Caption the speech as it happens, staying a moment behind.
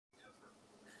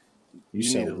You need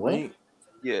said a what? link,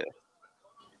 Yeah.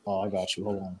 Oh, I got you.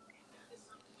 Hold on.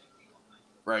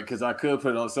 right? Because I could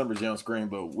put it on Summer Jam screen,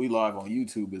 but we live on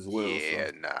YouTube as well. Yeah,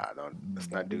 So. nah, don't let's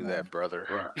not do that, brother.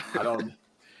 Right. I don't,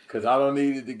 because I don't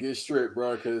need it to get stripped,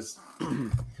 bro. Because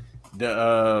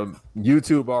the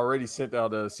YouTube already sent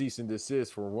out a cease and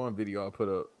desist for one video I put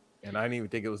up, and I didn't even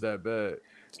think it was that bad.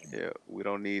 Yeah, we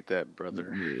don't need that,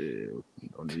 brother. Yeah, we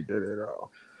don't need that at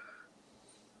all.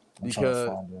 I'm trying to Because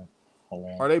find it. Hold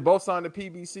on. are they both signed to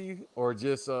PBC or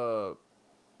just I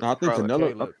think Probably Canelo.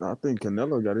 Caleb. I think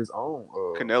Canelo got his own.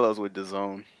 Canelo's with the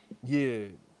zone. Yeah,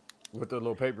 with the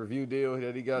little pay-per-view deal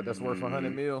that he got that's worth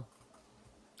 $100 million.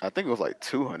 I think it was like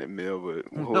 200 mil,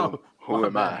 but No, who my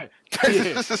am bad. I? Yeah.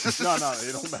 No,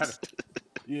 it don't matter.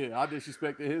 Yeah, I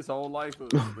disrespected his whole life,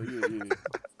 but yeah.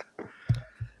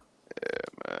 Yeah,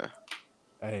 man.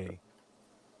 Hey,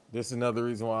 this is another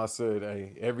reason why I said,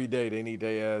 hey, every day they need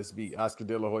their ass beat. Oscar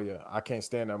De La Hoya. I can't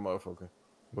stand that motherfucker.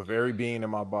 With every being in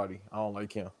my body, I don't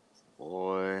like him.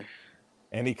 Boy.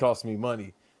 And he cost me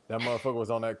money. That motherfucker was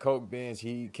on that coke bench.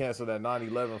 He canceled that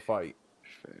 9/11 fight.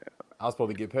 I was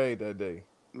supposed to get paid that day.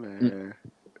 Man,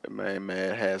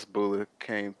 Mad Has Bullet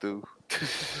came through.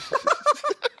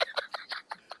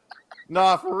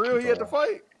 Nah, for real, he had to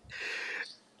fight.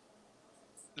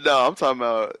 No, I'm talking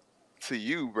about to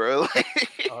you, bro.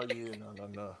 Oh yeah,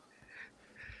 no.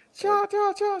 Cha.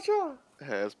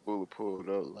 Has Bullet pulled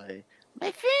up like,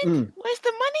 my friend, where's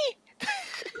the money?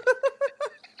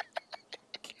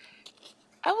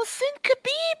 I will send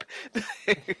Khabib.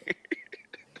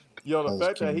 Yo, the That's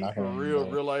fact that he not for gonna real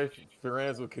be life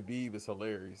friends with Khabib is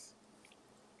hilarious.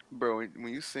 Bro,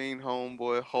 when you seen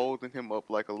Homeboy holding him up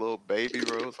like a little baby,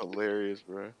 bro, it's hilarious,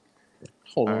 bro.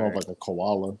 Holding All on right. like a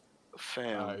koala.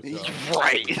 Fam, All right, he's so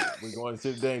right. We're going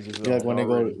to the danger zone. Yeah, like when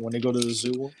already. they go to the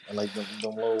zoo and like the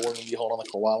little women be holding on the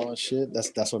koala and shit.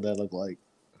 That's what that look like.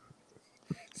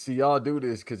 See, y'all do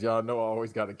this because y'all know I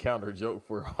always got a counter joke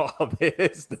for all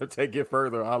this. To take it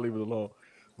further, I'll leave it alone.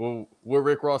 Well, what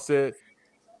Rick Ross said,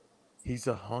 he's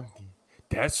a hunky.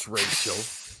 That's racial.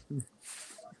 What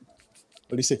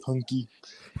do you say, hunky?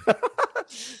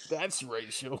 That's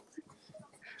racial.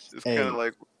 It's Hey. kind of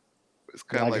like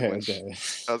when Okay.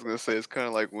 I was gonna say it's kind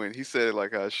of like when he said it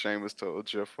like how Sheamus told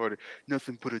Jeff Hardy,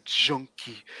 nothing but a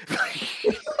junkie.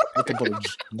 nothing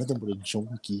but a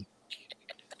junkie.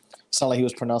 Sound like he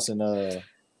was pronouncing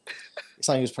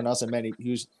Manny.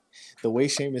 He was the way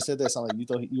Sheamus said that sounded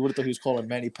like you would have thought he was calling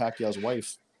Manny Pacquiao's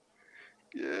wife.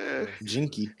 Yeah,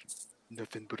 Jinky.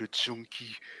 nothing but a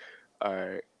junkie. All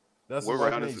right, That's What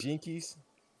what round name is Jinkies.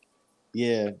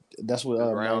 Yeah, that's what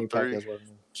Manny Round 3. Pacquiao's wife.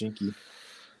 Jinky.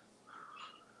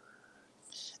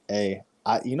 Hey,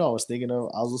 I was thinking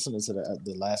of. I was listening to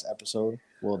the last episode,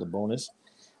 well, the bonus.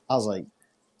 I was like,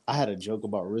 I had a joke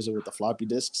about RZA with the floppy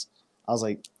disks. I was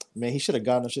like, man, he should have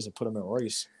gotten us just and put him in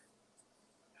Royce.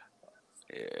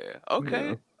 yeah,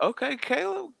 okay,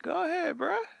 Caleb, go ahead,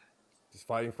 bro. Just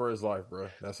fighting for his life, bro.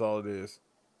 That's all it is.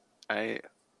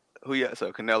 Who you got?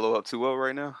 So Canelo up 2-0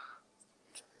 right now.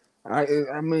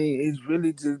 I mean, it's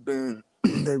really just been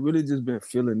they really just been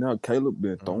filling out. Caleb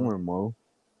been throwing more.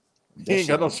 He ain't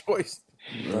got no choice.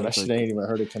 Bro, that shit ain't even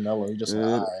hurt of Canelo. He just Yeah,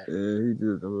 like, all right. he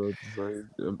just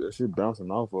that shit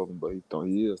bouncing off of him, but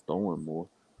he is throwing more.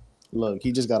 Look,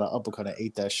 he just got an uppercut and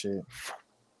ate that shit.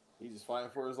 He's just fighting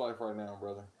for his life right now,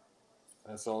 brother.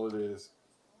 That's all it is.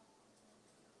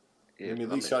 Yeah, Let me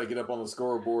at least try to get up on the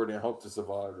scoreboard and hope to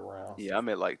survive the round. Yeah, I'm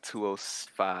at like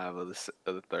 2:05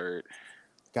 of the third.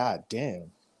 God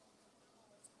damn.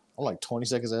 I'm like 20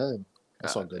 seconds ahead.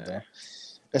 That's all good, damn. though.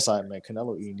 That's all right, man.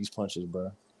 Canelo eating these punches,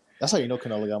 bro. That's how you know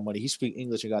Canelo got money. He speak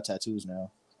English and got tattoos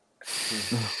now.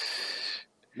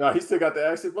 No, he still got the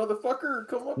accent, motherfucker.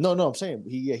 Come on. No, I'm saying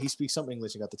he speaks some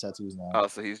English and got the tattoos now. Oh,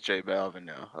 so he's J Balvin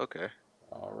now. Okay.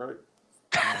 All right.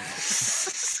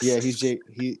 Yeah, he's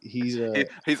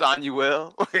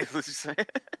Anuel. What you saying?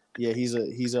 Yeah, he's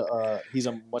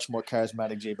a much more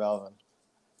charismatic J Balvin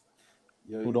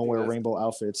Yo, who don't wear rainbow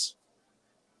outfits.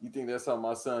 You think that's how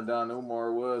my son Don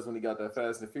Umar was when he got that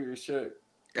Fast and Furious check?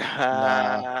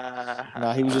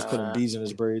 Nah, he was just putting beads in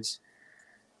his braids.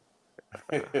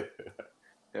 Yo,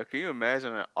 can you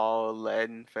imagine an all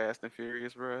Latin Fast and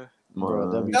Furious, bro?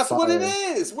 Bro, that'd be That's fire. what it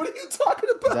is. What are you talking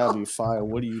about? That'd be fire.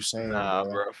 What are you saying, Nah,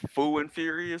 bro? bro. Foo and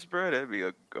Furious, bro. That'd be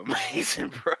amazing,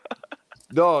 bro.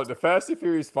 No, the Fast and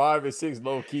Furious 5 and 6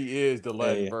 low key is the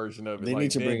Latin version of it. They like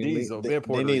need to Vin bring Diesel, they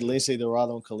Puerto need Rican. Lindsay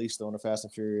Dorado and Kalisto in the Fast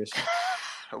and Furious.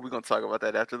 We're gonna talk about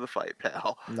that after the fight,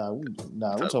 pal. Nah, we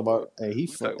talk about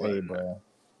bro.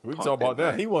 We can talk about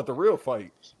that. He want the real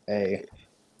fight. Hey,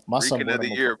 my son Freaking bought of the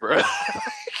him year, bro.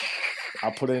 I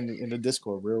put it in the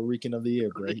Discord. Real Rican of the year,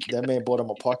 bro. That man bought him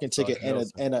a parking ticket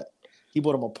he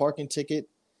bought him a parking ticket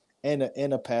and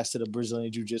a pass to the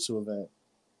Brazilian Jiu-Jitsu event.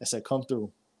 I said, "Come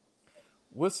through."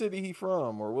 What city he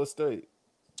from or what state?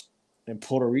 In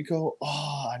Puerto Rico?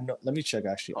 Oh, I know. Let me check.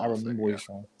 Actually, I remember where he's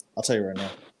from. I'll tell you right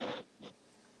now.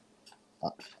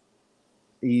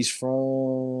 He's from.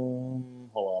 Hold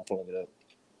on, I'm pulling it up.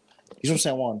 He's from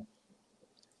San Juan.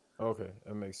 Okay,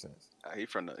 that makes sense. He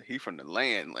from the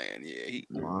land. Yeah,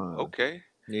 Wow. okay.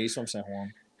 Yeah, he's from San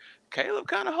Juan. Caleb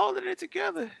kind of holding it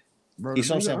together. Bro, He's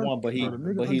the from nigga San Juan, but he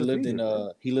lived in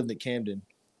undefeated, he lived in Camden,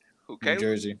 Who New Caleb?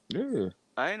 Jersey. bro.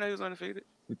 I didn't know he was undefeated.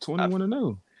 Yeah,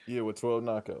 21-0. Yeah, with 12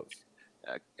 knockouts.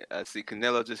 I see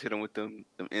Canelo just hit him with them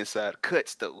inside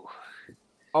cuts though.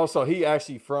 Also, he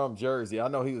actually from Jersey. I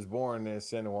know he was born in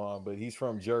San Juan, but he's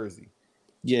from Jersey.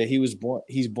 Yeah, he's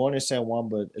born in San Juan,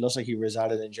 but it looks like he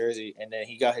resided in Jersey, and then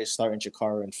he got his start in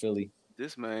Chikara and Philly.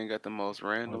 This man got the most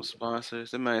random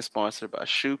sponsors. The man sponsored by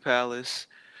Shoe Palace.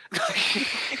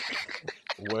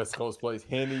 West Coast place,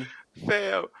 Henny.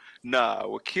 Fam, nah.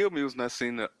 What killed me was not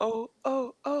seeing the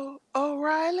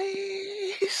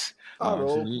O'Reilly's.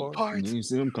 You didn't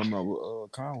see him come out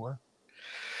with Conway.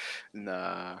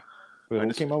 Nah. Wait,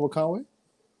 who came out with Conway?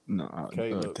 No,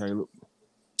 Caleb. Caleb.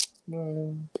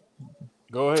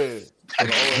 Go ahead.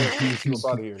 Go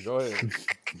out of here. Go ahead.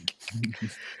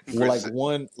 Well,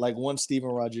 like one Steven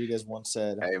Rodriguez once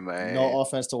said, Hey man. "No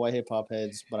offense to white hip hop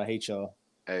heads, but I hate y'all."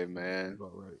 Hey man.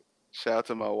 About right. Shout out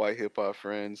to my white hip hop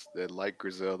friends that like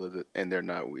Griselda and they're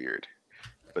not weird.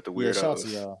 But the Yeah, weirdos. shout out to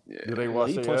y'all. Yeah. Do they Well, wash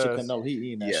he their punching ass? Canelo. He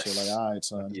eating that Yes. shit. Like, all right,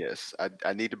 son. Yes.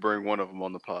 I need to bring one of them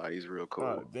on the pod. He's real cool.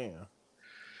 Oh, damn.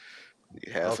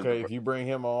 He has some- Okay, if you bring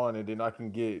him on and then I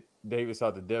can get Davis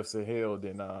out the depths of hell,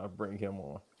 then I'll bring him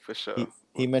on. for sure.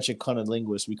 He mentioned cunning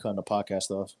linguist. We cutting the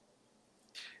podcast off.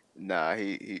 Nah,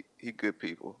 he good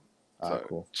people. All right,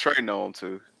 cool. Trey know him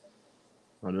too.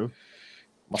 I do.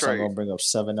 My son gonna bring up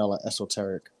 7L and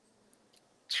esoteric.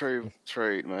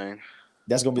 Trade, man.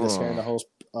 That's gonna be the Scaring the Host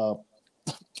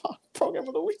program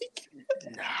of the week.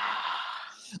 Nah.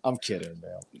 I'm kidding,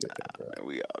 man. I'm kidding, bro. Man,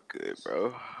 we all good,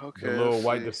 bro. Okay. The little let's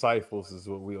white see. disciples is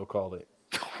what we'll call it.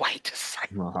 White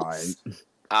disciples. All right.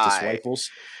 Disciples.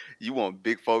 You want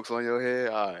big folks on your head?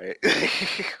 All right.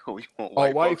 We want Oh,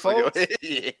 white, white folks on your folks? head.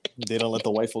 Yeah. They don't let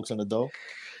the white folks in the door.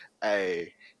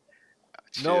 Hey.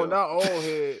 No, chill. not old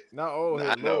head. Not old I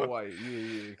head. know. Little white.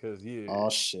 Yeah, because Oh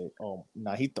shit. Oh,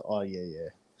 nah. Oh yeah.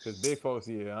 Because big folks,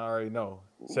 I already know.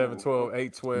 7'12",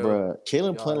 8'12". Bruh, Kalen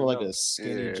Y'all playing already like know. a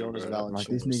skinny Yeah, Jonas bruh. Like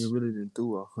this Valanciunas. nigga really done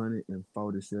threw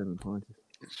 147 punches.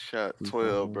 Shot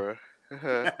 12, bro.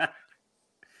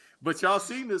 But y'all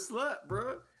seen the slut,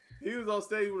 bro. He was on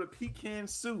stage with a pecan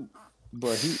suit.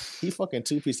 Bro, he fucking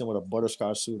two-piecing with a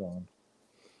butterscotch suit on.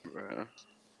 Bruh.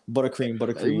 Buttercream.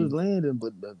 He was landing,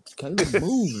 but Caleb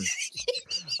moving.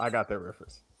 I got that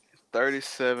reference.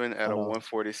 37 out of Hold on.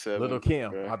 147. Little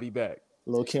Kim, bruh. I'll be back.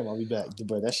 Lil' Kim, I'll be back.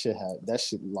 Bro, that shit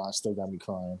line still got me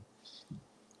crying.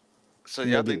 So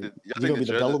You y'all gonna think be- the you gonna be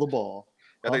the belle of the ball.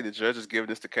 y'all think the judge is giving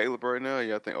this to Caleb right now?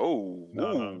 Y'all think, oh,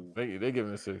 No, they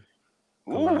giving this to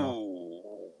ooh.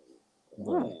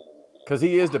 Bro. because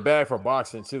he is the bag for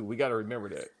boxing too. We got to remember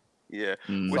that. Yeah.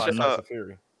 Mm. Which, Besides Tyson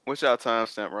Fury. What's y'all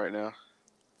timestamp right now?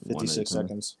 56 1:18.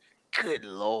 seconds. Good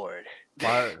lord.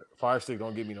 Fire stick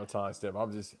don't give me no time step.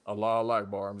 I'm just Allah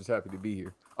Akbar. I'm just happy to be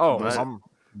here. Oh, Man. I'm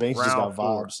Banks just Round got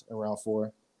four. vibes in round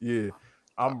 4. yeah.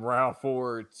 I'm round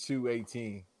 4,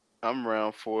 218. I'm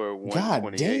round 4, God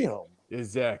 128. damn.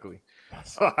 Exactly.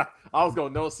 So I was gonna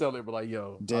no sell it, but like,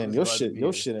 yo, I'm Damn, just glad to be your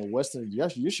here. shit in Western, your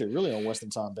shit really on Western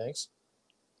time, Banks.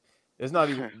 It's not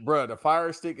even, bro. The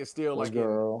fire stick is still Let's like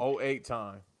go. in 08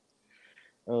 time.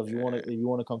 If you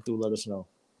wanna come through, let us know.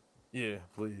 Yeah,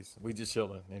 please. We just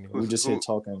chilling anyway. We just here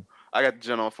talking. I got the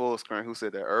gen on full screen. Who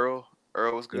said that? Earl?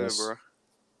 Earl was good, Yes. bro.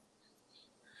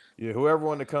 Yeah, whoever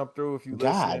want to come through, if you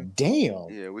listen, God damn.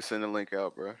 Yeah, we send the link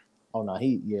out, bro. Oh no,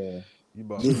 you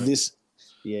bought this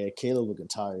Caleb looking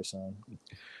tired, son.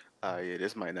 Yeah,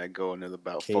 this might not go another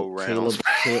about Ca- 4 rounds.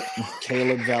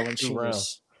 Caleb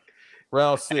Valanciunas.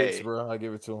 round 6, Hey. bro. I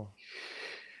give it to him.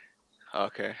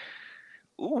 Okay.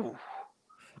 Ooh.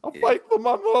 I'm Yeah. fighting for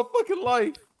my motherfucking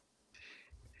life.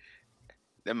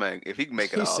 That man, if he can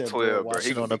make it He all said, 12, bro, watch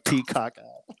he it on gonna the peacock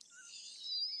app.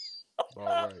 All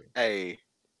right. Hey,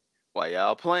 while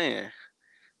y'all playing,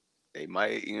 they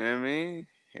might, you know what I mean?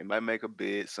 They might make a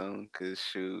bid soon, cause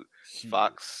shoot, Shit.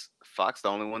 Fox the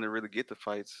only one to really get the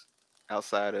fights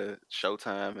outside of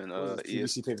Showtime and ES.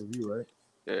 PBC pay-per-view, right?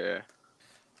 Yeah.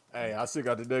 Hey, I still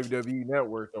got the WWE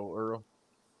network though, Earl.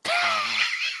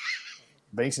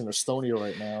 Banks in Estonia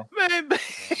right now, Man,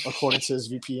 according to his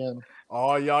VPN.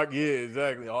 All y'all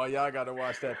exactly. All y'all got to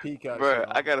watch that Peacock Bro, shit.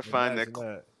 I gotta find Imagine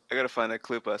that. I gotta find that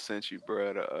clip I sent you,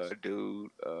 bro. The dude,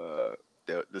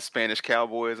 the Spanish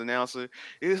Cowboys announcer.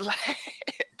 He was like,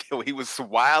 he was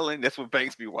smiling. That's what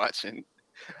Banks be watching.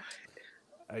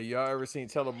 Hey, y'all ever seen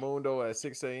Telemundo at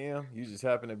 6 a.m.? You just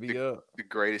happen to be up. The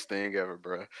greatest thing ever,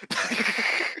 bro.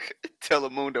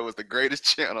 Telemundo is the greatest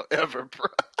channel ever, bro.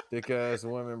 Thick ass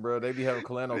women, bro. They be having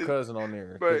Kalano cousin on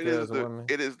there. Bro, Thick ass women.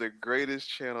 it is the greatest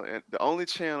channel, and the only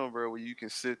channel, bro, where you can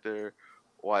sit there,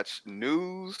 watch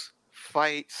news,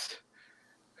 fights,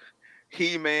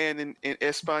 He-Man in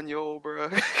Espanol, bro.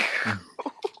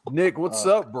 Nick, what's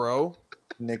up, bro?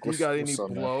 Nick, You got any what's up,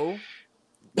 man? blow?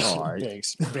 All right.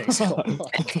 Banks.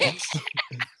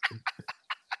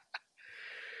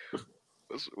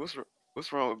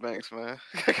 What's wrong with Banks, man?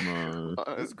 Man.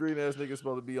 This green ass nigga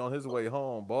supposed to be on his way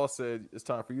home. Boss said it's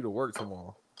time for you to work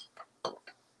tomorrow.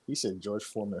 He said George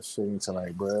Foreman fitting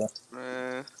tonight, bro.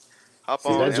 Man, hop Is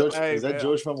on. that George? Hey, is that man.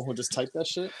 George Foreman who just typed that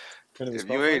shit?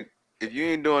 If you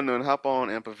ain't doing nothing, hop on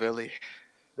Empavelli.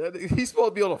 He's supposed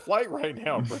to be on a flight right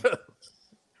now, bro.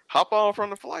 Hop on from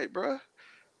the flight, bro.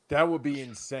 That would be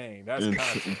insane. That's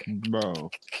content. Bro.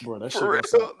 That shit For gonna real,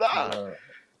 sound, nah.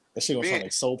 that shit gonna sound Man.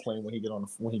 like Soul Plane when he get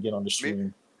on the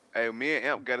stream. Hey, me and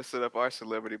Amp got to set up our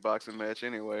celebrity boxing match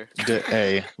anyway.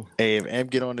 Hey, if Am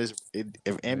get on this, if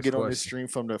Am Next get on this question. stream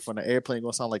from the airplane, it's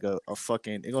gonna sound like a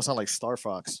fucking. It gonna sound like Star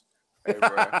Fox. Hey, bro.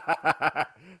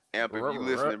 Amp, if Ruh, you ruh.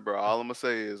 listening, bro, all I'm gonna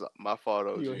say is my fault,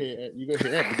 OG. You gonna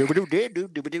hear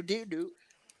Am.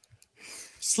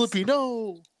 Slippy,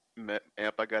 no.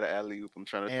 Amp, I got an alley oop. I'm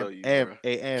trying to throw you, Am, bro.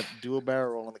 hey, Am, do a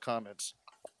barrel roll in the comments.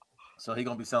 So he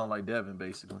gonna be sounding like Devin,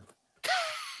 basically.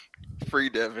 Free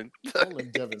Devin.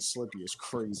 Calling Devin Slippy is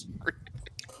crazy.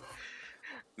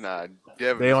 Nah,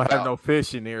 Devin. They don't is have no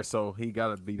fish in there, so he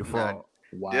gotta be the fraud.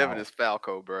 Wow. Devin is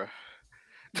Falco, bro.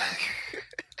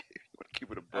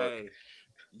 Keep it a buck. Hey,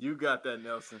 you got that,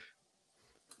 Nelson.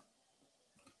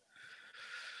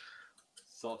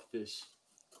 Saltfish.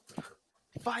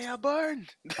 Fire burn.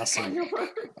 I see.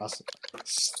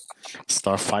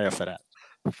 Start fire for that.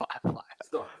 Fire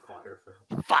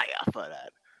for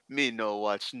that. Me no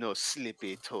watch no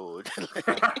Slippy Toad.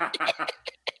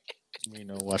 Me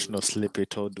no watch no Slippy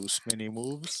Toad do spinny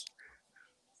moves.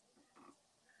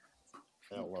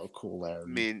 Hello, cool Larry.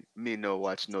 Me no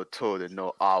watch no Toad and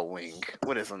no R-Wing.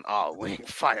 What is an R-Wing?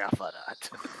 Fire for that.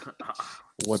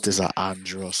 What is an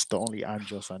Andros? The only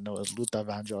Andros I know is Luther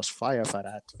Vandross. Fire for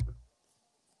that.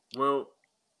 Well,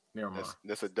 never mind.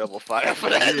 That's a double fire for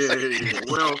that. Yeah.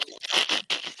 Well,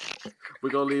 we're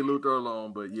gonna leave Luther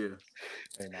alone, but yeah.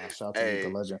 Hey, nah, shout out to Hey, the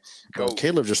legend. go. Bro,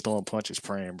 Caleb just throwing punches,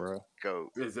 praying, bro. Go.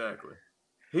 Exactly.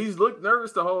 He's looked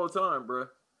nervous the whole time, bro.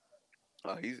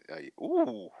 Oh,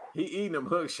 ooh. He eating them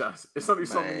hook shots. It's only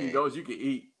so many of Man. those you can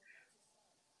eat.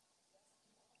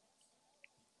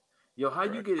 Yo, how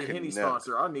Bro, you get a could Henny never.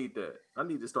 sponsor? I need that. I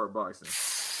need to start boxing.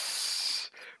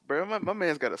 Bro, my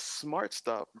man's got a Smart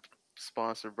Stop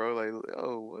sponsor, bro. Like,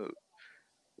 oh,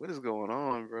 what is going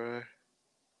on, bro?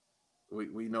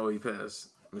 We know he passed,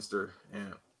 Mr.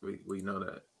 Amp. We know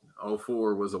that.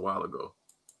 04 was a while ago.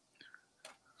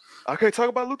 I can't talk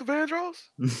about Luther Vandross?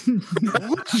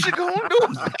 What you gonna do?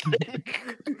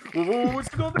 Well,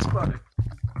 what you gonna do about it?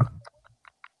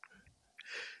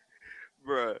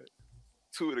 Bruh,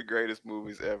 two of the greatest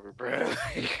movies ever, bruh.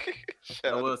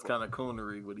 That was kind of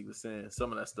coonery what he was saying.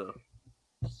 Some of that stuff.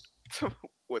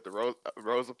 What, the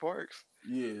Rosa Parks?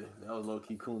 Yeah, that was low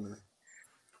key coonery.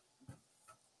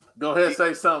 Go ahead,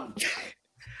 say something.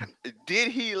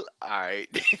 Did he? All right.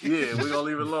 Yeah, we're gonna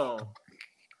leave it alone.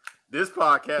 This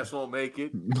podcast won't make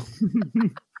it. The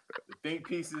think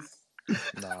pieces.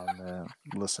 Nah, man.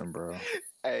 Listen, bro.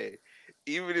 Hey,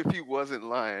 even if he wasn't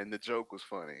lying, the joke was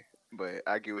funny. But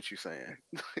I get what you're saying.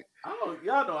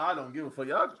 Y'all know I don't give a fuck.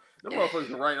 Y'all, them motherfuckers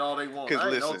can write all they want. 'Cause I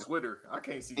ain't on listen. Twitter. I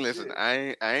can't see Listen,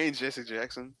 shit. I ain't Jesse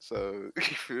Jackson, so you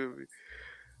feel me?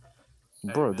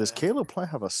 Bro, does man. Caleb Plant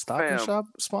have a Stop and Fam, Shop Hold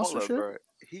up, sponsorship? bro.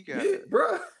 He got Yeah,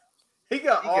 bro. He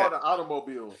got He all got- the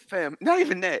automobiles. fam. Not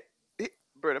even that.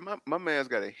 Bro, my man's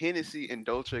got a Hennessy and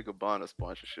Dolce Gabbana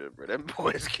sponsorship, bro. That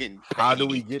boy's getting paid. How do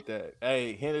we get that?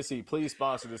 Hey, Hennessy, please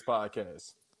sponsor this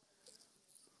podcast.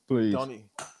 Please.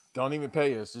 Don't even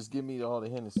pay us. Just give me all the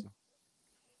Hennessy.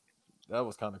 That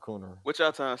was kind of cooner. What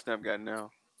y'all timestamp got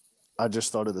now? I just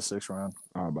started the 6th round.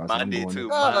 Mine did too.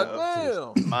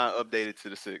 God damn. Mine updated to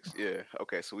the 6. Yeah.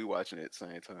 Okay, so we watching it at the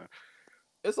same time.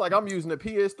 It's like I'm using the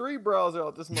PS3 browser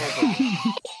out this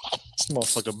motherfucker. This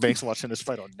motherfucker Banks watching this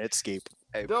fight on Netscape.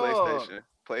 Hey, Dog.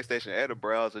 PlayStation, add a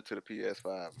browser to the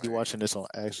PS5. You man. watching this on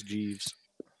X Jeeves.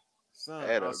 Son,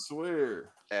 Add I a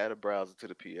swear. add a browser to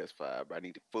the PS5, bro. I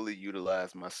need to fully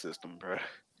utilize my system, bro.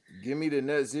 Give me the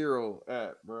Net Zero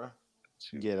app, bro.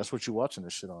 Yeah, that's what you watching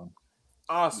this shit on.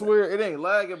 I swear it ain't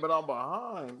lagging, but I'm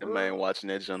behind, The bro. man watching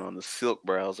that joint on the Silk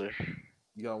browser.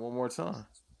 You got one more time.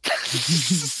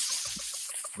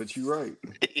 But you right.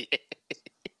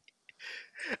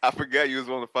 I forgot you was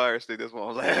on the Fire Stick. That's why I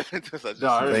was laughing. 'Cause I just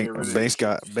Nah, I said- didn't get rid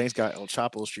of Banks got El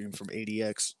Chapo stream from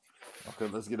ADX. Okay,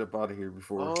 let's get up out of here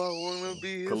before All I wanna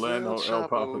be is Kalano El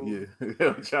Papa. Chapo. Yeah,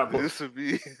 El Chapo. This would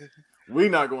be. We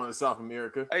not going to South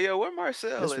America. Hey, yo, where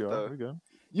Marcel Yes, at we are. though? We good.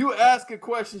 You asking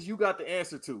questions, you got the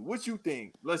answer to. What you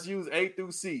think? Let's use A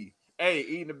through C. A,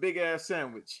 eating a big ass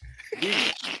sandwich. B,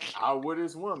 out with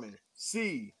his woman.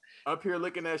 C, up here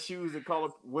looking at shoes and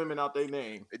calling women out their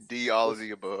name. D, all of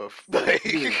the above.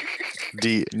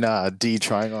 D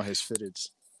trying on his fitteds.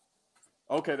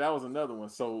 Okay, that was another one.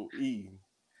 So E.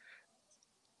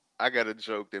 I got a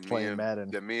joke that Playing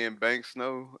Madden. me and Banks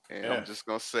know, and I'm F. just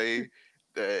gonna say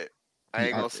that I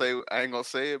ain't gonna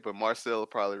say it, but Marcel will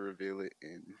probably reveal it.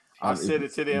 And I said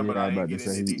it to them, but I was didn't about get to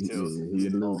say into details. he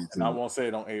alluded And I to it. won't say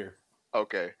it on air.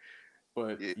 okay,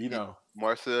 But Yeah, you know,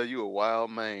 Marcel, you a wild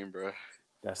man, bro.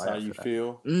 that's I how got you that.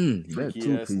 feel. That Freaky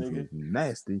two ass piece nigga. was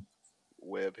nasty.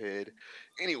 Webhead.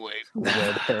 Anyway,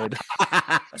 Webhead.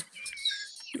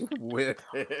 With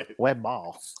Web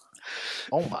ball.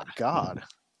 Oh my god.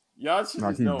 y'all should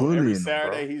Like just he know bullying every them,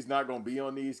 Saturday bro. he's not gonna be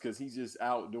on these because he's just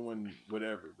out doing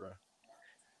whatever, bro.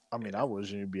 I mean, I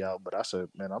was gonna be out, but I said,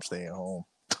 man, I'm staying home.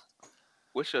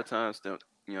 what's your time stamp,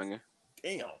 youngin?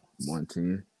 Damn,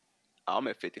 110. I'm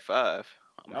at 55.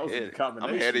 that was a I'm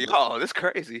combination. ahead of y'all. That's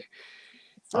crazy.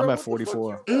 Bro, I'm what at the fuck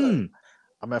 44. you got?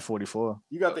 I'm at 44.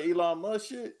 You got the Elon Musk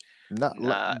shit.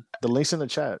 Nah. The links in the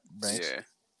chat, Banks. Yeah.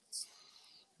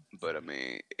 But I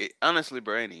mean, honestly,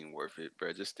 bro, ain't even worth it,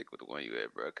 bro. Just stick with the one you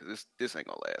at, bro, because this ain't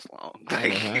gonna last long. I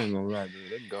ain't gonna lie, dude.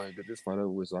 They can go ahead and get this fight over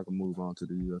with so I can move on to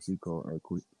the UFC card right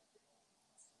quick.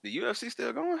 The UFC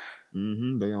still going?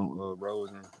 They on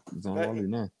Rose and it's on Hey. Wally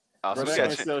now. Oh, Bro, so we that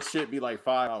got sell shit be like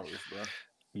 5 hours, bro.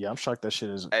 Yeah, I'm shocked that shit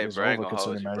is Hey, bro, I ain't over gonna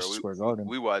hold considering you, bro. Madison Square Garden.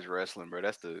 We watch wrestling, bro.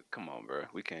 Come on, bro.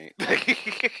 We can't.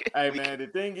 Hey man, the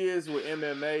thing is with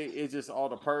MMA, it's just all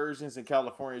the Persians in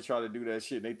California try to do that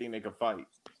shit. They think they can fight.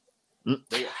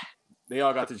 They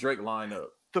all got the Drake line up.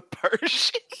 The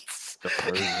Persians. The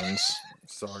Persians.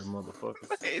 Sorry,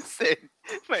 motherfuckers.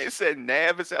 Man said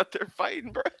Nav is out there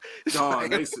fighting, bro. It's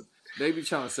Dog, like- they be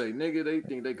trying to say, nigga, they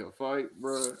think they can fight,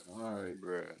 bro. All right.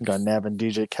 bro. Got Nav and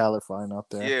DJ Khaled fighting out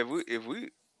there. Yeah, if we,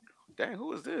 dang,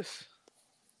 who is this?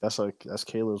 That's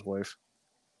Kayla's wife.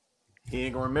 He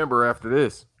ain't gonna remember after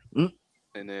this.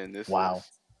 And then this. Wow.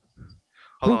 is-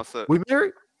 Hold on, so We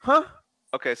married? Huh?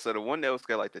 okay, so the one that was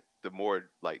got like the more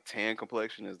like tan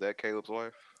complexion, is that Caleb's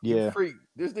wife? Yeah. Freak.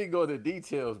 This nigga go to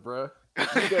details, bro. You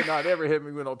better not ever hit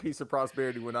me with no piece of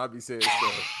prosperity when I be saying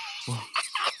stuff.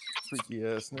 Freaky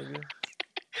ass nigga.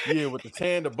 Yeah, with the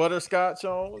tan, the butterscotch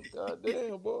on. God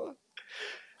damn, boy.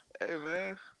 Hey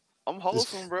man, I'm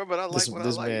wholesome, bro, but I like This what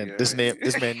this I like. man you know this what I man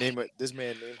mean? this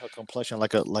man named her complexion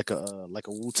like a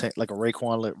Wu-Tang, like a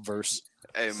Raekwon verse.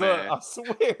 Hey Son, man, I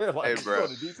swear. Like, hey you bro, go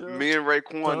to details? me and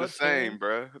Raekwon the Touch same, him.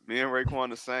 bro. Me and Raekwon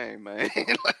the same, man.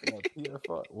 Like, Yeah,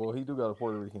 PFI. Well, he do got a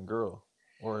Puerto Rican girl.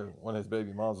 Or one of his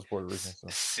baby moms is Puerto Rican. So.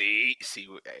 see,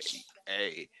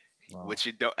 hey, Wow. what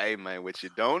you don't, hey man, what you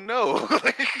don't know.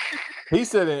 He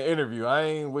said in an interview, I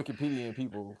ain't Wikipediaing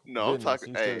people. No, I'm business.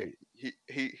 talking. He Hey, said-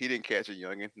 he didn't catch a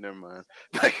youngin. Never mind.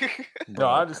 No,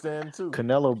 I understand too.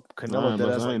 Canelo Nah, dead but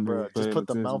ass I like, ain't bro, even just paying put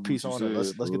the attention to mouthpiece what on you it. Let's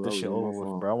said, get fool. I this was shit on my over with,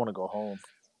 phone. bro. I want to go home.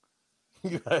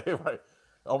 Right.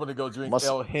 I'm gonna go drink Must-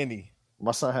 El Henny.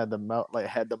 My son had the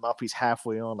mouthpiece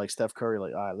halfway on, like Steph Curry.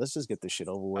 Like, all right, let's just get this shit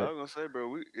over I with. was gonna say,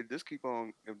 bro, if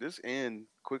this end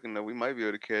quick enough, we might be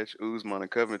able to catch Usman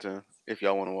and Covington if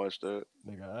y'all want to watch that.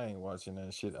 Nigga, I ain't watching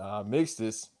that shit. I mixed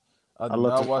this. I do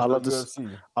love not to- watch I the love to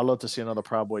UFC. I love to see another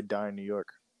Proud Boy die in New York.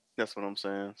 That's what I'm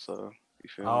saying. So you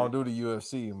feel I don't me? do the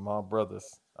UFC, my brothers.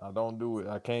 I don't do it.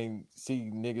 I can't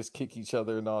see niggas kick each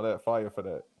other and all that. Fire for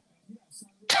that.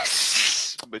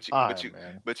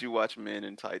 But you watch Men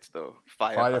in Tights though.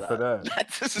 Fire for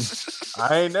that.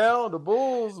 I ain't now. The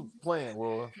Bulls playing.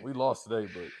 Well, we lost today,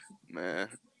 but Man,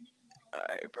 all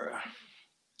right, bro.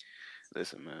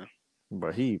 Listen, man.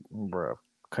 But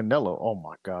Canelo, oh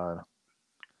my god.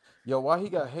 yo, why he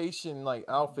got Haitian like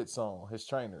outfits on his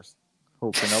trainers?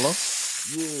 Who, Canelo?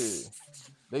 Yeah,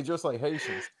 they dress like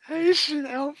Haitians. Haitian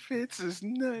outfits is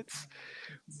nuts,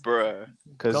 bruh.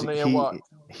 Because Come to NY.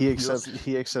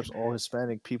 he accepts all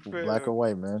Hispanic people, black or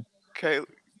white, man. Caleb,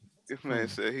 if man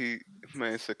said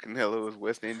Canelo is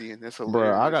West Indian. That's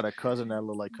hilarious. Bro, I got a cousin that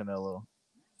look like Canelo.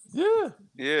 Yeah.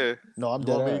 Yeah. No, I'm You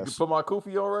dead want me to ass. put my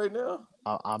kufi on right now?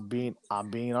 I'm being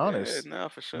Yeah, honest. nah,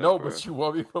 for sure. No, bro. but you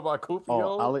want me to put my kufi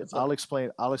Oh, on? I'll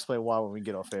explain why when we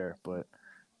get off air. But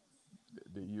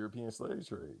The European slave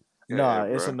trade. no, Yeah,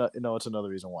 it's bro. it's another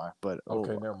reason why. But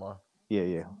Okay, never mind.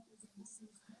 yeah.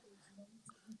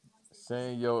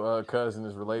 Saying your cousin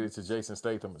is related to Jason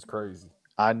Statham is crazy.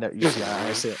 You see,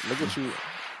 I said, look at you.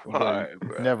 All Bro, right,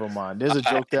 bro. never mind. There's a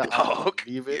joke there. I'm gonna Dog.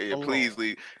 leave it Yeah, alone. please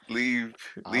leave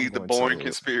I'm the going boring to.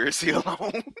 conspiracy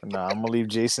alone. Nah, I'm gonna leave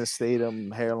Jason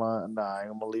Statham hairline. Nah,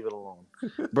 I'm gonna leave it alone.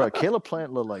 Bro, Caleb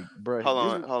Plant look like, bro.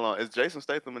 hold on. Is Jason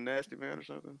Statham a nasty man or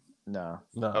something? Nah.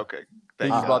 No. Okay. He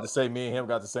Thank was God. about to say me and him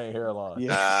got the same hairline.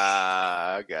 Yeah.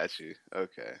 Ah, I got you.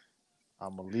 Okay.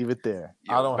 I'm gonna leave it there.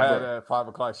 Yo, I don't Ba- have that 5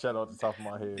 o'clock shadow at the top of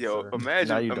my head. Yo, Sir.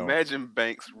 No, you don't. imagine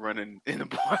Banks running in the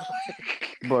bar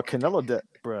like Bro,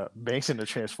 bro, Banks in the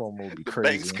Transformer would be the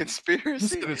crazy. Banks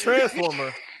conspiracy. The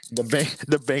Transformer.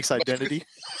 The Banks identity.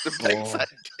 The Banks.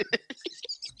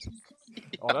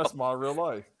 Oh, that's my real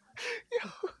life.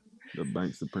 The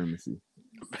bank supremacy.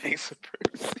 Banks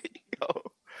supremacy. Yo.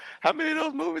 How many of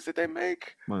those movies did they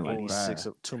make? Man, like 96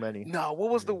 five. too many. No,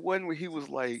 what was the one where he was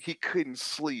like he couldn't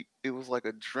sleep? It was like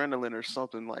adrenaline or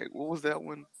something. Like what was that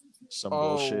one? Some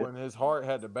Oh, bullshit. when his heart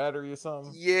had the battery or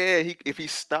something. Yeah, if he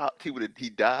stopped, he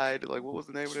died. Like what was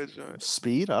the name of that joint?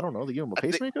 Speed? I don't know. They give him a I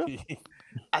think- pacemaker?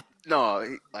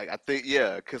 I think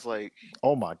yeah, cause like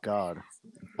Oh my god.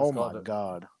 Oh called my the-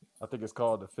 god. I think it's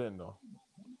called the fentanyl.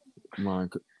 Man,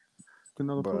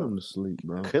 Canelo, put Bro. him to sleep,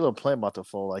 bro. Caleb Plant about to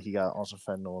fall like he got on some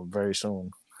fentanyl very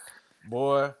soon.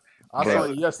 Boy, I Bro. saw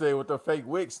you yesterday with the fake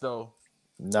wigs though.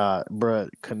 Nah, bro.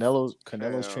 Canelo's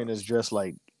Damn. trainers dressed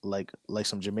like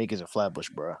some Jamaicans in Flatbush,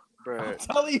 bro. bruh, I'm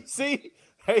telling you, see,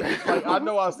 hey, like I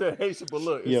know I said Haitian, but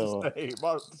look, it's Yo. the same.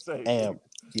 About the same.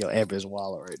 Amp is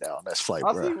wild right now on that flight,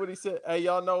 I bro. see what he said. Hey,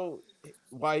 y'all know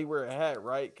why he wear a hat,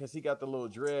 right? Because he got the little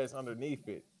dreads underneath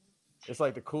it. It's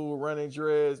like the cool running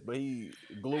dreads, but he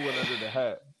gluing under the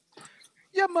hat.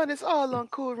 yeah, man, it's all on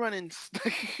Cool Runnings.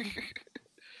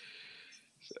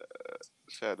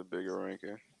 Shout out to Bigger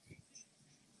Rankin.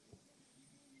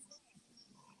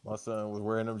 My son was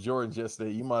wearing them Jordans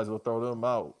yesterday. You might as well throw them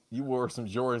out. You wore some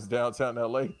Jordans downtown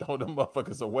LA. Throw them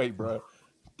motherfuckers away, bro.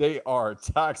 They are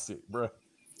toxic, bro.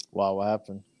 Wow, what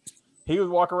happened? He was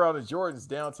walking around in Jordans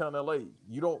downtown LA.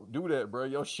 You don't do that, bro.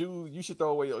 Your shoes, you should throw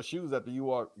away your shoes after you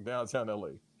walk downtown LA.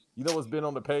 You know what's been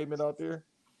on the pavement out there?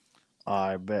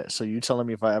 I bet. So you telling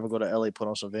me if I ever go to LA, put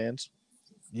on some Vans?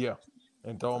 Yeah.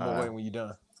 And throw them away when you're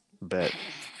done. Bet.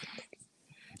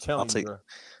 I'm telling you, bro.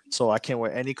 So I can't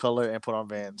wear any color and put on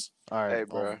Vans. All right. Hey,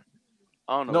 bro.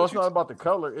 I don't know. No, what it's you not about the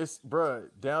color. It's, bro,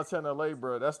 downtown LA,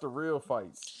 bro. That's the real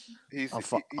fights. I'm he's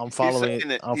following saying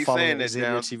that- I'm he's following saying that Xavier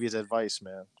down- TV's advice,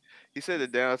 man. He said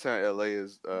that downtown LA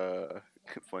is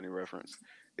funny reference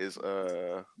is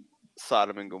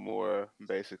Sodom and Gomorrah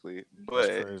basically, That's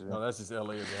but crazy. No, that's just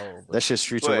LA as a whole, bro. That's just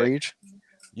Streets But- of Rage.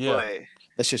 Yeah. but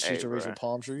That's just Streets Hey, of Rage bruh. with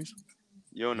palm trees.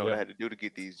 you don't know what Yeah. I had to do to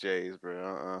get these J's,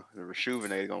 bro. The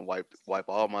Rejuvenate gonna wipe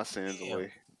all my sins Damn.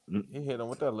 away. He hit him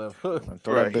with that left hook. Man,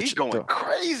 Bro, he's going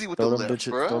crazy with the throw them left, bitches,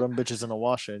 bro. throw them bitches in the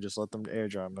washer and just let them air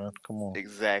dry, man. Come on.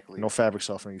 Exactly. No fabric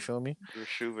softener. You feel me?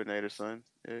 Rejuvenator, son.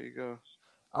 There you go.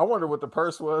 I wonder what the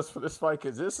purse was for this fight,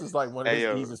 because this is like one of Hey, his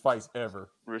yo. easiest fights ever.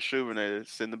 Rejuvenator,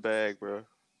 it's in the bag, bro.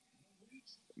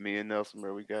 Me and Nelson,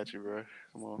 bro, we got you, bro.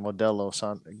 Come on. Modelo,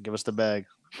 son, give us the bag.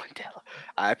 Mandela.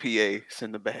 IPA, it's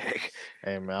in the bag.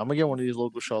 Hey, man, I'm gonna get one of these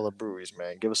local Charlotte breweries,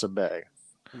 man. Give us a bag.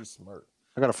 He's smart.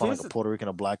 I gotta find This like a is- Puerto Rican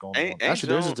or black owned Ain't- one. Actually,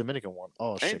 there's a Jones- Dominican one.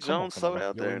 Oh shit, Ain't come on, Jones come on. Soda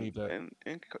out Yeah, we there need that.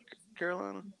 in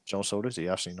Carolina? Jones Sodas?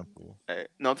 Yeah, I've seen them. Hey,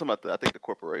 no, I'm talking about I think the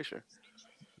corporation.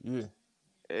 Yeah,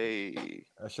 Hey.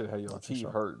 that shit had I your think teeth so.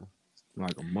 hurting.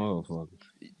 Like a motherfucker.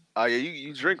 Oh yeah,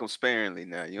 you drink them sparingly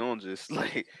now. You don't just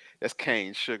like that's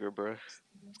cane sugar, bro.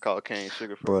 It's called cane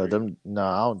sugar for Bro, a reason.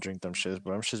 I don't drink them shits,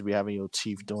 bro. Them shits be having your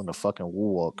teeth doing the fucking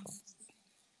woo walk.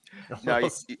 No,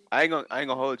 I ain't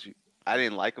gonna hold you. I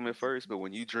didn't like them at first, but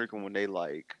when you drink them when they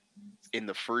like in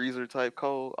the freezer type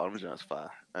cold, I'm just fine.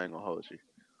 I ain't gonna hold you.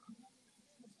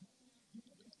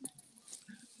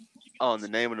 Oh, and the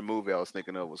name of the movie I was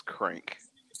thinking of was Crank.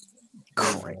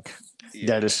 Crank.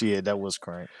 Yeah, That was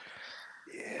crank.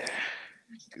 yeah.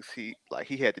 Cause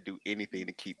he had to do anything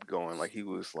to keep going. Like he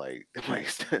was like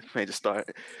man just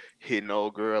started hitting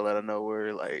old girl out of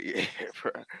nowhere. Like yeah,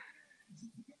 bro.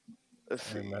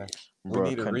 Let's Hey, see. man. We Bro,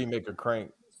 need a remake of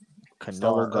Crank. Canelo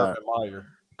Starring got Urban Meyer.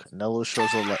 Canelo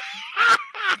shows up like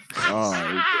Oh,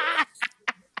 I'm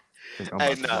Hey,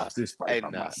 about to nah. watch this fight Hey, by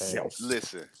nah. myself.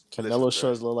 Listen, Canelo bro.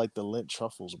 shows look like the lint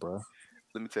truffles, bro.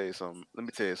 Let me tell you something.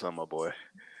 My boy.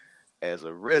 as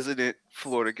a resident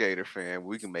Florida Gator fan,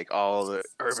 we can make all the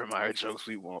Urban Meyer jokes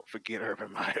we want. Forget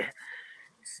Urban Meyer.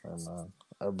 And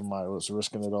Urban Meyer was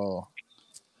risking it all.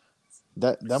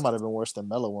 That might have been worse than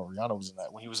Melo when Rihanna was in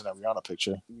that when he was in that Rihanna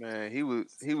picture. Man, he was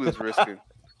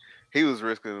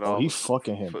risking it Oh, all. he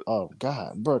fucking him. Oh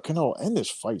God, bro, Canelo, end this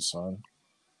fight, son.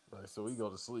 Right, so we go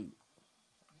to sleep.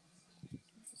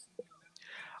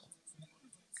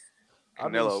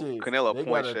 Canelo they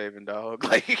point gotta, shaving dog.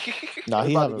 Like Nah, they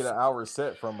he about to having get an hour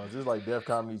set from us. It's like Def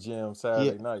Comedy Jam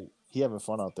Saturday night. he having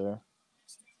fun out there.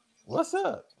 What's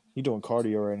up? He doing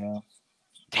cardio right now.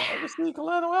 Ever see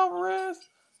Colano Alvarez?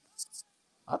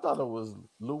 I thought it was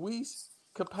Luis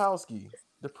Kapowski,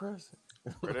 the president.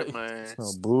 Bro, that man.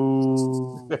 Oh,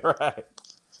 boo! Right.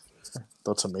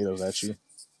 Throw tomatoes at you.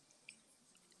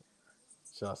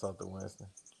 Shouts out to Winston.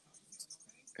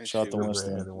 And Shout out shit, to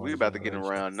Winston. we about to get in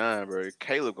round 9, bro.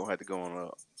 Caleb gonna have to go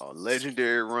on a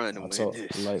legendary run to win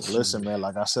this. Like, listen, man.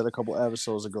 Like I said a couple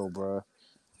episodes ago, bro.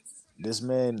 This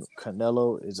man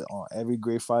Canelo is on every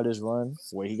great fighter's run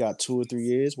where he got 2 or 3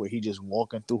 years where he just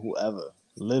walking through whoever.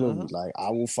 Literally, like I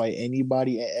will fight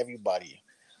anybody and everybody.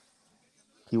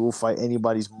 He will fight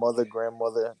anybody's mother,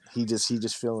 grandmother. He just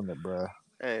feeling it, bro.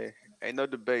 Hey, ain't no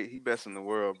debate. He best in the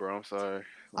world, bro. I'm sorry.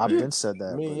 I've been said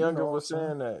that. Me and but Younger you know was what I'm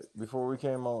saying that before we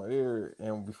came on air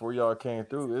and before y'all came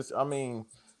through. It's, I mean,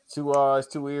 2 eyes,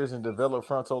 2 ears, and developed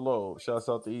frontal lobe. Shouts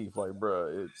out to Eve, like, bro,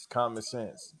 it's common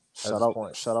sense. Shout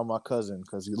out my cousin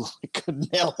because he like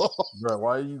Canelo. Bro,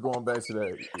 why are you going back to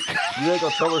that? You ain't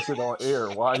gonna tell us it on air.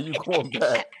 Why are you going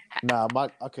back?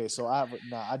 So I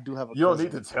do have a You don't cousin.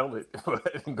 need to tell it.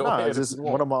 But go Nah, ahead. it's just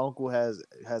one of my uncle has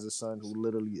a son who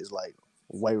literally is like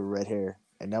white with red hair.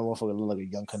 And that motherfucker look like a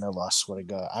young Canelo, I swear to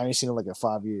God. I ain't seen him like in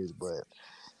 5 years, but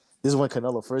this is when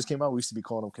Canelo first came out. We used to be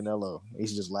calling him Canelo. He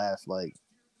used to just laugh like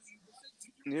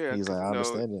Yeah, he's like, I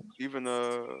understand it. Even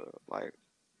like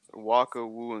Walker,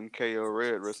 Wu, and KO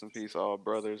Red, rest in peace, all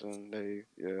brothers, and they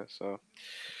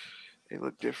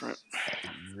look different.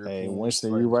 Hey,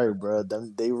 Winston, you right, bro.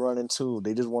 They running too.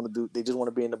 They just want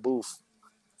to be in the booth.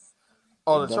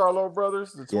 Oh, the Charlo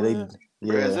brothers, the twins?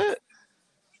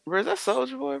 Where is that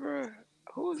Soldier Boy, bro?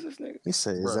 Who is this nigga? He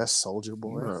said, "Is that Soldier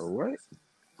Boy?" Bro, what?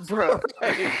 Bro,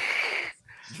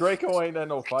 Draco ain't that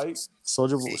no fight.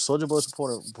 Soldier Boy's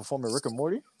performing Rick and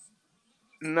Morty.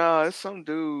 Nah, it's some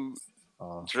dude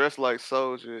dressed like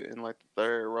Soldier in like the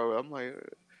 3rd row. I'm like,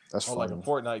 that's funny. Like a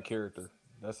Fortnite character.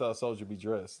 That's how Soldier be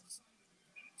dressed.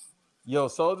 Yo,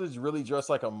 Soldier's really dressed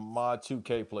like a Mod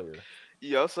 2K player.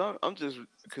 Yo, so I'm just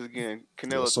because again,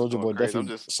 Canelo. Soldier Boy crazy.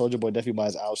 definitely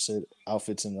buys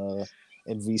outfits in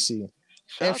VC.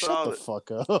 Shut the fuck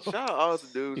up. Shout out all the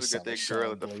dudes who got their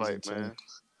girl at the fight, man.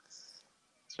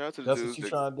 Shout out to the That's dudes. what you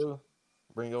trying to do?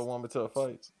 Bring your woman to a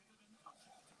fight?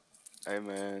 Hey,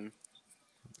 man.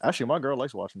 Actually, my girl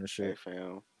likes watching this shit. Hey,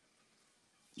 fam.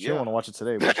 She don't want to watch it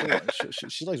today, but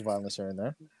she likes violence here and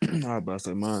there. I about to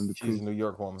say mine. She's a New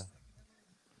York woman.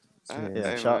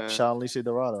 Yeah, shout out Alicia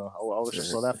Dorado. I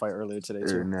just saw that fight earlier today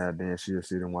too. Nah, then she'll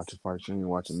see them watch the fight. She ain't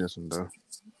watching this one though.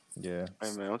 Yeah.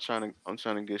 Hey man, I'm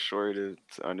trying to get Shorty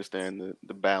to understand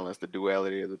the balance, the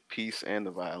duality of the peace and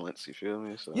the violence. You feel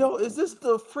me? So, yo, is this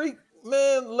the freak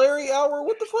man Larry Hour?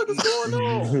 What the fuck is going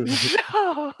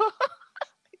on?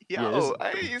 Yo,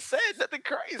 I ain't said nothing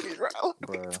crazy, bro. What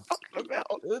are you talking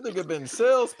about? This nigga been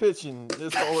sales pitching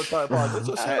this whole type of Get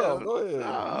your shit off. Go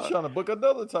ahead. You trying to book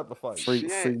another type of fight.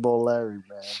 Freak Bowl Larry,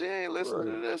 man. She ain't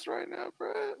listening to this right now,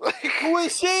 bro. Like, who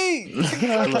is she? look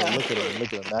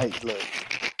at him. Nice. Look.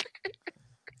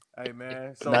 Hey,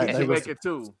 man. So we can make it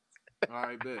too. All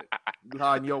right, bet. You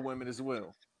hiding your women as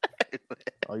well.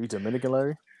 Are you Dominican,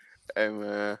 Larry? Hey,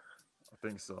 man. I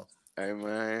think so. Hey,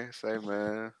 man. Say,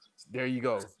 man. There you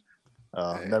go.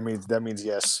 Hey. That means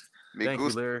yes. Thank you,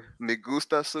 Larry. Me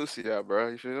gusta sucia,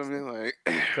 bro. You feel me? Like,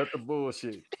 cut the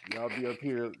bullshit. Y'all be up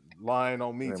here lying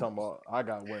on me talking about I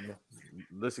got women.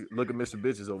 Listen, look at Mr.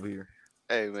 Bitches over here.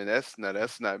 Hey man, that's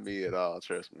not me at all.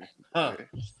 Trust me,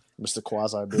 Mr.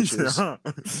 Quasi Bitches.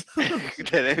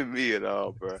 That ain't me at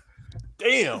all, bro.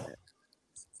 Damn.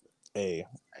 Hey,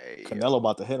 Canelo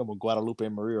about to hit him with Guadalupe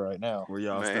and Maria right now. Where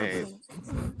y'all standing?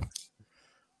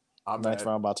 Ninth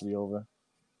round about to be over.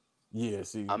 Yeah,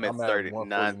 see, I'm at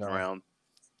 39th round,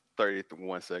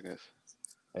 31 seconds.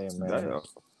 Hey man,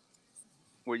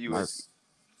 where you at?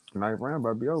 Ninth round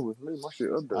about to be over. Leave my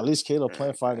shit up there. At least Caleb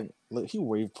playing fighting. Look, he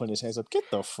waved, putting his hands up. Get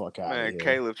the fuck out of here. Man,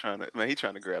 Caleb he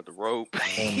trying to grab the rope.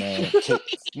 Hey man,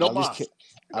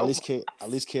 at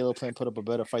least Caleb playing put up a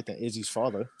better fight than Izzy's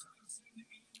father.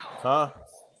 Huh?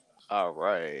 All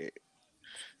right.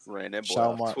 Ran that boy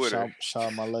off Twitter. Shout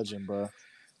out my legend, bro.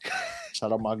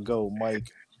 Shout out my GO, Mike.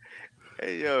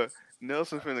 Hey, yo.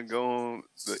 Nelson finna go on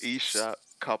the eShop,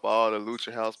 cop all the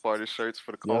Lucha House Party shirts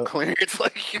for the on Yep. clearance.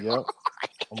 Like, Yep. I'm gonna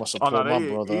Oh support no, my they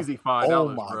brother. easy $5, Oh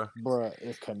my, bro. bruh.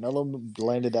 If Canelo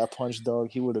landed that punch, dog,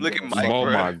 he would have look been at a Mike, Oh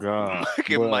bro. my God. Look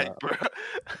at Bruh. Mike, bro.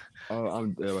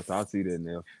 I see that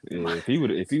now. Yeah, if he would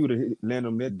have landed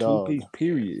on that Dog. 2-piece,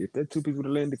 period. If that 2-piece would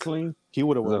have landed clean, He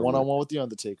would have That went would- 1-on-1 with the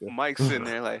Undertaker. Mike's sitting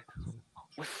there like,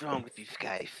 what's wrong with these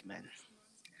guys, man?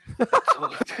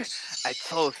 I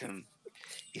told him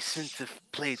he shouldn't have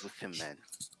played with him, man.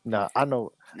 Nah, I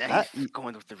know. Now he's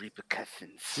going with the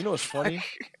repercussions. You know what's funny?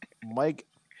 Mike,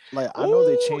 like I know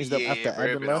they changed up after bro,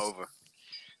 Eben been left, over.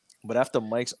 but after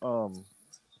Mike's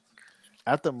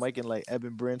after Mike and like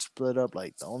Eben Brand split up,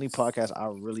 like the only podcast I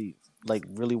really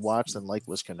watched and liked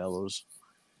was Canelo's.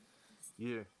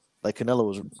 Yeah. Like Canelo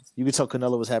was, you could tell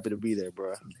Canelo was happy to be there,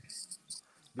 bro.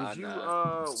 Did you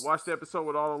nah. watch the episode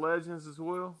with all the legends as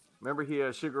well? Remember he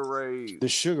had Sugar Ray, The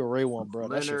Sugar Ray one, bro,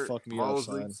 that shit Leonard, fucked me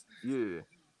Mosley. up, son. Yeah.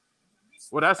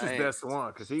 Well, that's his I ain't- best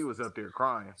one because he was up there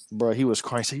crying. Bro, he was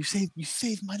crying. So you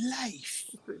saved my life.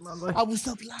 I was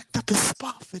locked up in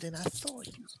Spofford and I saw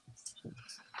you.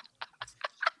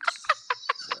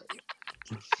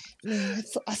 Man,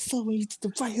 I saw when you did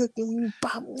the right hook and you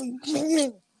bombed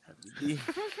me.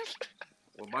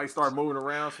 When Mike started moving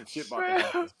around, some shit about to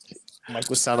happen. Mike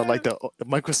was sounding like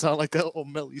that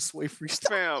O'Malley Sway freestyle.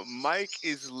 Fam, Mike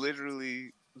is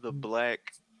literally the black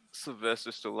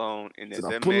Sylvester Stallone, and Did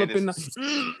I that pull man up in is.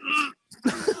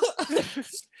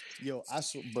 Yo, I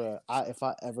swear, bro. If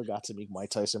I ever got to meet Mike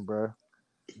Tyson, bro,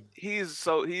 He's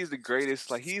the greatest.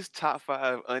 Like, he's top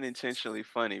 5 unintentionally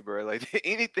funny, bro. Like,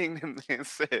 anything the man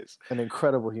says. an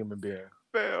incredible human being.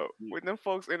 Fam, when them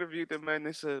folks interviewed the man,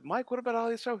 they said, Mike, what about all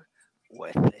these shows?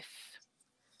 Worthless.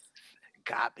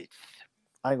 Garbage.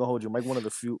 I ain't gonna hold you, Mike. One of the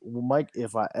few, Mike.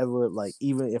 If I ever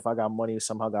even if I got money,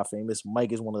 somehow got famous,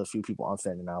 Mike is one of the few people I'm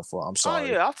fanning out for. I'm sorry,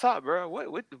 Oh, yeah, I'll top, bro.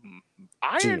 What the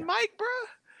Iron Gee. Mike, bro?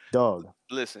 dog.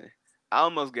 Listen, I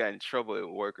almost got in trouble at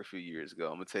work a few years ago.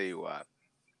 I'm gonna tell you why.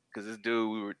 Because this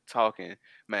dude, we were talking,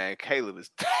 man, Caleb is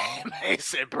man, he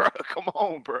said, bro, come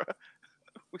on, bro.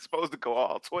 We're supposed to go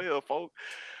all 12, folks.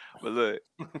 But look,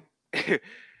 a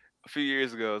few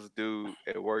years ago, this dude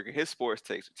at work, and his sports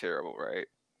takes are terrible, right?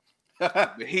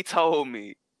 But he told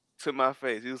me to my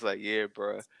face, he was like, yeah,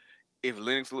 bro, if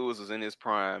Lennox Lewis was in his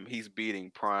prime, he's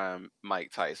beating prime Mike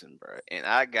Tyson, bro. And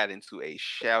I got into a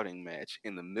shouting match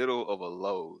in the middle of a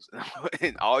Lowe's,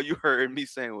 and all you heard me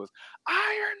saying was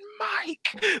Iron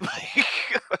Mike.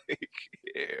 like,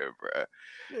 yeah, bro.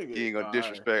 You ain't gonna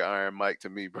disrespect Iron Mike to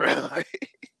me, bro.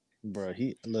 Bro,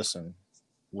 listen.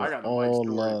 I With got a Mike all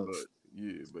story, love,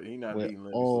 but he not with beating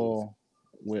Lennox Lewis.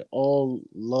 with all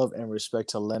love and respect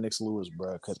to Lennox Lewis,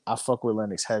 bro, because I fuck with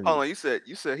Lennox heavy. Hold on, you said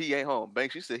he ain't home.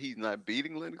 Banks, you said he's not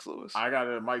beating Lennox Lewis. I got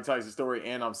a Mike Tyson story,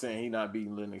 and I'm saying he not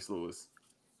beating Lennox Lewis.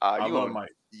 I you love on Mike.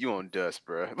 You on dust,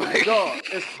 bro. Dog,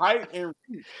 it's height and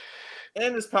reach,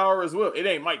 and his power as well. It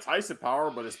ain't Mike Tyson power,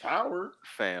 but his power.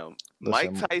 Fam,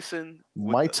 Listen, Mike Tyson.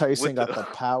 Mike Tyson got the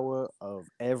power of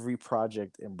every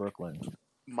project in Brooklyn.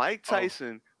 Mike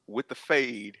Tyson with the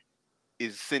fade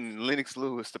is sending Lennox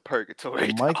Lewis to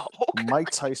purgatory. Mike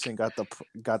Tyson got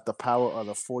the power of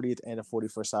the 40th and the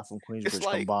 41st side from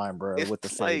Queensbridge combined, bro. With the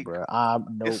fade, bro.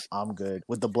 I'm good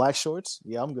with the black shorts.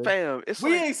 Yeah, I'm good. Fam,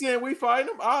 we ain't saying we fight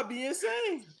him. I'd be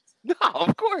insane. No,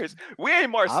 of course we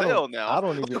ain't Marcel now. I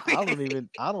don't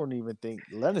even think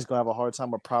Lennox gonna have a hard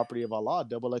time with property of Allah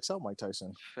double XL Mike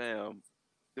Tyson. Fam,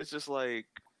 it's just like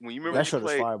when you remember that shirt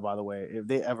is fire, by the way. If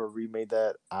they ever remade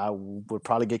that, I would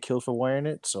probably get killed for wearing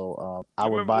it. So I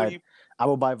would buy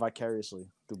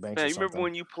vicariously through Banks. Man, you remember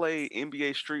when you played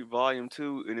NBA Street Volume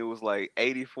 2 and it was like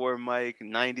 84 Mike,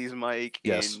 90s Mike?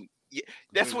 Yes. And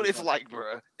that's what it's like,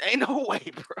 bro. Ain't no way,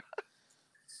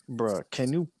 bro.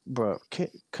 Canelo,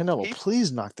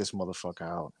 please knock this motherfucker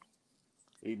out.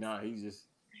 He gonna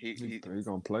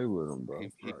play with him, bro. He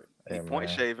point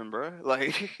shaving, bro.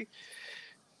 Like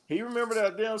he remember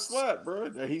that damn slap, bro.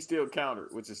 That he still countered,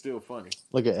 which is still funny.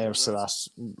 Look at Amp.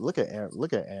 Look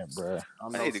at Amp, bro.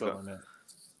 I'm not selling that.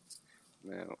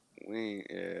 Man,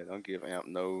 don't give Amp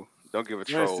don't give a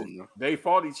troll. No. They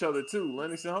fought each other too,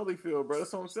 Lennox and Holyfield, bro.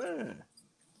 That's what I'm saying.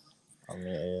 I mean,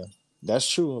 yeah. That's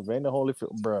true. Vander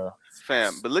Holyfield, bro.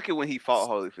 Fam, but look at when he fought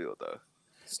Holyfield, though.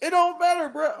 It don't matter,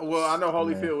 bro. Well, I know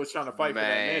Holyfield was trying to fight for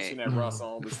that mansion that Ross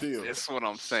on, but still. That's what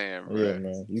I'm saying, bro. Yeah,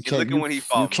 man. You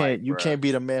can't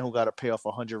beat a man who got to pay off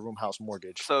a 100-room house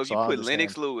mortgage. So if you put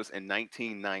Lennox Lewis in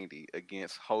 1990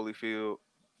 against Holyfield,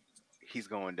 he's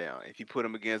going down. If you put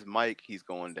him against Mike, he's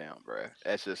going down, bro.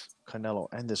 That's just Canelo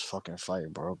end this fucking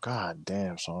fight, bro. God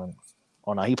damn, son.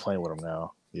 Oh, now he playing with him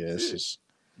now. Yeah, it's just.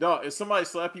 Dog, if somebody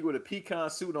slap you with a pecan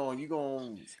suit on, you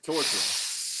gonna torture them.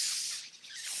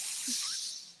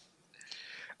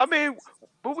 I mean,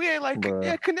 but we ain't like Bruh.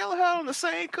 yeah. Canelo had on the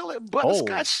same color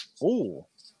butterscotch. Oh,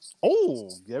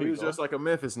 there He we was go. just like a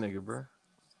Memphis nigga, bro.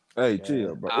 Hey, Yeah.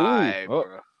 chill, bro. All right, Ooh,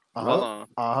 bro. Uh Hold huh. on.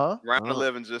 Uh huh. Round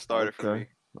 11 just started for me.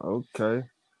 okay.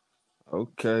 Y'all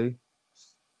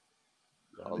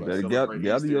You niggas better celebrate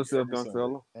gather Easter yourself, every young Sunday.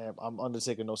 fella. And I'm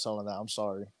Undertaker. No selling that. I'm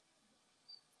sorry.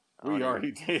 I don't We even-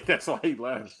 already did. That's why he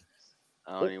left.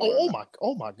 I don't even wanna-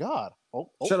 Oh my God.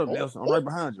 Shut up, Nelson. I'm right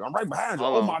behind you. Hold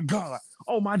Oh on. my God.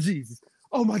 Oh my Jesus.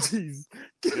 Oh my Jesus.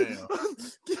 Damn.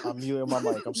 I'm muting my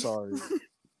mic. I'm sorry.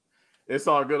 It's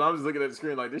all good. I'm just looking at the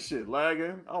screen like this shit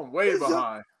lagging. I'm way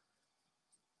behind.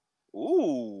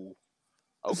 Ooh.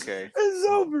 Okay. It's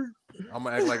over. I'm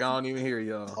gonna act like I don't even hear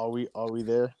y'all. Are we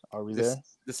there? Are we there?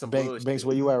 This some Banks, bullshit.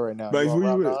 where you at right now? Banks, you on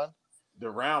where you round at? 9? The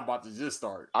round about to just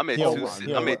start. I'm at He on-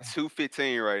 he I'm on- at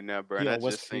 2:15 right now, bro. He And I on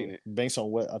West. just seen it. Banks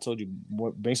on what? I told you.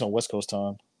 Banks on West Coast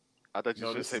time. I thought you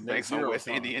No, should this say is Banks on zero West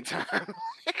time. Indian time.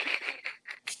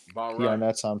 About He on right.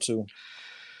 that time too.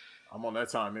 I'm on that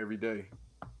time every day,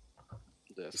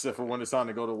 That's except for when it's time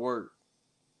to go to work.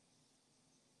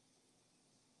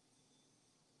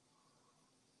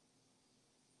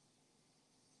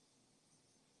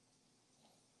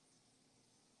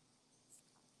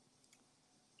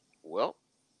 well.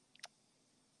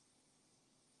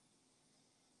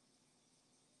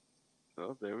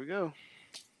 Well, there we go.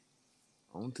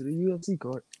 On to the UFC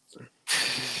card.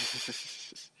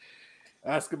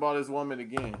 Ask about his woman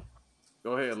again.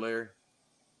 Go ahead, Larry.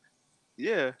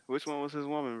 Yeah, which one was his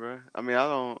woman, bro? I mean, I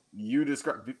don't. You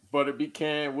describe butter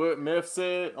pecan. What Meth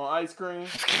said on ice cream.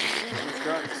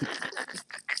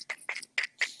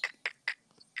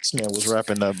 This man was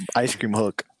rapping the ice cream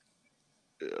hook.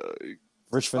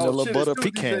 Rich vanilla shit, butter it's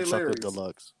still pecan DJ chocolate Larry's.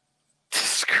 deluxe.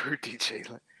 Screw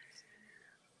DJ.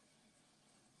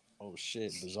 Oh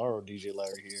shit, Bizarro DJ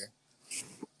Larry here.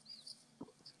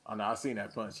 Oh no, I seen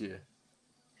that punch. Yeah.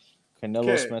 Canelo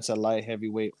Okay. Spence at light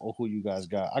heavyweight. Oh, who you guys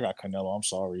got? I got Canelo. I'm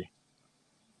sorry.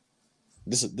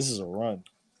 This is a run.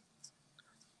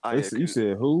 You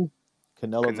said who?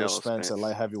 Canelo versus Canelo Spence at Spence.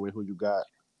 light heavyweight. Who you got?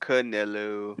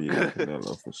 Canelo. Yeah,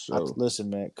 Canelo for sure.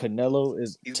 Listen, man. Canelo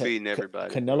is He's beating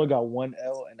everybody. Canelo got one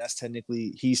L, and that's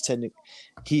technically he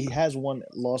has one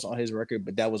loss on his record,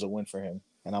 but that was a win for him,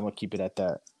 and I'm gonna keep it at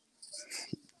that.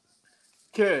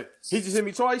 Kid, he just hit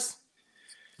me twice.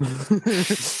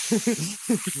 This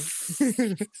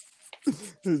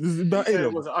is about He 8 said of it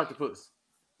them. was an octopus.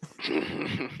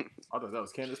 I thought that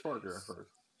was Candace Parker at first.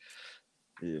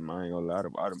 Yeah, man, I ain't gonna lie.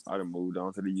 I'd have moved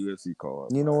on to the UFC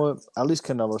card. You know what? At least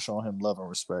Canelo showing him love and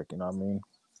respect. You know what I mean?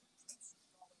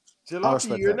 I Jalopy,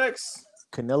 respect you're that. next.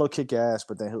 Canelo kick your ass,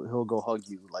 but then he'll go hug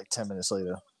you like 10 minutes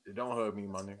later. Don't hug me,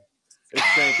 my nigga. It's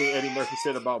the same thing Eddie Murphy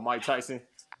said about Mike Tyson.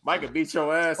 Mike could beat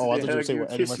your ass. Oh, I and thought then you hug would say you what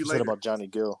and Eddie kiss Murphy you said later. about Johnny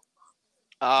Gill.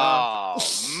 Oh,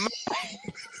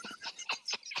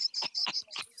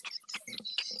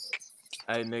 man.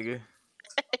 Hey, nigga.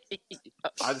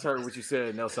 I just heard what you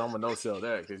said, Nelson. I'm gonna no sell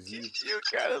that because you.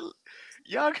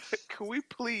 Y'all, can we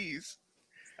please?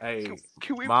 Hey,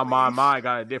 Can we my please, mind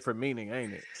got a different meaning,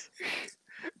 ain't it?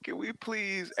 Can we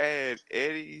please add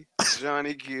Eddie,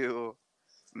 Johnny Gill,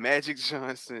 Magic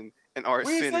Johnson, and We ain't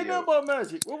say nothing Arsenio? about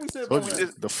Magic. What we said about you,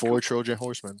 Magic? The 4 Trojan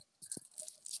Horsemen.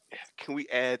 Can we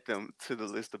add them to the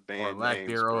list of Or band lack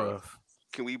names, bro? thereof.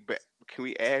 Can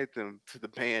we add them to the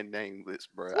band name list,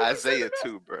 bro? What we say Isaiah about-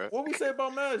 too, bro. What we say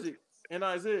about Magic and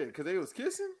Isaiah? Because they was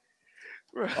kissing?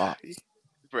 Bro, Ah.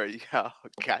 bro, y'all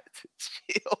got to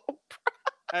chill.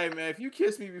 Hey, man, if you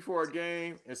kiss me before a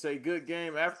game and say good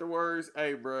game afterwards,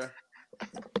 hey, bro,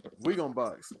 we gonna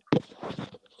box.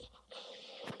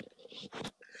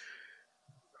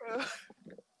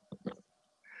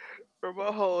 Bro,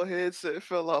 my whole headset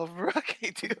fell off, bro. I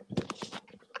can't do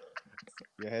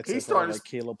Your headset He felt started- like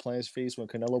Caleb Plant's face when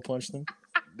Canelo punched him.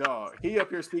 Dog, he up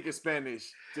here speaking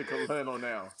Spanish to Canelo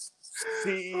now.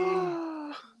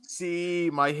 See,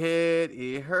 my head,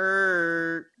 it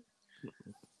hurt.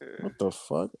 What the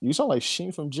fuck? You sound like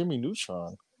Sheen from Jimmy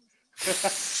Neutron.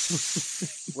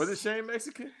 Was it Shane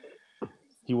Mexican?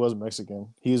 He was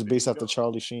Mexican. He was based you after go.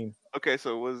 Charlie Sheen. Okay,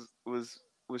 so was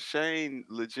Shane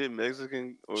legit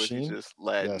Mexican or was he Sheen? just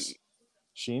Latin? Yes.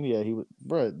 Sheen, yeah, he was.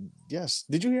 Bro, yes.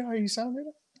 Did you hear how he sounded?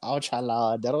 Oh,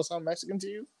 chala. That don't sound Mexican to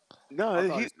you? No, I thought he,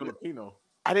 he was Filipino.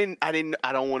 I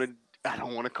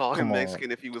don't want to call him Come on.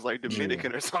 Mexican if he was like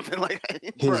Dominican or something like that.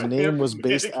 His Bruh, name was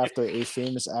based Dominican. after a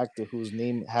famous actor whose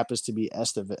name happens to be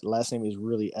Estevez. Last name is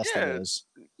really Estevez.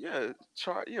 Yeah,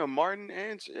 Martin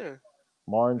and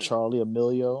Martin, Charlie,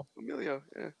 Emilio. Emilio.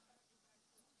 Yeah,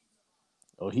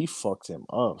 Oh, he fucked him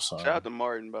up, son. Shout out to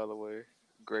Martin, by the way.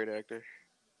 Great actor.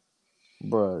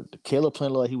 Bro, Caleb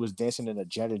playing like he was dancing in a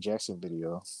Janet Jackson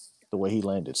video. The way he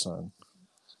landed, son.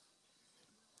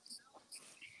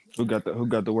 Who got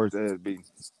the worst ass beat?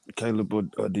 Caleb or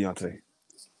Deontay?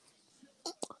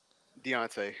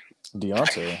 Deontay.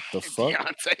 The fuck?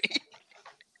 Deontay.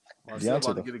 Marcel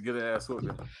about to get a good ass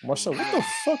whooping. Marcel, what the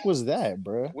fuck was that,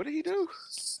 bro? What did he do?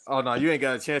 Oh no, you ain't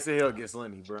got a chance in hell against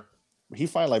Lenny, bro. He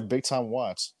fight like big time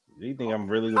Watts. Do you think I'm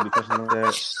really gonna be touching on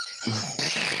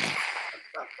that?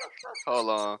 Hold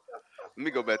on. Let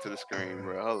me go back to the screen,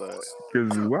 bro. Hold up.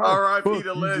 Because why R.I.P. the fuck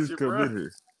the you legend, just come bro. in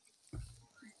here?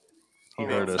 He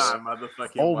Big heard us. time,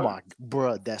 motherfucking Oh Martin. my,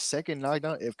 bro, that second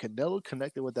knockdown. If Canelo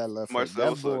connected with that left hook,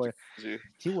 Marcel, that boy,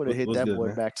 he would have hit What's that good, boy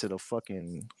man? back to the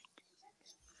fucking.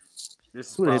 This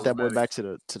is He would have hit that boy problematic.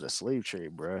 back to the slave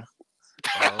trade, bro.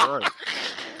 All right.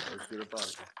 Let's get up out of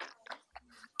here.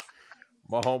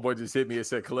 My homeboy just hit me and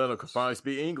said Canelo can finally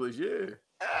speak English. Yeah.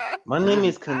 My name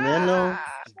is Canelo.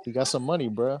 He got some money,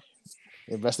 bro.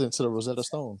 Invested into the Rosetta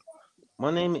Stone. My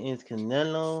name is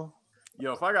Canelo.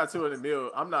 Yo, if I got 200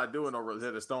 mil, I'm not doing no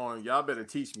Rosetta Stone. Y'all better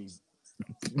teach me.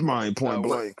 Mine point Nah,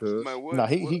 blank, cuz. Man, what, Nah,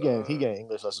 he what, getting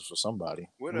English lessons for somebody.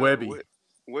 what, Webby.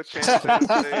 What chance did you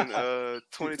say in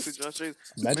 22 Jump Street?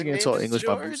 Imagine My getting name taught is English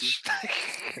by George.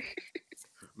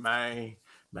 Man,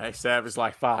 Savage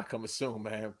like 5 coming soon,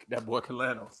 man. That boy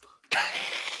Canelo.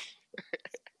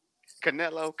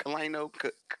 Canelo, Calino,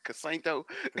 Casanto.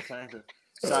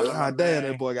 Damn,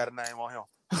 that boy got a name on him.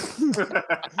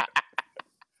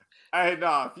 Hey,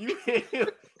 nah, if you hit him,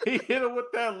 he hit him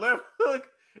with that left hook,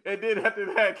 and then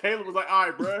after that, Caleb was like, all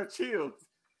right, bro, chill.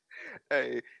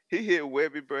 Hey, he hit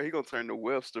Webby, bro. He gonna turn to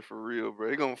Webster for real, bro.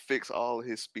 He gonna fix all of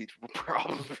his speech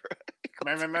problems,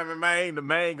 bro. Man, the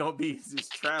man gonna be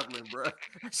just traveling, bro.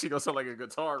 She gonna sound like a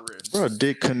guitar riff. Bro,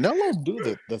 did Canelo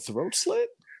do the throat slit?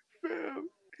 Fam,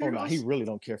 Oh no, he really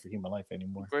don't care for human life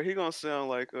anymore. Bro, he gonna sound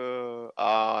like hell.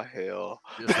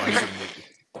 Just like some niggas.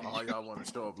 All y'all want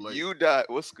to show up late. You died.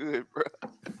 What's good, bro?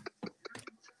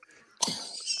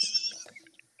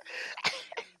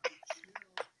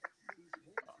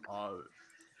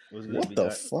 What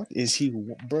the fuck is he,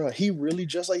 bro? He really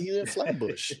just like he did in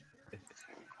Flatbush.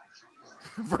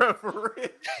 Bro, for real.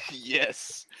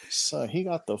 Yes. Son, he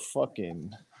got the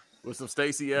fucking. With some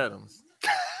Stacey Adams.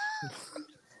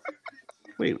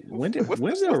 Wait, when's there a what's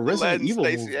Resident the Latin Evil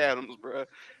Stacey movie? Adams, bro?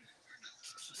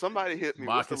 Somebody hit me.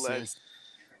 What's the Latin? Moccasins.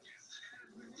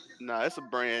 Nah, it's a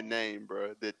brand name,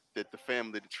 bro. That the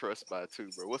family to trust by too,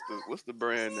 bro. What's the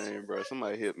brand name, bro?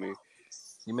 Somebody hit me.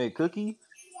 You made cookie?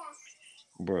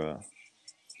 Bruh.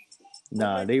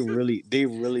 Nah, they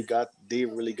really got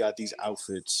these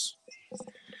outfits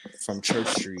from Church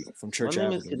Street, from My Church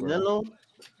name is Avenue, bro. Canelo.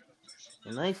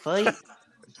 And I fight.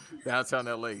 Downtown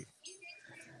LA.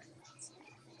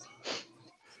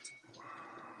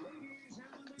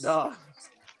 Nah.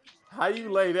 How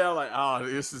you lay down like, oh,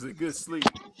 this is a good sleep.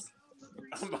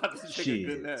 I'm about to take a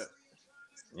good Shit. nap.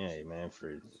 Yeah, man.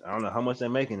 I don't know how much they're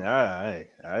making. I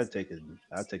take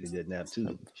a good nap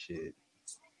too. Shit.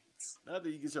 Not that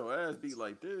you get your ass beat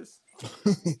like this.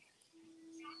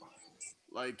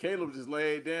 Like Caleb just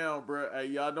laid down, bro. Hey,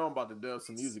 y'all know I'm about to dub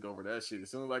some music over that shit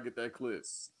as soon as I get that clip.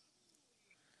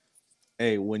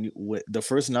 Hey, when the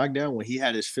first knockdown, when he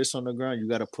had his fist on the ground, you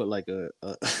gotta put like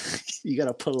you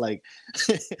gotta put like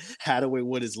Hathaway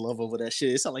with his love over that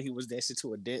shit. It sounded like he was dancing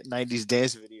to a 90s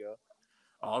dance video.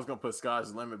 Oh, I was gonna put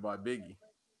Sky's Limit by Biggie.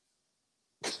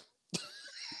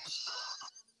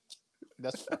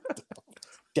 That's fucked up.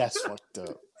 That's fucked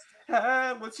up.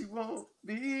 Have what you want,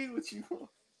 be what you want.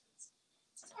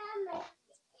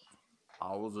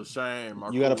 I was ashamed. My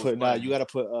You gotta crew was put playing. you gotta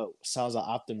put Sounds of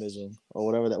Optimism or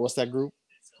whatever that. What's that group?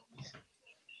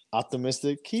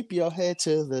 Optimistic. Keep your head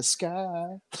to the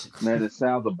sky. Man, it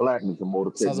sounds of blackness and more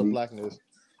Sounds of technique. Blackness.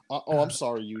 Oh, I'm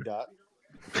sorry, you Dot.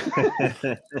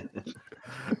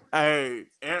 Hey,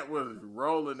 Ant was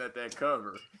rolling at that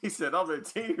cover. He said, "I'm in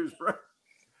tears, bro."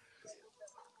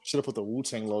 Should have put the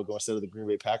Wu-Tang logo instead of the Green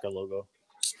Bay Packer logo.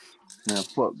 Man,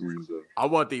 fuck Green Bay. I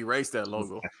want to erase that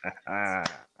logo. Ah.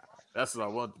 That's what I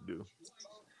want to do.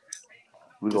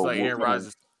 We Just gonna like Aaron whoop them.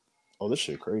 Rodgers. Oh, this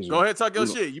shit crazy. Go ahead, talk your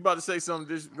We- shit. You about to say something?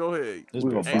 Just go ahead. This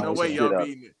We been gonna Ain't no find way some y'all shit out.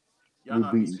 beating it. Y'all We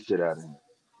not beating beating. the shit out of him.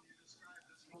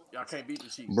 Y'all can't beat the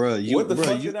Chiefs. Bro, What the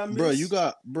fuck did I miss?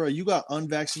 you got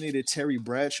unvaccinated Terry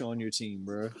Bradshaw on your team,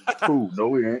 bro. Cool. No,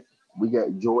 we ain't. We got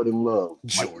Jordan Love.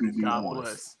 Jordan, God QB1.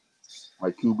 bless.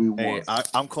 My QB1. Hey,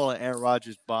 I'm calling Aaron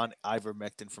Rodgers Bon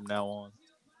Ivermectin from now on.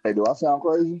 Hey, do I sound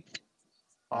crazy? You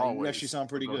Always. actually sound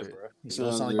pretty Go good, ahead. bro. You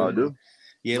still sound I like do. it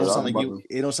Yeah, don't sound I'm like about you.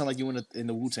 It don't sound like you in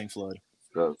the Wu-Tang flood.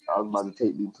 'Cause I was about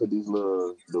to put these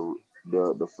little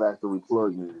the factory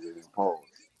plugins in pause.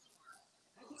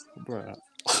 Bruh.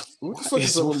 What the fuck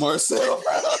is up with Marcel,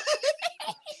 bro?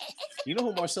 You know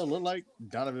who Marcel look like?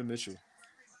 Donovan Mitchell.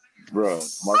 Bro,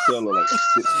 Marcel look like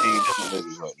 16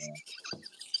 niggas right now.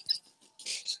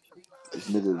 This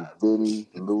nigga is Benny,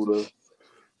 Luda,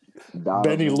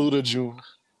 Donovan. Benny Luda Jr.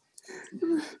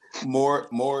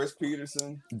 Morris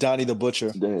Peterson. Donnie the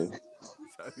Butcher. Damn.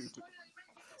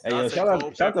 Hey, yo, shout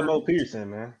out to Mo Peterson,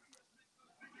 man.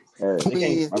 Hey, He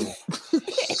can't-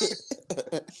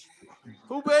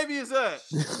 Who baby is that?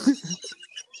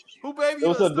 Who baby Hey,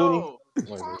 what's you up, Dooney?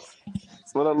 stole?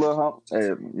 what up, little hump? Hey,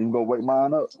 you gonna wake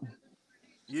mine up?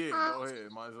 Yeah, go ahead.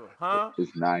 Might as well. Huh?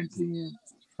 It's 9 p.m.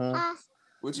 Huh?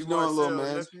 What you doing, little Marcel,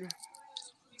 man? nephew?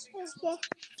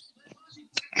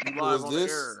 You live is on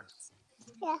this? the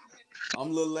air.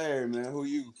 I'm Lil Larry, man. Who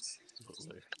you?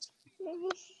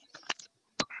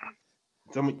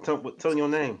 Tell me your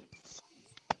name.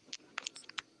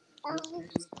 My name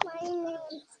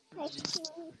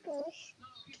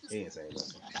He ain't saying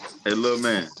nothing. Hey, little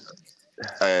man.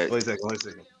 Wait a second.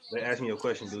 They ask me your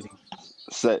question, dude.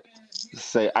 Say,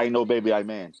 I know, baby, I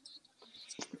man.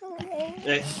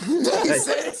 Hey, He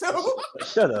said it too.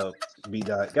 shut up,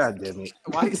 B-Dot. God damn it.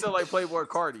 Why he sound like Playboy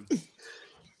Cardi?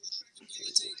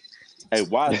 Hey,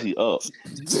 why is he up?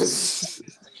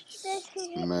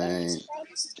 Man.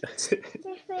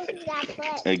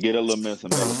 Hey, get a little man some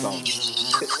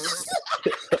melatonin.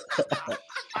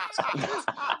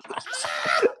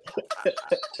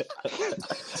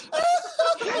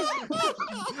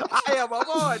 I am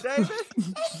on, David.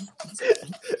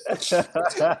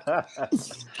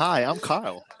 Hi, I'm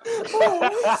Kyle.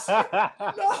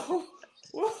 No.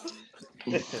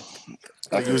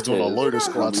 Like he was doing a loiter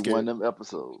squad skit. One of them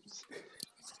episodes.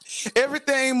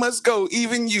 Everything must go,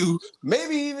 even you.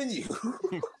 Maybe even you.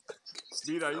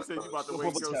 B-Dot, you said you about to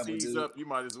wake your C's up. You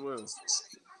might as well.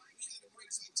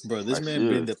 Bro, this man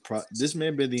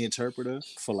been the interpreter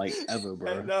for like ever,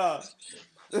 bro. Hey, nah.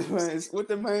 What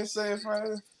the man saying,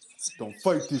 Friday? Don't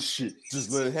fight this shit.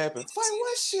 Just let it happen. Fight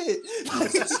what shit?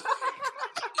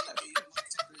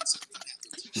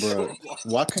 Bro,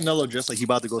 Why Canelo dressed like he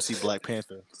about to go see Black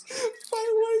Panther? Fight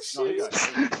what No, he shit? got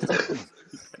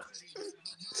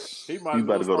He might You as well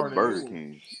about to go start to a Burger new-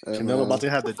 King. Hey, Canelo man. about to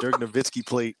have the Dirk Nowitzki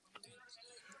plate.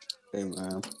 Hey,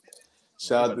 man.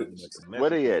 Shout out to Where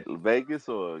they at? Vegas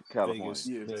or California? Vegas.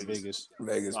 Yeah, Yeah, Vegas. Vegas.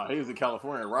 Vegas. Nah, he was in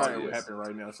California. Ryan Oh, would yeah. happen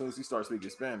right now. As soon as he starts speaking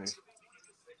Spanish.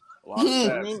 A lot of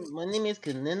facts. My name is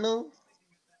Canelo.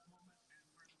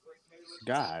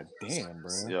 God damn,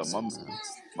 bro. Yeah,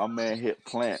 my man hit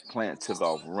Plant. Plant took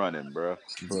off running, bro.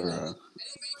 Bruh.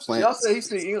 Y'all say he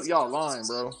speak English. Y'all lying,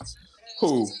 bro.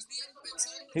 Who?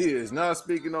 He is not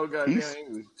speaking no goddamn He's-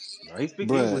 English. No, he speak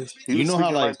Bruh, English. He you was know how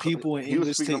speaking like like- people in he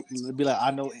was English speaking- be like, I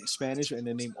know Spanish, and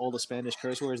then name all the Spanish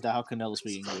curse words. That how Canelo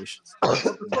speak English.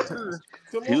 Motherfucker.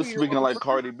 Come He over was here, speaking like motherfucker.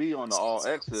 Cardi B on the All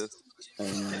Access.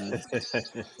 And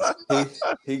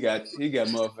he got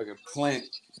motherfucking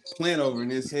plant over in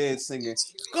his head singing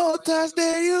 "Go touch the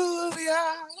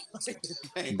Uvia."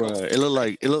 Bro, it looked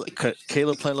like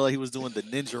Caleb playing like he was doing the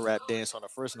ninja rap dance on the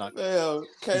first knockout. Damn,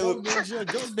 Caleb, Go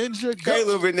ninja, go.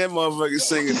 Caleb in that motherfucker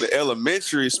singing the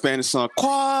elementary Spanish song.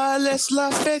 ¿Cuál es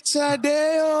la fecha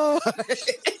de hoy?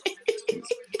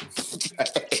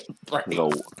 They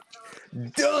gonna,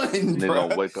 Done, they bro.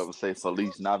 gonna wake up and say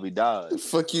Feliz Navidad.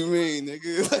 Fuck you mean,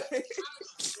 nigga?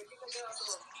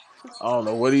 I don't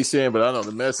know what he's saying, but I know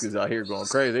the Mexicans out here going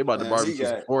crazy. They about to Man, barbecue he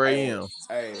got- at 4 a.m.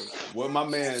 Hey, what my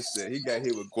man said, he got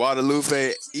hit with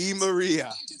Guadalupe y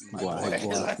Maria. Wow.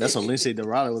 That's what Lindsay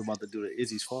Dorado was about to do to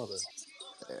Izzy's father.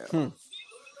 Damn.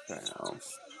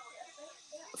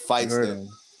 Fights Heard that. him. He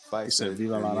Fights said, that.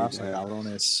 "Viva la that raza,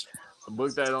 cabrones."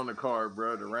 Book that on the card,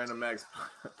 bro. The Random Max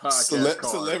podcast card.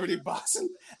 Celebrity boxing.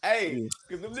 Hey,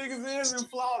 because them niggas is in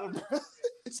Florida, bro.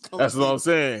 That's what I'm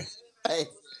saying. Hey,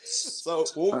 so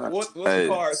what's Hey, the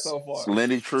card so far?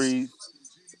 Lenny Tree.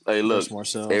 Hey, look, Versus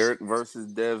Marcel. Eric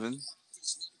versus Devin.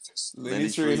 Lenny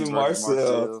Tree and versus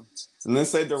Marcel.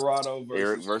 Lindsay Dorado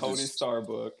Eric versus versus- Cody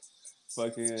Starbuck.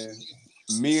 Fucking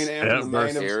me and Amp in the main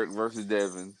event. Eric versus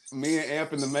Devin. Me and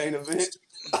Amp in the main event.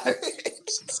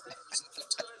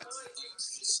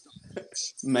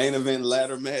 Main event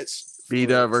ladder match.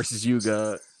 B-Dot versus you,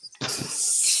 God.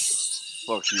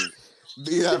 Fuck you.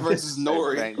 B.I. versus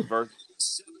Nori. Hey, Banks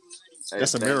versus.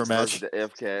 That's a Banks mirror versus match. The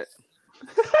F-Cat.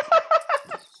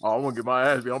 Oh, I'm gonna get my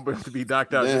ass beat. I'm going to be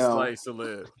knocked out just Damn. like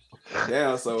Celeb.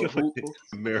 Damn, so who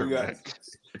Mirror got- match.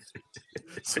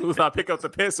 As soon as I pick up the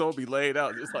pencil, I'll be laid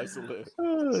out just like Celeb.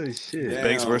 Oh shit! Damn.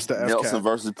 Banks versus the F Nelson Cat.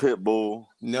 versus Pitbull.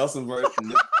 Nelson versus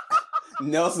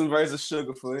Nelson versus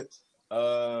Sugarfoot.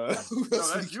 No,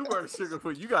 that's you versus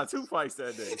Sugarfoot. You got 2 fights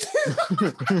that day.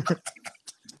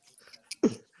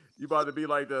 You about to be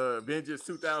like the Vengeance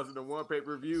 2001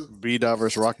 pay-per-view. B-Dot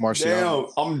versus Rock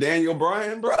Marciano. Damn, I'm Daniel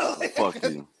Bryan, bro. Fuck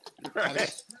you.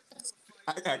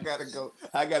 I gotta go.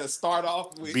 I gotta start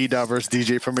off with B-Dot versus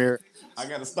DJ Premier. I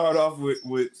gotta start off with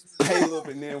Caleb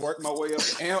and then work my way up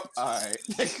to Amp. All right.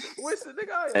 What's the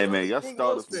nigga? Hey man, y'all King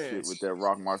started Los some fan. shit with that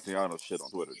Rock Marciano shit on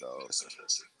Twitter, dog.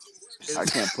 I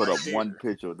can't put up one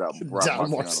picture without Rock Don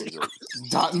Marciano. joke.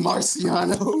 Don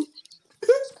Marciano.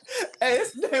 Hey,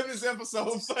 it's damn this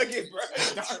episode fucking, bro.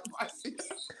 Don Marciano.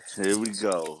 Here we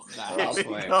go. Nah, I'm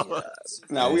playing.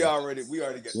 Nah, we already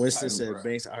got. Winston the said, title, bro.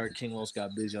 Banks, I heard King Los got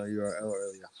busy on URL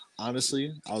earlier.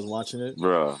 Honestly, I was watching it.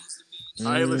 Bruh.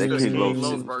 I ain't listened to That King King Los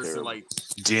Los is verse in terrible. like.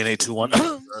 DNA 2-1.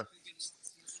 Winston,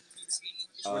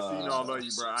 you know I love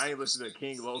you, bro. I ain't listened to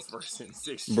King Los verse in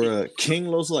 6 years. Bruh, King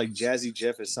Los like Jazzy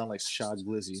Jeff. It sound like Shaq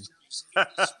Glizzy.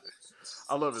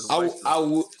 I love his I voice.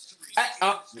 would.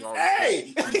 You know,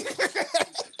 Hey.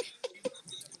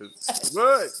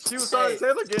 What? She was on the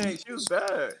Taylor gang. She was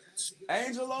bad.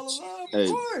 Angel Lola Love, of Hey.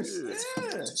 course.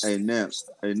 Yeah. Hey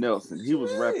Nelson, he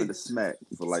was rapping the smack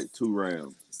for like 2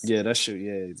 rounds. Yeah, that shit.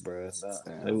 Yeah,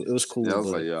 bruh. It was cool. Yeah, I was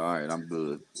but- like, yeah, all right, I'm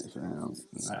good.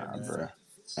 Nah, bro.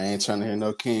 I ain't trying to hear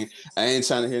no King. I ain't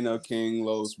trying to hear no King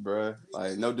Los, bro.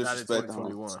 Like no Not in disrespect to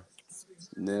him. 2021.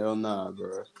 Hell nah,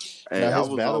 bro. Hey, Now, I his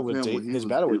was battle off with him when he his was-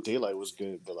 battle with Daylight was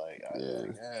good, but like,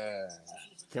 Yeah.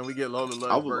 Can we get Lola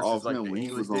I Love was versus off like him the when he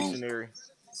English was on- dictionary?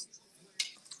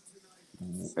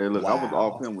 Hey, look, I was Wow.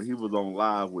 off him when he was on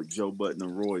live with Joe Button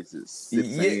and Royce at 6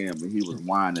 Yeah. a.m. and he was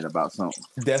whining about something.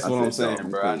 That's I what I'm said, saying,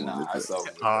 dog, bro. I'm cool Nah, with it's this. over.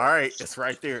 All right, it's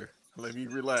right there. Let me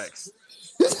relax.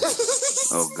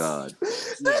 Oh God.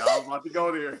 Yeah, I was about to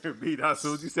go there. Beat as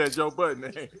soon as you said Joe Budden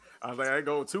name. I was like, I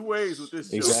go 2 ways with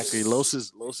this. exactly. Los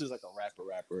is like a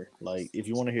rapper. Like, if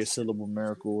you want to hear Syllable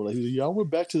Miracle, like, he's like, yeah, I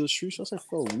went back to the streets. I was like,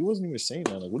 bro, you wasn't even saying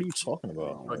that. Like, what are you talking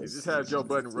about? Fuck it, just have Joe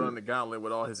Budden run the gauntlet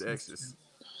with all his exes.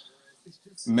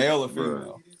 Male or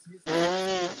Bruh.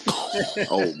 female?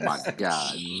 Oh my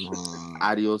God.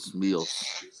 Adios meals.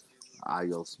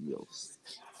 Adios meals.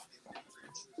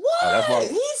 That's why.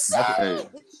 Hey,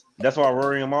 That's why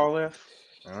Rory and Mal left.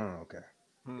 Oh, okay.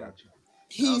 Hmm. Got you.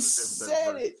 He That was a different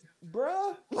said verse. it,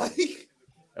 bro. Like,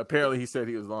 Apparently, he said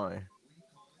he was lying.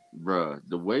 bruh,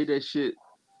 the way that shit,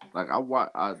 like I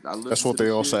listened That's what to they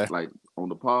the all shit, say. like on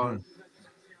the pod,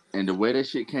 and the way that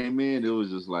shit came in, it was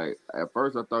just like at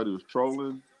first I thought he was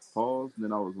trolling, pause, and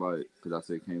then I was like, because I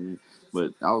said came in,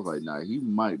 but I was like, nah, he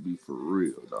might be for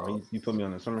real, Oh, dog. you put me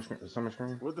on the summer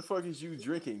screen. What the fuck is you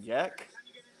drinking, yak?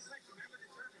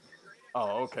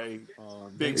 Oh, okay.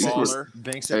 Big Banks said- baller.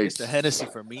 Banks said Hey. it's the Hennessy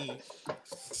for me.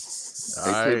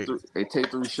 All right. Take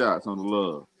 3 shots on the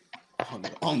love.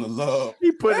 on the love.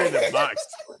 He put it in the box.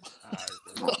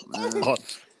 Man.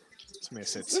 This man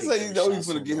said, This take how you them know you shots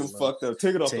finna on get the him love. fucked up.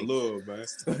 Take it off Take- the love, man.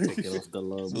 Take it off the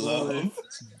love. Love.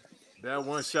 That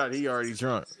one shot, he already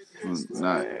drunk.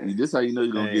 Nah, this how you know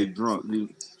you're gonna Hey. get drunk.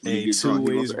 When Hey, you get two drunk,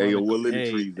 you ways. gonna say, hey, yo, what run a- little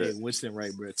hey, trees hey, that? Winston,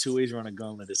 right, bro? 2 ways run a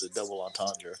gauntlet is a double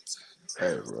entendre.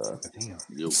 Hey, bro. Damn.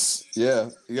 Yo, Yeah.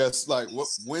 Yes. Like what,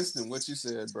 Winston? What you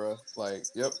said, bro? Like,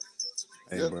 yep.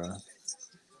 Hey, Yep. bro.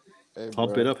 Hey,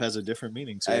 Pump bro. it up has a different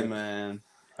meaning to Hey, it. man.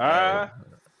 Ah.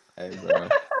 Hey, bro.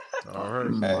 All right.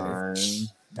 Man.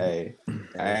 Hey.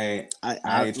 I ain't. I I ain't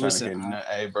trying to listen. hear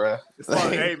nothing. Hey, bro. It's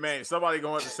like, hey, man, somebody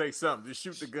going to have to say something. Just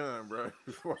shoot the gun, bro,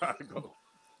 before I go.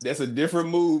 That's a different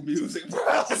mood music, bro.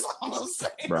 That's all I'm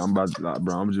saying. Bro, I'm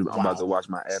about to watch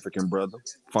my African brother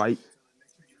fight.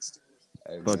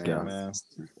 Hey, Fuck man. yeah. Man,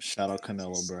 shout out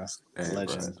Canelo, bro. Hey,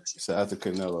 Legend. bro. Shout out to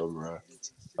Canelo, bro.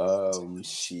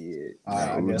 Shit.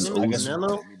 I guess,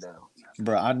 Canelo?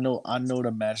 bro. I know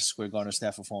the Madison Square Garden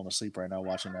staff are falling asleep right now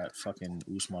watching that fucking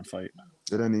Usman fight.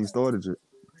 It ain't even started yet.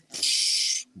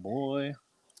 Boy,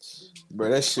 Bro,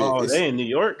 that shit. Oh, is- they in New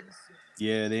York.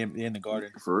 yeah, they in the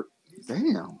Garden. for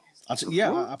damn.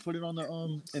 I put it on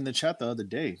the in the chat the other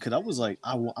day because I was like,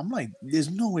 I'm like, there's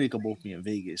no way they could both be in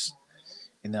Vegas.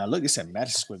 And then I looked, it said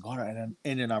Madison Square Garden,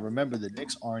 and then I remember the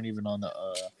Knicks aren't even on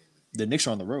the Knicks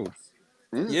are on the road.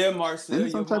 Yeah, Marcel. Isn't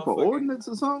it some your type of motherfucking- ordinance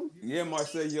or something? Yeah,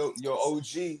 Marcel, your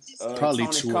OG. Probably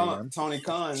Tony 2 Khan, a.m. Tony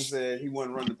Khan said he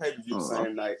wouldn't run the pay per view the Uh-huh.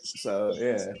 same night. So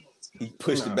yeah, he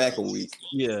pushed it back a week.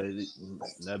 Yeah,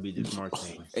 that'd be the smart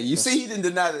thing. And you see, he didn't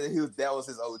deny that that was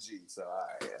his OG. So all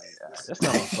right, yeah. That's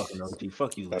not my fucking OG.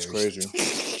 Fuck you, That's Larry.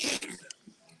 crazy.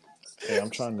 Hey, I'm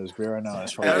trying this beer right now.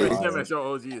 It's from Every Hey. time at your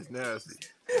OG is nasty.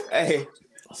 Hey,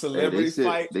 celebrity Hey, they said-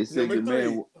 fight. they said number your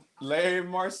 3. man- Larry and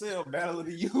Marcel, Battle of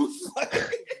the Youth.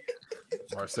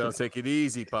 Marcel, take it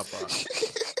easy, Papa.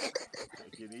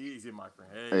 it easy, my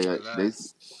friend. Hey, Hey,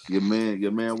 relax.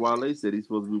 your man Wale said he's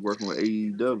supposed to be working with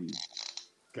AEW.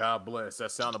 God bless.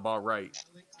 That sound about right.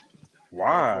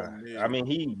 Why? Motherfucking I mean,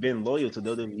 he been loyal to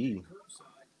WWE.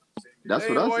 That's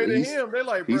They what I ain't said. to him. They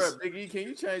like, bro, he's- Big E, can you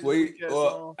change this Well, weak ass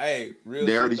song? hey, real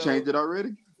They shit already though. changed it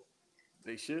already.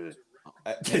 They should.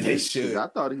 They should. I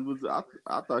thought he was.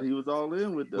 I thought he was all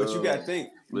in with. But you gotta think.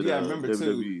 You gotta remember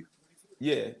too. WWE.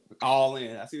 Yeah, all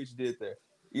in. I see what you did there.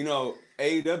 You know,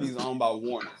 AEW is owned by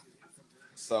Warner,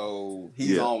 so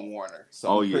he's Yeah. on Warner. So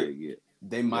Oh I'm yeah, pretty- yeah.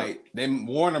 They might. Then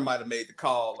Warner might have made the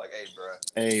call. Like, hey, bro.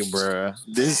 Hey, bruh.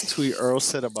 This tweet Earl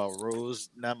said about Rose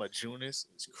Namajunas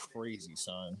is crazy,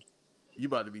 son. You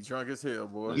about to be drunk as hell,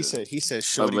 boy. He said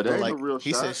Shorty but that built ain't like a real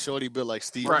he shot. said Shorty built like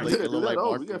Steve Right. Blake. You It gotta do looked like that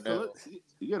Mark up. You gotta fill Brunell. it.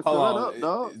 You gotta Hold fill that on, up,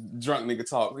 dog. Drunk nigga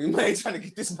talk. We ain't trying to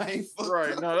get this man fucked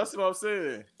Right. up. No, that's what I'm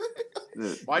saying.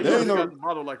 Yeah. Why you There gotta ain't no- got the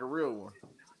bottle like a real one?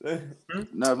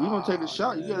 Now, if you gonna take Aw, a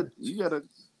shot, man. you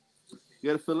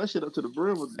gotta fill that shit up to the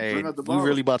brim with Hey, bring out the we bottle.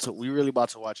 really about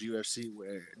to watch UFC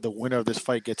where the winner of this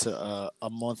fight gets a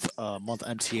month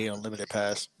MTA Unlimited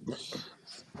pass.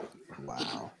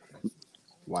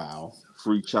 Wow.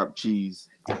 Free chopped cheese.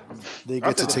 They I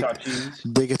get to said the take chopped cheese.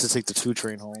 they get to take the 2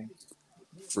 train home.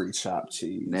 Free chopped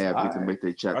cheese. Nav get to Alright. make their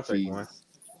I'll chopped take cheese. one.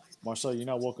 Marcel, you're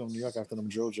not welcome to New York after them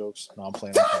drill jokes. No, I'm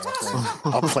playing.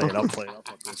 I'm playing. I'll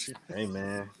talk this shit. Hey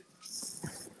man.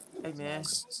 Hey man.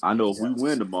 I know if we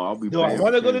win tomorrow, I'll be Do I paying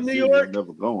wanna for go to Kansas New City. York? I'm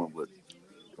never going, but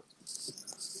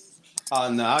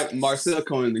Oh no, Marcel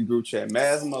coming in the group chat.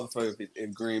 Mad as a motherfucker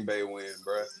if Green Bay wins,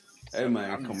 bro. Hey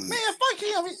man, coming. fuck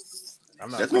him. I'm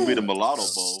not That's gonna be the going. Mulatto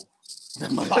Bowl.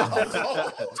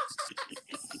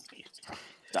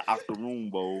 The Octoroon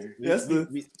Bowl. That's the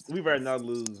We better not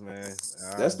lose, man.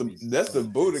 that's the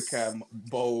Budokai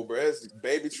Bowl, bro. That's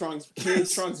baby trunks, kid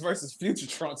trunks versus future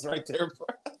trunks, right there, bro.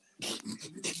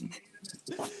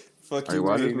 Fuck Hey, you,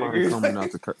 why this mean, man nigga. coming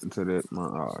out to that? Man,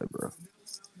 all right, bro.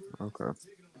 Okay,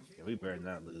 Yeah, we better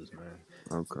not lose, man.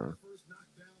 okay.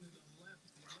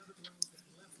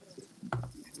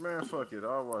 Man, fuck it.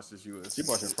 I'll watch this You UFC.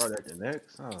 watching Friday After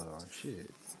Next? Oh shit.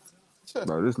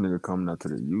 Bro, this nigga coming out to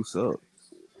the use up.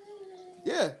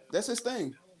 Yeah, that's his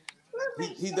thing.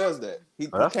 He does that. He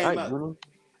Oh, that's came tight, out. Junior.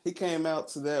 He came out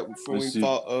to that before Let's we see.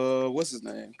 fought. What's his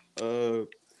name?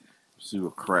 See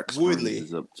what Crack Woodley. Springs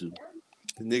is up to.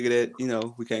 The nigga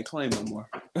that we can't claim no more.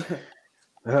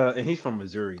 And he's from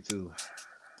Missouri too.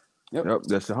 Yep. Yep,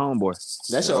 that's your homeboy.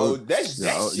 That's your old. That's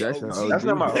Yeah, that's your that's your OG. OG. That's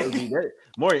not my OG. That,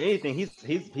 more than anything,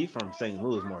 he's from St.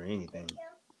 Louis. More than anything.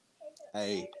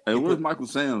 Hey, Hey, he where's put- Michael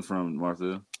Sam's from,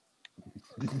 Marcel?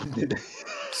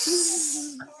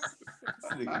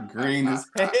 nigga green as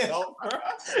hell, bro.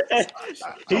 He I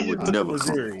just would went to never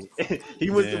Missouri. He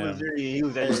went to Yeah. Missouri. And he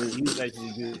was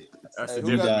actually good. That's Hey, the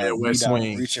who got- different Midwest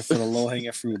swing. reaching for the low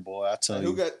hanging fruit, boy. I tell Hey,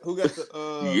 who you. got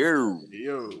the Yo.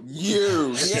 Yo.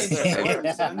 you? He ain't Hey,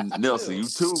 that son. Nelson, you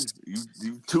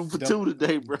two for two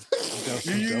today, bro.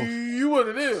 You one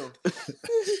of them.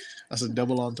 That's a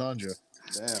double entendre.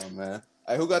 Damn, man.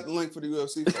 Hey, who got the link for the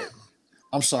UFC fight?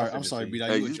 I'm sorry, B.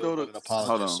 Hey, You a just joke go to- of an apologist,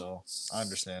 hold on. so I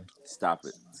understand. Stop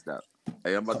it. Stop.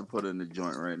 Hey, I'm about to put it in the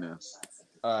joint right now.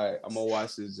 All right, I'm gonna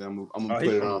watch this. I'm gonna Oh, put he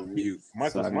it from- on mute.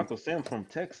 Michael So I Michael Sam from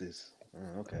Texas.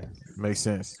 Oh, okay. Makes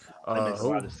sense. That makes a Who?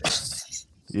 lot of sense.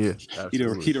 Yeah. He the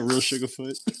absolutely. real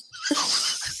Sugarfoot.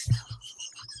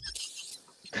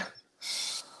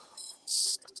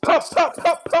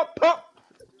 Pop.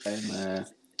 Hey, man.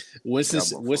 What's That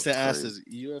this? What's the motherfucker's ass? crazy.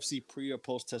 Is UFC pre or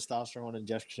post testosterone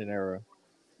injection era?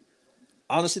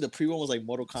 Honestly, the pre one was like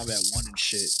Mortal Kombat 1 and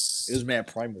shit. It was mad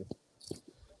primal.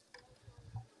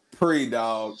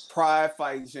 Pre-dog, Pride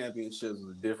Fighting Championships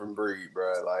was a different breed,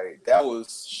 bro. Like, that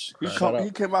was. He Shut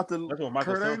up. came out That's the what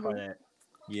Michael Kurt Sam Angle. fight at.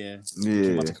 Yeah. Yeah.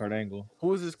 Came out to Kurt Angle.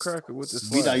 Who is this cracker with this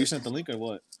B-Dot, flag? you sent the link or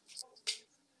what?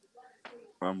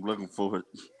 I'm looking for it.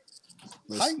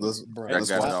 Bro, I let's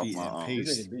got it copy off and my own. paste.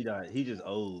 This nigga B-Dot, he just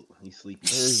old. He's sleepy.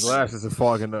 His glasses are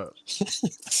fogging up. At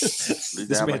least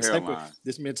This have a man, type with, hairline.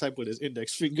 this man type with his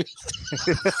index finger.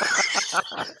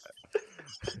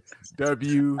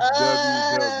 WWW.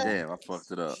 Damn, I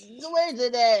fucked it up. Where's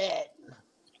it at?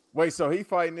 Wait, so he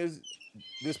fighting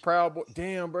this proud boy?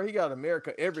 Damn, bro, he got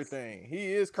America everything.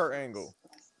 He is Kurt Angle.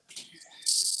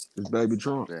 It's baby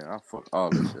Trump. Damn, I fucked all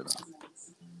this shit up.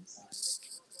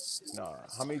 Nah,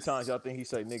 how many times y'all think he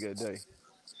say nigga a day?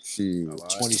 Shit,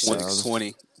 26.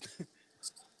 20.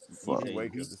 Fuck. He,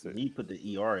 Wake he, up to say. he put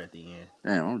the ER at the end.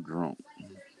 Damn, I'm drunk.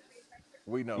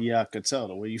 We know. Yeah, I could tell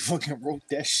the way you fucking wrote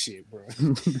that shit, bro.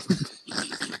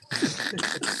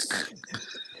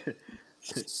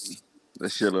 That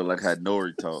shit look like how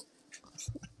Nori talk.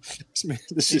 This man,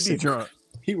 this He shit be said, drunk.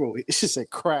 He wrote it just said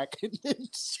crack and then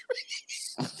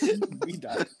we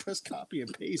died. Press copy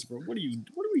and paste, bro. What are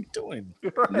we doing?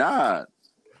 Nah,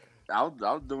 I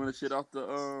was doing the shit off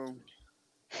the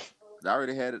I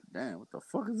already had it. Damn, what the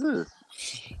fuck is this?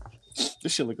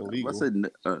 This shit look illegal. What's it?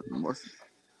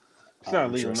 It's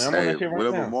not legal, man. I'm on Hey, that shit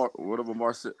right now. whatever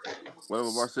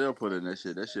Marcel put in that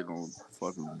shit gonna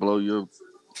fucking blow your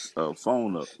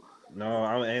phone up. No,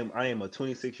 I am a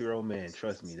 26-year-old man.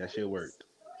 Trust me, that shit worked.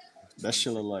 That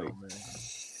shit look like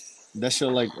that shit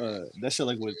like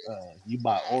what you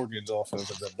buy organs off of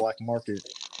the black market.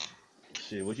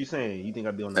 Shit, what you saying? You think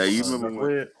I'd be on the Hey, you remember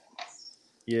when? web?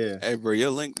 Yeah. Hey, bro, your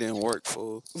link didn't work,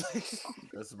 fool.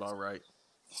 That's about right.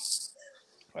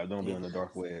 I don't be on the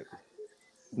dark web.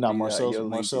 Nah, Yeah, Marcel's your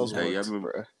link Marcel's didn't Hey, work. y'all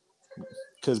remember?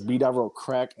 Because B-Dot wrote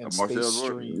crack and Marcel's space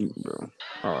work? stream. Bro.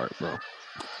 All right, bro.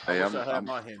 Hey, I wish I had I'm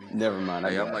my handy. Never mind. I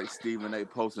hey, got I'm it. like Stephen A.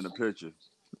 posting a picture.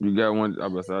 You got one? I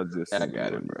just I sent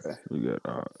got you it, one. bro. You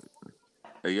got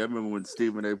Hey, y'all remember when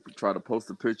Stephen A. tried to post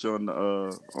a picture on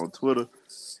on Twitter?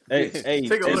 Hey, Take a hey,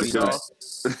 look, B-Dot. y'all.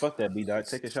 Fuck that, B-Dot.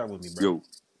 Take a shot with me, bro. Yo.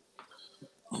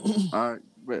 All right,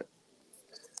 bet.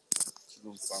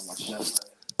 Go find my shot.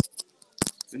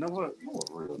 You know what? You know what,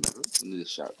 real nigga? I need a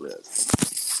shot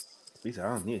glass. He said, I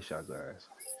don't need a shot glass.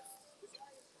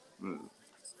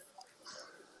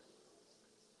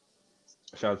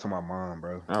 Shout out to my mom,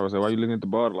 bro. I was like, why you looking at the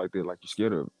bottle like that? Like you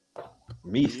scared of it?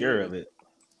 Me scared of it.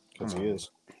 Because Come he on. is.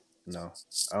 No,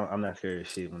 I'm not scared of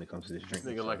shit when it comes to this This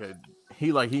drinking.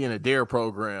 nigga he in a dare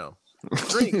program.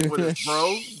 Drink with us,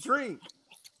 bro. Drink.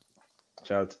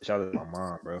 Shout out to my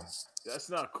mom, bro. That's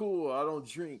not cool. I don't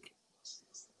drink.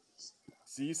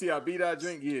 See, you see how B-Dot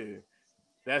drink? Yeah.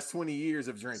 That's 20 years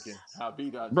of drinking. How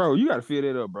B-Dot Bro, you gotta fill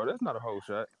that up, bro. That's not a whole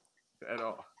shot. at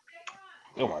all.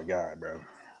 Oh my god, bro. That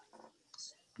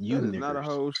You is not a niggers.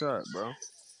 whole shot, bro.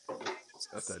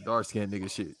 That's that dark skinned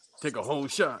nigga shit. Take a whole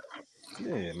shot.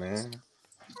 Yeah, man.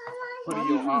 Put in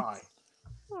your eye.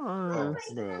 Oh,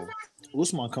 Bro.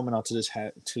 Usman coming out to this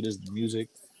music.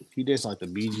 He did like the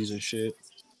Bee Gees and shit.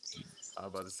 I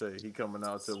was about to say, he coming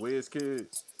out to Wiz Kid.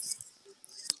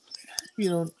 You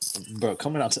know, bro,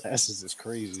 coming out to Essence is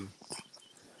crazy.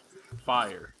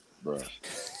 Fire. Bro.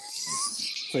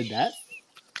 For that?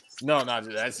 No,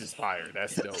 that's just fire.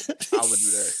 That's dope. I would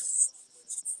do that.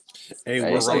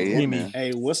 Hey, what's hey, like? man.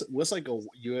 Hey, what's like a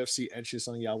UFC entrance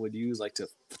song y'all would use like to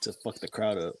fuck the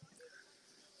crowd up?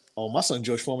 Oh, my son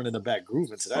George Foreman in the back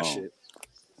grooving to that Oh. shit.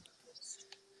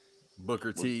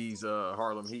 Booker T's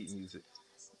Harlem Heat music.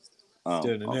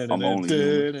 I'm only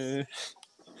human.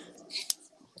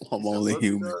 I'm only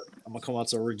human. I'm gonna come out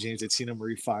to Rick James and Tina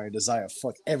Marie Fire and Desire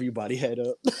fuck everybody head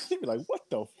up. Be like, what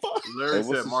the fuck? Larry Hey,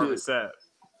 what's said the Marvin shit? Sapp.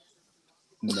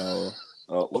 No.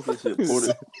 What's this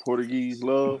shit? Portuguese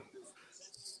love?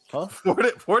 Huh?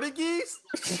 Portuguese?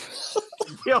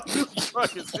 Yo, you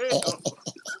drunk as hell.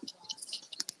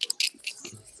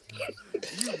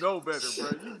 You know better,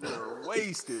 bro. You were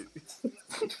wasted.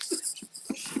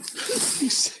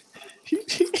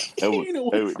 Hey,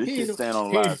 this shit stand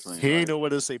on live stream. He ain't right? know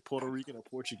whether to say Puerto Rican or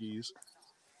Portuguese.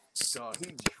 Dog,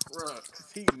 he drunk.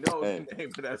 He knows Hey. the name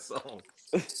of that song.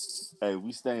 Hey,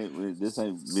 this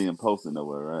ain't being posted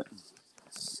nowhere, right?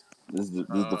 This is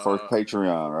the first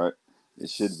Patreon, right? It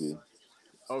should be.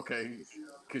 Okay,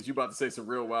 because you about to say some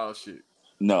real wild shit.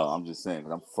 No, I'm just saying,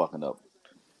 'cause I'm fucking up.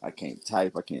 I can't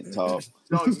type. I can't talk.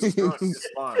 No, you drunk. It's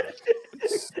fine.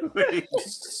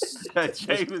 That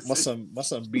Jameson. My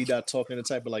son B dot talking the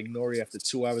type of like Nori after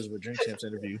 2 hours of a Drink Champs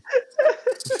interview.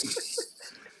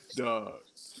 Dog.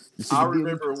 I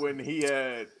remember when he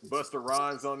had Busta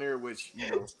Rhymes on there, which,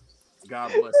 you know,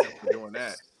 God bless him for doing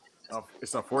that.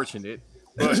 It's unfortunate,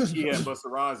 but he had Busta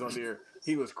Rhymes on there.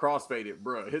 He was crossfaded,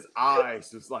 bro. His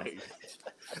eyes was like,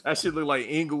 that shit looked like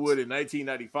Inglewood in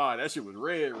 1995. That shit was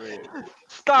red.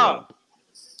 Stop.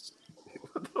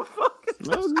 What the fuck?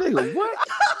 no nigga, what?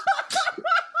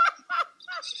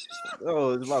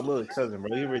 Oh, it's my little cousin,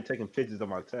 bro. He already taking pictures on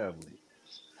my tablet.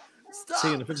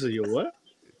 Taking the picture of your what?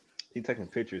 He taking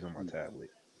pictures on my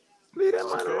tablet. Leave that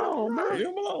man alone, bro. Leave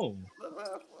him alone.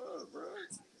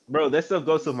 Bro, that stuff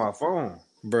goes to my phone.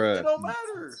 It Bruh, don't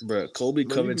matter. bruh, Colby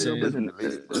Covington.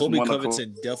 Colby 1 o'clock.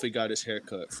 Covington definitely got his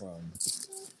haircut from.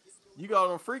 You got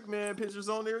them freak man pictures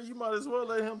on there. You might as well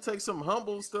let him take some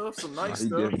humble stuff, some nice He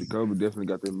stuff. Kobe definitely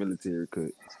got that military cut.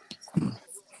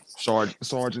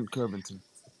 Sergeant Covington.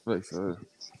 Like,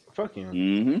 Fuck him.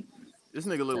 Mm-hmm. This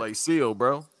nigga look like Seal,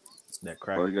 bro. That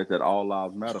crack. Bro, you got that All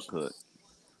Lives Matter cut.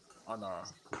 Oh no.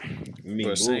 Me,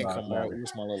 Bruh, saying Blue Eyes come out, Matter. you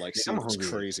smell like I'm Seal is hungry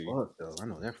as crazy. fuck, though. I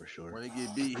know that for sure. When he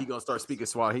get beat, he gonna start speaking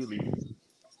Swahili.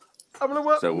 I'm gonna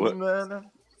what? So what? Man.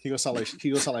 He gonna sound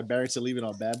like Barrington leaving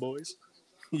on Bad Boys.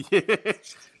 Yeah.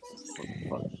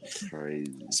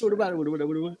 Crazy. So what about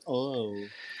it? Oh,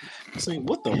 so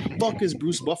what the fuck is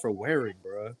Bruce Buffer wearing,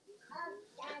 bro?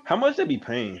 How much they be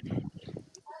paying?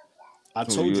 I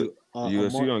told you,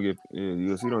 USC don't get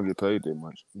USC don't get paid that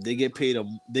much. they get paid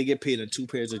in 2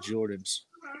 pairs of Jordans.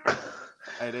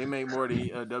 Hey, they make more than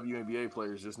WNBA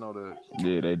players. Just know that.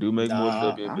 Yeah, they do make more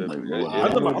Nah, than I WNBA. make They- more. they-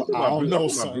 I don't know,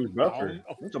 Bruce son. Buffer.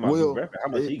 I'm talking about Well, Bruce Buffer.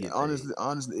 How much he get paid?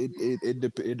 honestly,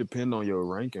 it depends on your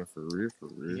ranking for real.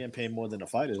 You getting paid more than the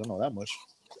fighters. I know that much.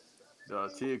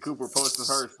 Tia Cooper posted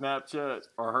her Snapchat,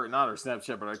 or not her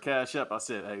Snapchat, but her Cash App. I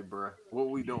said, "Hey, bro, what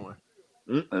we doing?"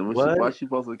 And What? why she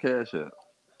supposed to cash out?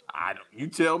 I don't. You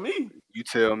tell me. You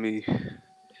tell me.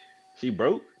 She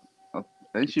broke?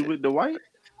 Ain't she with the white?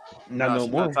 Not Nah, no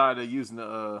she more. got tired of using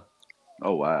the.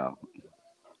 Oh wow.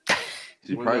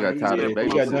 She Well, probably yeah, got tired yeah, of She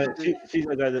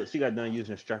baby. got done. She got done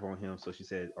using a strap on him, so she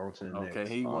said, "On to the next."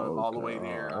 Okay, he went all the way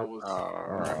there. I was.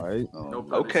 All right. No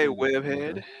pun Okay, intended.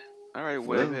 webhead. All right,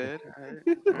 Well, webhead.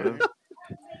 well,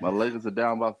 my Lakers are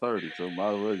down by 30, so might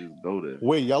as well just go there.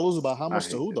 Wait, y'all lose by how I much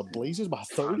hate to who? that The team. Blazers by I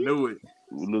 30? knew it.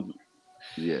 Look,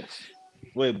 yes,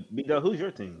 Wait, B-Dog, who's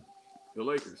your team? The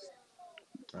Lakers.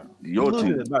 your We losing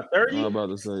team. about I'm 30? about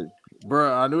to say.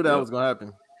 Bro, I knew that Yep. was gonna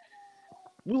happen.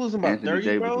 We losing about Anthony 30,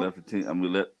 Davis bro? left the team. I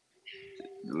mean, the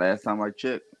last time I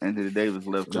checked, Anthony Davis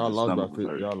left Y'all because his lost by stomach was 15.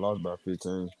 hurt. Y'all lost by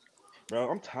 15. Bro,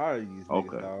 I'm tired of these Okay.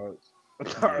 niggas, dog. I'm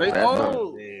tired They of That's that.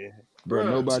 old. Man. Bro, Bruh,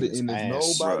 nobody Team's in this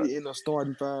ass. nobody in the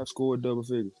starting five scored double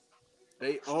figures.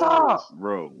 They old. Stop.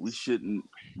 Bro, we shouldn't.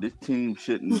 This team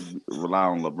shouldn't rely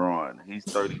on LeBron. He's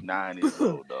 39 years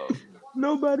old, dog.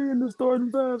 Nobody in the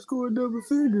starting five scored double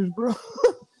figures, bro.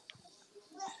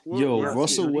 Yo, Yeah,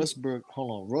 Russell yeah. Westbrook.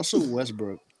 Hold on, Russell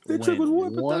Westbrook They took us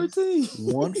went 1 for 13.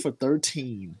 1 for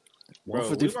 13. Bro, 1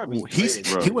 for we might be He's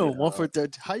traded, he bro. went 1 for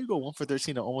 13. How you go 1 for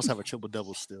 13 and almost have a triple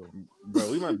double still?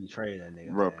 Bro, we might be trading that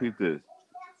nigga. Bro, man. peep this.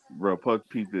 Bro, Puck,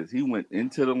 peep this. He went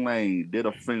into the lane, did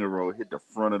a finger roll, hit the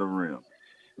front of the rim,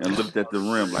 and looked at the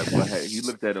rim like what? He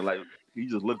looked at it like he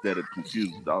just looked at it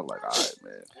confused. I was like, all right,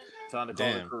 man. Time to call it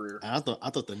a Damn. career. And I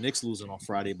thought the Knicks losing on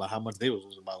Friday, but how much they was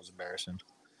losing by was embarrassing.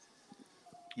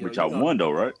 Yo, Which you I know- won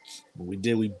though, right? We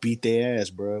did. We beat their ass,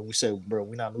 bro. We said, bro,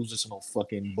 we're not losing to no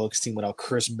fucking Bucks team without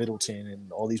Chris Middleton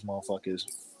and all these motherfuckers.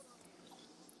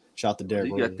 Shout to Derrick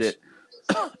You Rose. got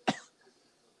that.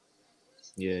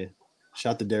 Yeah.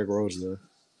 Shout to Derrick Rose though.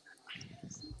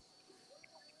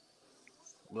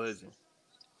 Legend.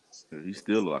 He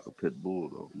still look like a pit bull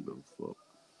though. He don't fuck.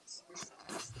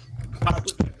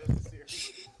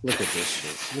 Look at this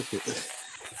shit. Look at this.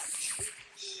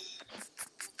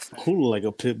 Who look like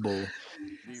a pit bull?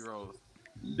 D-Rose.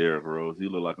 Derrick Rose. He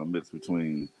look like a mix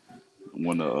between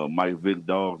one of Mike Vick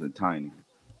dogs and Tiny.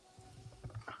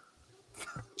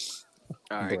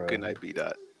 All right, Bruh. good night, B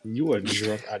Dot. You are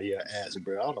drunk out of your ass,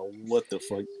 bro. I don't know what the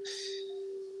fuck.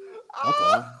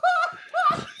 Okay.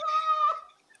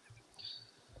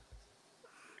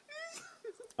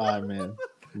 All right, man.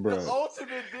 Bro.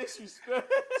 Ultimate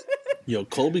disrespect. Yo,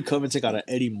 Kobe Covington got an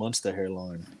Eddie Munster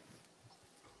hairline.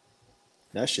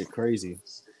 That shit crazy.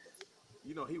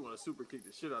 You know he want to super kick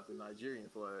the shit out the Nigerian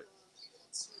flag.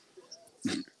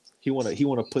 He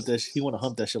wanna put that. He wanna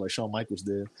hump that shit like Shawn Michaels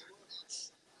did.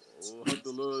 Oh, hunt the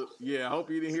little. Yeah, I hope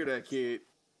you didn't hear that, kid.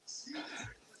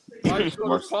 Why you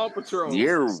showing us Paw Patrol?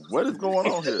 Yeah, what is going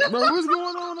on here? Bro, what's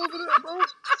going on over there, bro?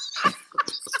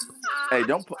 Hey,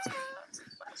 don't put.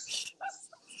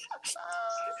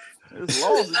 There's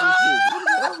laws in this shit. What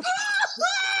the hell?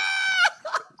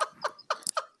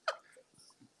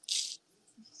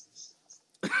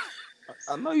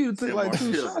 I know you take like 2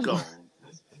 Marcel's shots. gone.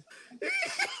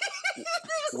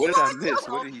 What did I miss?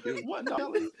 What did he do? What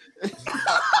the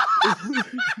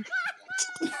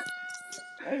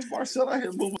Hey, Marcel, I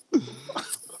hear moving.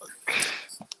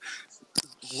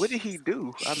 What did he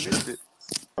do? I missed it.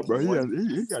 Bro,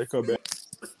 he got to come back.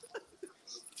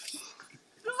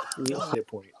 Hit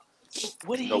point.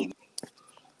 What did No. he?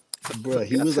 Bro,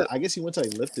 he was like, I guess he went to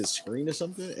like lift his screen or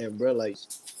something, and bro, like,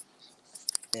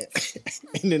 and,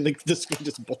 and then the screen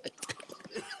just blanked.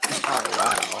 Oh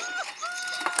wow!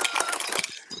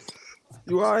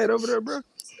 You all right over there, bro?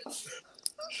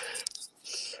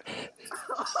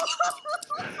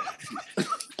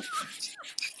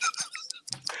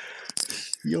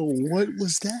 Yo, what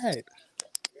was that?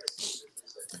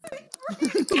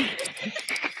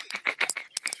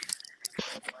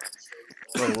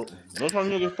 Bro, those my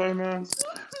niggas play, man.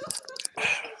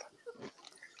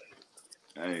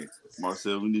 Hey,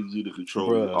 Marcel, we need you to control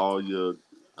Bruh. all your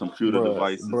computer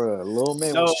devices. Bro, little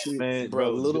man No, was treating, man,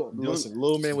 bro, bro,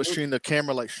 little man was treating the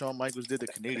camera like Shawn Michaels did the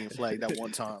Canadian flag that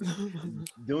one time.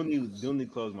 Dooney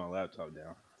closed my laptop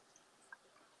down.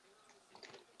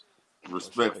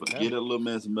 Respectful. Get that little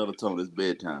man some melatonin. It's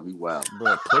bedtime. He wild.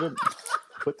 Bro,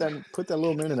 put that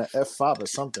little man in an F5 or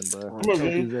something, bro. Choke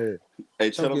his ass.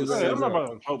 Hey, tell him to his sit ass I'm not up.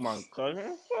 about to choke my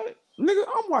cousin. What? Nigga,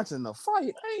 I'm watching the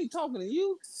fight. I ain't talking to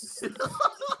you.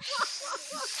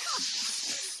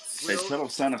 Hey, tell him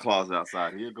Santa Claus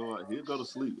outside. He'll go to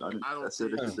sleep. I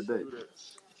said this shit today.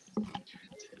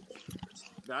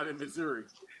 Not in Missouri.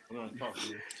 I'm gonna talk to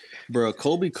you. Bro,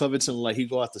 Kobe Covington like he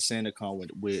go out to SantaCon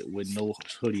with no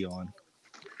hoodie on.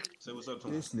 Say what's up to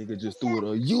him. This nigga just threw it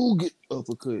a you get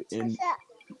uppercut and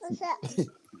What's up?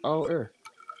 all air.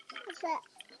 What's up?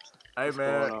 Hey What's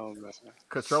man, going on, man?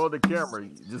 control the camera.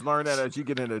 You just learn that as you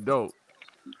get an adult.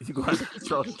 You go have to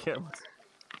control the camera.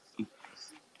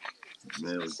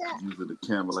 Man was using the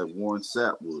camera like Warren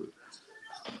Sapp would.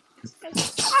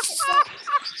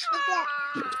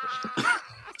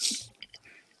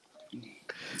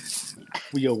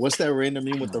 Yo, what's that random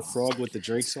meme with the frog with the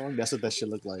Drake song? That's what that shit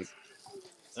look like.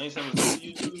 Ain't something to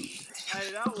YouTube.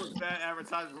 Hey, that was bad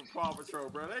advertising for Paw Patrol,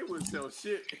 bro. They wouldn't sell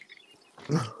shit.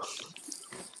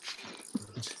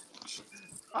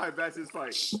 All right, back to this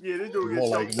fight. Yeah, this dude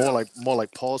gets More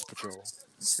like Paws Patrol.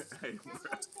 Hey, bro.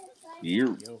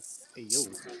 You. Hey yo.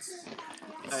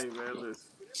 Hey, man,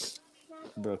 listen.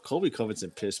 Bro, Kobe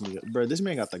Covington pissed me. Bro, this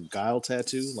man got the guile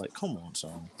tattoo. Like, come on,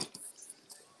 son.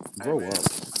 Grow man. up. I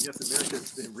guess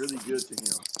America's been really good to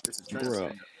him. This is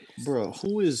transgender. Bro,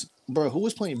 who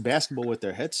is playing basketball with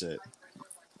their headset?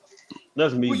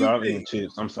 That's me, Who bro. you I'm eating think?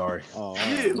 chips. I'm sorry. Oh,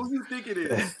 Yeah, who you think it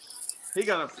is? He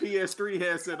got a PS3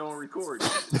 headset on recording.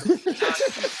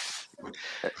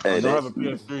 Hey, I don't have that, a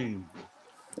PS3.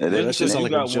 hey, that that shit sound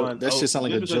like a Joe. one. That shit sound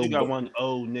like a Just because Joe. you got one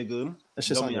old nigga. That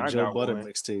shit sound don't like a mean I Joe got Budden one.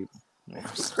 mixtape.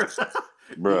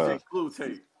 bruh. Glue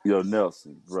tape. Yo,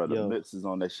 Nelson, bro, the Yo. mixes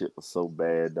on that shit was so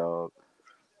bad, dog.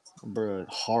 Bro,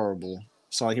 horrible.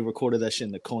 Sound like he recorded that shit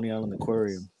in the Coney Island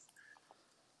Aquarium.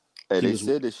 Hey, He they was-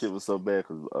 said this shit was so bad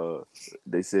because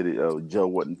they said Joe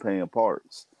wasn't paying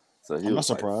parts, so he I'm was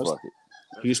not like, surprised. "Fuck it."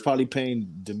 He was probably paying.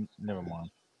 Never mind.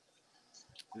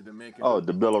 The Dominican. Oh,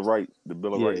 the Bill of Rights.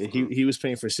 Yeah, he was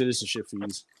paying for citizenship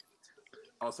fees.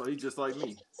 Also, he just like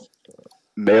me.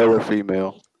 Male or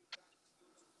female?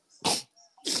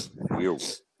 Yo.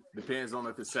 Depends on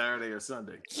if it's Saturday or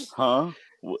Sunday. Huh?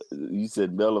 You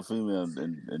said male or female,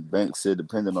 and Banks said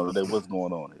depending on the day. What's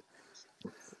going on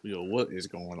here? Yo, what is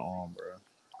going on, bro?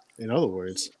 In other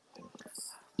words,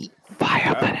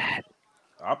 Fire for that.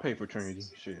 I'll pay for Trinity.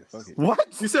 Shit, fuck it. What?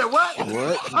 You said what?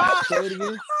 What? Say it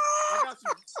again. I got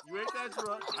you. You ain't that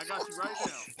drunk. I got you right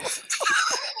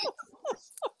now.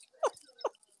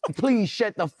 Please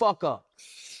shut the fuck up.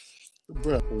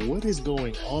 bro, what is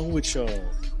going on with y'all?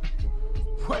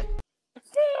 What?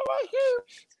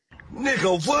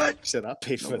 Nigga, what? Said I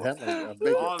paid for that. Like, I beg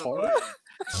your All the pardon. way.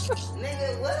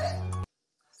 Nigga, what?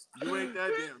 You ain't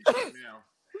that damn drunk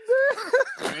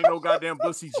now. You ain't no goddamn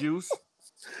bussy juice.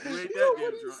 You ain't that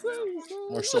damn drunk now.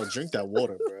 Marcel, drink that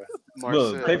water, bro.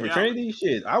 Look, pay for Yeah. Trinity?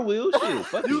 Shit, I will. Shit,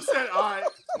 fuck You it. said all right.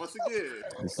 Once again.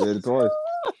 He said it twice.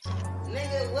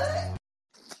 Nigga, what?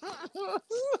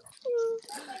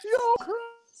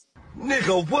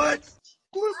 Nigga, what?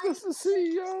 Mr.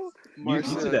 CEO. You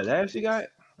see that laugh she got?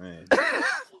 Man.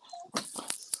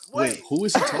 Wait, who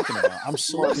is he talking about? I'm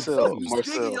so Marcel, confused. You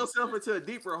digging Marcel. yourself into a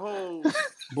deeper hole.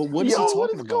 But what is Yo, he what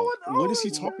talking is about? going What is he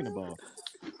on, talking about?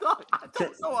 I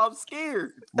don't know. I'm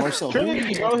scared. Marcel, who are Trinity,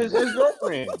 you bro, talking his about?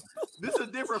 ex-girlfriend. This is a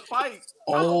different fight.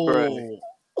 Oh, Bruh.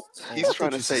 I He's thought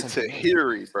trying you to said say something else.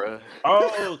 Tahiri, bro.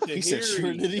 Oh, Tahiri. He said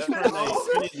Trinity. That's her name,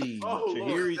 Trinity. Oh, Lord,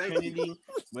 Tahiri, thank Trinity.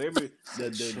 Whatever.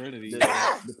 The Trinity.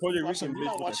 The Puerto Marcel, Rican you're bitch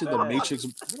not with watching the the fat ass. Matrix.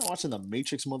 You're not watching the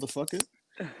Matrix, motherfucker.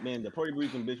 Man, the Puerto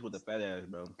Rican bitch with the fat ass,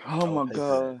 bro. Oh my would pay for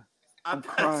god, I I'm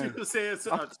thought crying. you were saying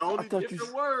a totally thought you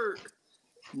different word.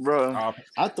 bro.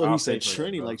 I thought I'll he pay said for that,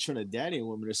 Trinity, bro. like Trinidadian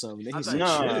woman or something. Then I he thought- said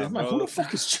Nah, Trinity. I'm like, who bro. the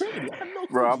fuck is Trinity? I have no clue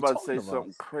Bro, what I'm you're about to say talking about.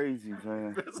 something crazy,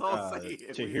 man. That's all I'm saying.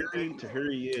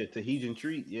 Tahiri, yeah, Tahitian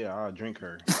treat. Yeah, I'll drink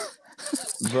her.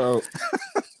 Bro,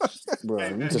 Bro,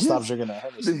 you need to stop drinking that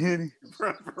Hennessy. Henny.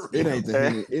 it ain't the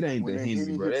Henny. It ain't When the that Henny,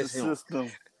 Henny bro. hits That's the him.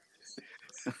 system.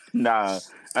 Nah,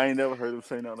 I ain't never heard him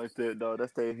say nothing like that, dog.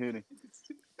 That's that Henny.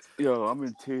 Yo, I'm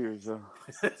in tears, yo.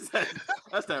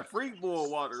 That's that freak boy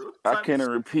water. What I type can't of-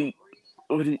 repeat.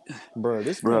 What he, Bro,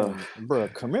 this Bro. man, bro,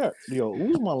 come here. Yo,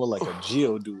 Uzman look like a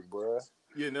Geodude, bro.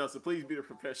 Yeah, Nelson, please be a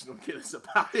professional. Get us up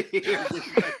out of here. Get us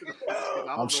back to the fight. I don't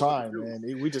know I'm what to trying, do.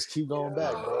 man. We just keep going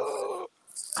back, bro.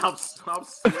 I'm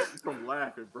sweating from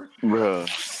laughing, bro. bro.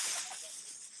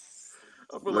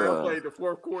 I feel like I Bruh. played the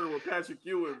fourth quarter with Patrick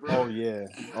Ewing, bro. Oh yeah.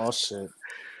 Oh shit.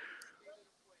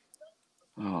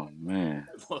 Oh man.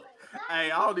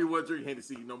 Hey, I don't even want to drink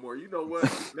Hennessy no more. You know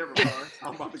what? Never mind.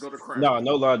 I'm about to go to Crown.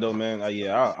 No lie though, man.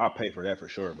 I'll pay for that for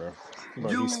sure, bro.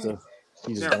 Bro, You- he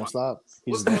just Never don't mind. stop.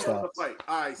 He What's just don't going on in stop. the fight?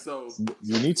 All right, so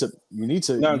You need to.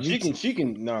 No, you need she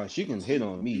can hit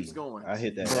on me. Keeps going. I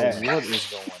hit that Bro, ass. what is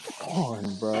going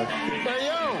on, bro? Hey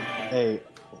yo, Hey,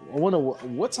 I wonder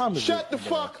what time is shut it? the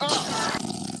fuck up.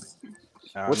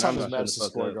 What time I'm is not Madison shut the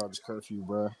Square fuck up. Garden's curfew,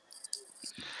 bro?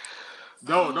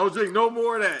 no, don't drink no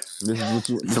more of that. This is what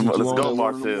you. This Come what on, you let's on go, at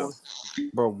 1 in the Marcel. morning?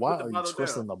 Bro, why Put the are you bottle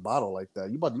twisting down. the bottle like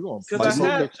that? You going Cause I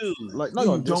dislocate? have to. Like No, you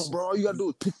you gonna don't, bro. All you gotta do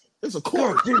is pick. It's a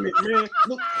cord. God damn it, man.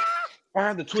 Look, I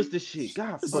had to twist this shit.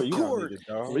 God, It's fuck a y'all cord. niggas,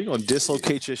 dog. Bro, you gonna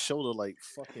dislocate your shoulder like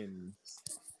fucking?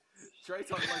 Trey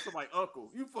talking like somebody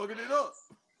uncle. You fucking it up.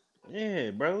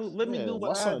 Yeah, bro. Let me Yeah, do my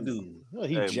what I son. do. Yeah,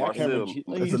 he Hey, jackhammered. Marcel, He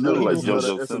That's you another. look like That's JoJo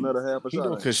another. That's Simmons. another half a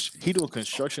shot. Ain't it? he doing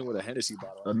construction with a Hennessy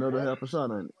bottle. Another half a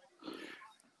shot, ain't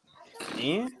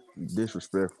And it?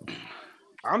 Disrespectful.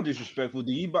 I'm disrespectful.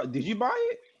 Did you buy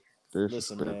it?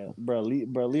 Listen, Disrespectful. man, bro,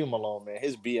 leave him alone, man.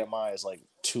 His BMI is like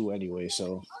 2 anyway,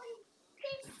 so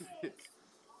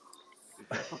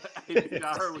Hey,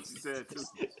 I heard what you said too.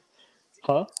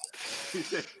 huh?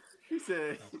 He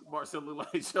said Marcel look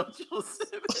like JoJo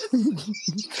Simmons.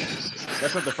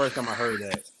 That's not the first time I heard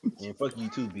that. And fuck you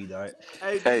too, B-Dot.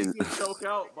 Hey, did Hey. he get choked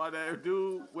out by that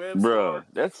dude, Webstar? Bruh,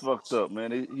 that's fucked up,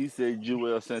 man. He said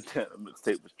Joel Santana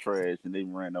mixtape was trash, and they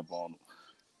ran up on him.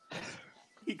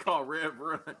 He called Red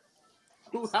Run.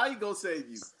 How you gonna save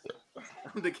you?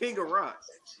 I'm the king of rock.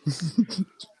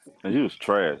 And he was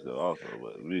trash though, also.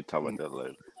 But we talk about that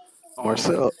later.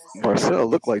 Marcel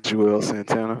looked like Joel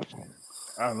Santana.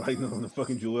 I like the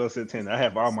fucking Joel Santana. I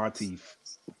have all my teeth.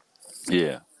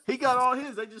 Yeah, He got all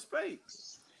his. They just paid.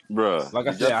 bruh. Like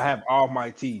I said, I have all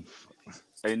my teeth.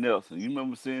 Hey Nelson, you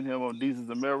remember seeing him on Deezus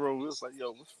and Mero? We was like,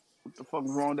 yo, what the fuck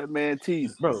is wrong with that man's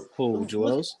teeth, Bro, Who,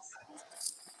 Joel's?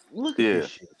 look at Yeah. this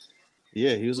shit.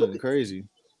 Yeah, he was looking crazy.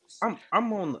 I'm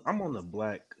on the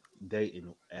black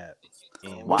dating app.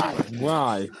 And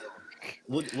Why?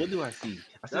 what do I see?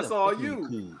 I see That's a all fucking you.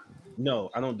 Yakub. No,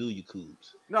 I don't do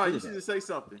Yakubs. No, Look you at should that. just say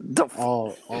something.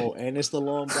 Oh, and it's the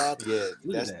long bob. Yeah,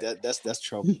 Look at that's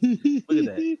trouble. Look at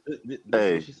that. Look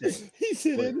Hey. what she said. He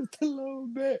said What? that is the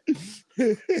long bet.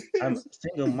 I'm a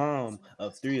single mom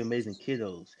of 3 amazing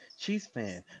kiddos. Chiefs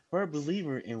fan, firm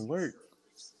believer in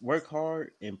work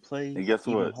hard and play And guess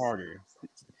even what? harder.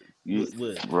 You,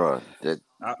 What? bruh,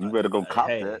 you better go cop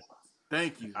Hey, that.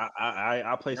 Thank you.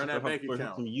 I play Run something that bank for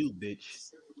account. from you,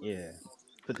 bitch. Yeah.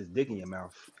 Put this dick in your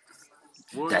mouth.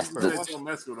 Well, That's you the- said don't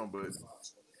mess with them, but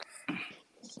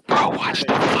Bro, watch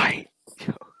the fight.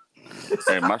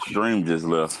 Hey, my stream just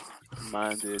left.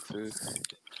 Mine did too.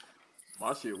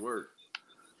 my shit worked.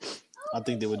 I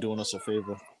think they were doing us a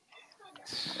favor.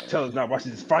 Tell us not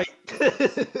watching this fight.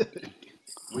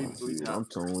 We I'm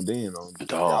tuned in on Dog.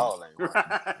 y'all ain't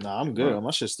watching. Nah, I'm good.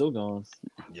 My shit's still going.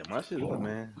 Yeah, my shit up,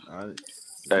 man.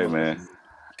 Hey man,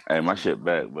 hey, my shit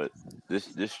back, but this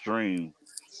stream,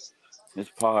 this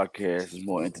podcast is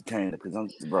more entertaining because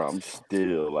I'm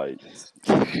still like,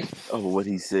 oh, what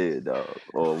he said, dog,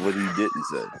 or what he didn't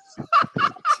say,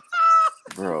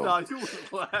 bro. No, you was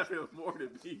laughing more than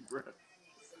me, bro.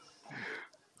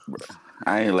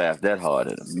 I ain't laughed that hard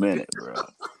in a minute, bro.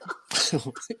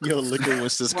 Yo, look at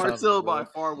Winston's comment. Marcel by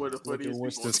bro. far one of the Look at funniest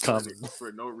people Winston's on the planet comment.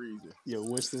 for no reason. Yo,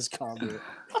 Winston's comment.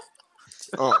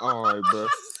 All right, bro.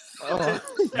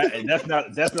 That's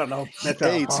not no. That's not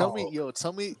Hey, a tell pause. me,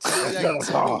 tell me,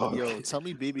 tell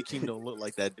me, Baby Keem don't look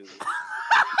like that dude.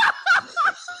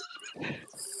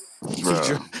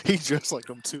 Bro. He dressed like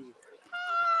him too.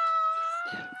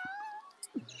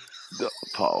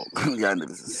 Paul, y'all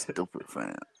niggas is stupid,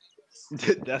 fam.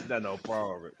 That's not no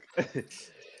problem. I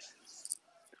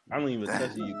don't even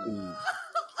touch you, cool.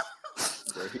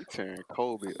 Bro, he turned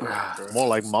Kobe up, bro. More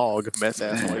like Mog, meth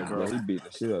ass white Bro, girl. he beat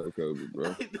the shit out of Kobe,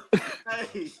 bro.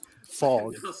 Hey,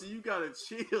 Fog. yo, so you gotta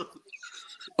chill.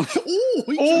 Ooh,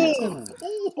 he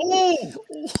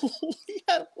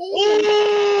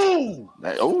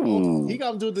he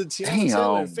got him do the Tiana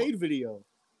Taylor Damn. fade video.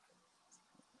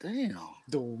 Damn.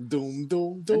 Doom, doom,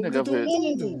 doom, That doom, nigga up doom, here,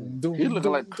 doom, doom, he looking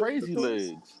doom, like doom, crazy doom.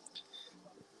 legs.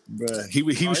 Bruh, he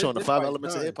was showing the This 5 fight's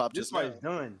elements of done. hip hop This just now. fight's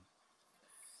done.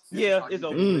 Yeah, it's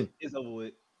over with. It's over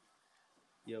with.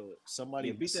 Yo, Yeah,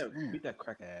 somebody beat that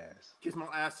crack ass. Kiss my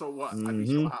ass so what? I beat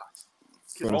Mhm. your ass.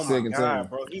 For the Oh my second god, time.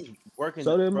 bro, he's working.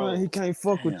 So that bro. man, he can't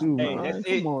fuck with you, Hey, man. that's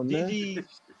it. Come on, man.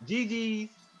 GG.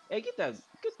 Hey, get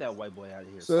that white boy out of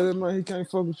here. So that man, he can't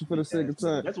fuck with you for the Bitch ass second nigga.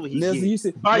 time. That's what he Nelson, get. you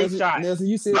said Bite Nelson, shot. Nelson,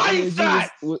 you said Bite MSG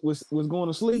shot. was going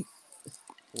to sleep.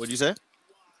 What'd you say?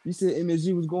 You said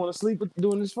MSG was going to sleep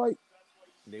doing this fight.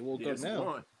 They woke Yeah, up it's now.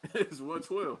 one. It's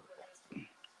 112.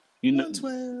 You know,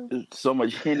 112. there's so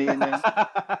much Henny in there.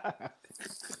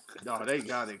 No, they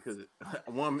got it because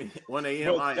 1 a.m.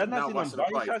 Bro, I y'all am not not see them watching the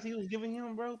body fight. shots he was giving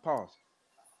him, bro? Pause.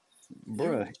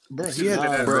 Bruh, You he had just did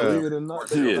Nah, that bruh. believe earlier. it or not,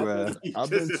 Marcel. Yeah. bruh. You I've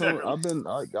just been did that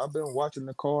earlier. I've been watching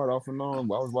the card off and on.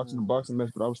 I was watching the boxing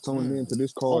match, but I was tuning into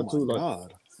this Oh card my too. Like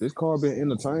god. this card been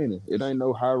entertaining. It ain't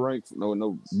no high rank,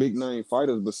 no big name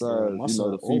fighters Bro, besides my you know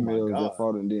son, the oh my females that god.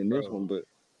 fought and then this Bro, one. But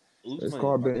this Usman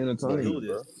card about been to Bro, entertaining,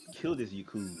 bro. kill this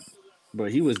Yakud. Bro,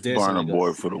 he was dancing Burner like a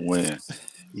Boy for the win.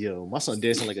 yo, my son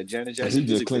dancing like a Janet And Jackson he just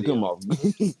music clicked him video.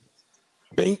 off.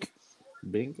 Bink,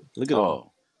 Bing. Look at him.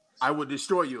 Oh, I would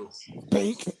destroy you.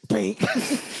 bink, bink.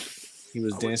 He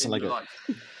was I would dancing end like your a life.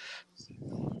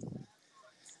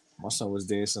 my son was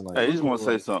dancing like hey, I just Usman want to look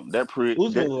say like something. That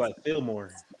Usman look like Fillmore.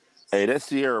 hey, that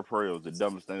Sierra prayer was the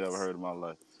dumbest thing I ever heard in my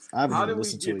life. I haven't How even did we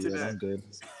listened to get it to yet. that? I'm good.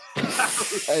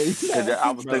 Hey, Cause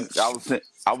I was Bro, thinking,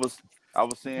 I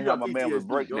was seeing You how got my man was PTSD.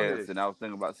 Go ahead. breakdancing. I was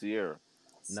thinking about Sierra.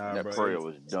 nah, That bro. prayer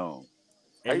was dumb.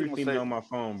 How you Every gonna female say, on my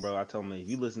phone, bro, I told me if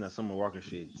you listen to Summer Walker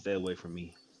shit, stay away from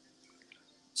me. hey,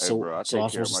 So bro, I so I'm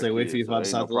take care supposed of to my stay away from you kids, if I so ain't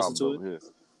decide no to listen problems to over it? here.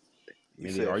 You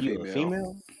Nigga, said are you a female.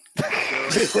 female?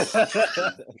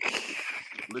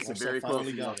 Listen Once I very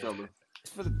finally closely, young got it. fella.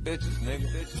 For the bitches,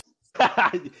 nigga.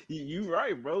 You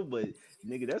right, bro, but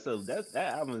nigga, that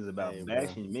album is about Hey, bro.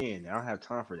 bashing men. I don't have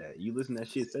time for that. You listen to that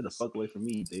shit, stay the fuck away from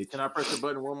me, bitch. Can I press the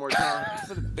button one more time?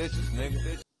 For the bitches,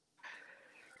 nigga.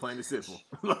 Plain and simple.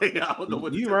 Like I don't know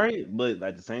what to You do. right, but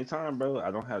at the same time, bro, I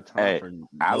don't have time Hey, for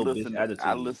I no bitch listened. I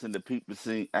attitude. listened to peep the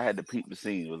scene. I had to peep the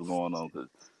scene. What's going on? Cause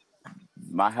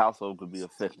my household could be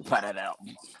affected by that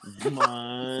album.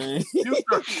 My You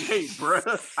 38,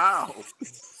 bruh. How?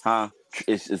 Huh?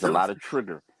 It's a lot of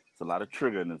trigger. It's a lot of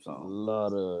trigger in them a songs.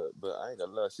 lot of, but I ain't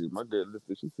gonna lie. My girl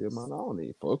listened. She said, "Man, I don't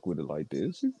even fuck with it like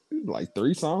this." She like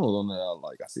 3 songs on there.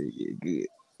 I said, "Yeah, good."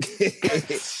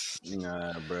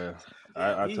 Nah, bro.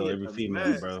 Damn, I he tell hit every me female,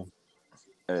 mad. bro.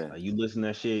 Hey, Like, you listen to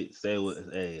that shit, stay with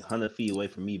 100 feet away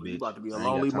from me, You bitch. about to be a I ain't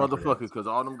got lonely time for that. motherfucker because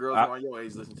all them girls I- around your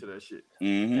age listen to that shit.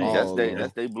 mm-hmm. Oh, Lord.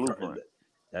 That's their blueprint.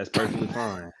 That's perfectly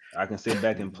fine. I can sit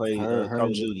back and play her Call of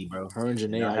and Duty, bro. her and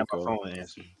And Janae I have my Aiko. phone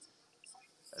answer.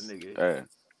 That nigga. Hey,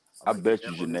 I like bet the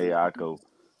you Emperor. Janae Aiko.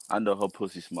 I know her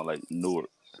pussy smell like Newark.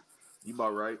 You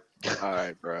about right. All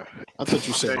right, bro. I thought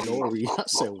you said Hey. Nori. I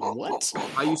said what?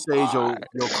 How you say your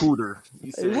cooter?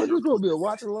 You Hey, say what this gonna be a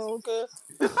watch along, cuz?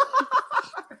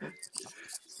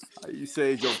 how you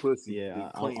say your pussy? Yeah,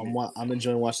 Then clean it. I'm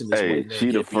enjoying watching this Hey, white man she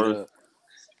the get beat first. up.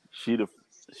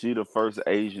 She the first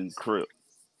Asian Crip.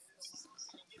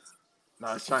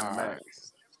 Nah, it's China All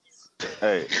Max.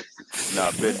 Hey,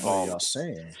 nah, Ben What are Palmer. y'all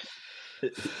saying?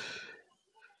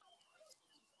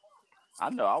 I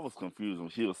know I was confused when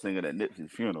she was singing at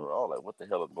Nipsey's funeral. I was like, what the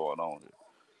hell is going on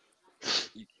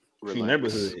here? Free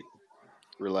neighborhood.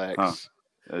 Relax.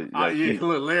 Like, Yeah, she-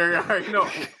 look, Larry, I already know.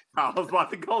 I was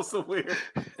about to go somewhere.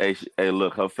 hey,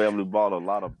 look, her family bought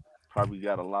probably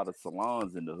got a lot of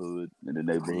salons in the hood, in the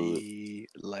neighborhood.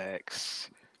 Relax.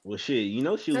 Well, shit, you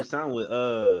know she was signed with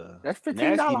That's $15.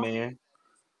 Nasty Man.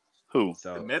 Who? The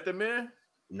So Method Man?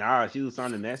 nah, she was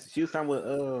signed to Nasty. She was signed with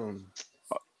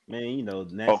man, you know,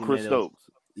 Nasty Oh, Chris Man. that was- Stokes.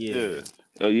 Yeah.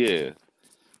 Oh, yeah,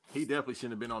 He definitely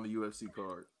shouldn't have been on the UFC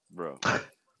card. bro.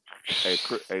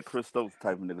 Hey, Chris Stokes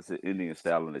type of nigga sit Indian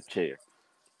style in a chair.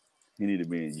 He need to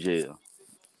be in jail.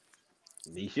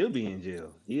 He should be in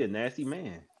jail. He a nasty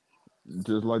man.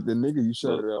 Just like the nigga, you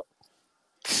shut Look. it out.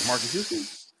 Marcus Houston.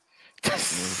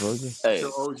 Motherfucker. Hey,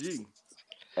 So OG.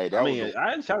 hey, that I was mean,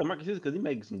 I didn't shout at Marcus Houston because he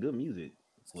makes some good music.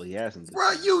 Well, he has some good.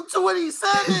 Bro, you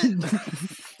 27.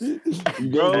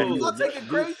 Bro, You taking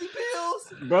crazy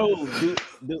pills? bro,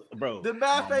 bro. The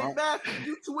math my ain't mom- math.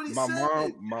 You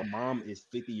 27. My mom is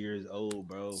 50 years old,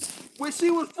 bro. When she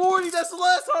was 40, that's the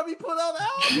last time he put out an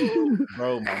album.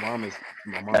 Bro, my mom is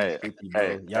Hey, 50, bro. hey,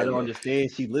 Y'all hey, don't look.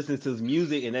 understand. She listens to his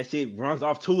music and that shit runs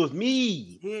off towards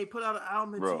me. He ain't put out an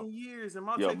album in Bro. 10 years. Am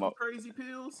I Yo, taking crazy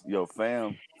pills? Yo,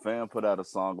 fam put out a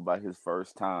song about his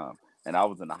first time, and I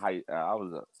was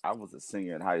I was a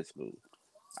senior in high school.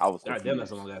 I was God damn, confused.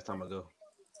 that's a long ass time ago.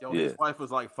 Yo, Yeah. his wife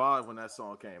was like 5 when that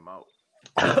song came out.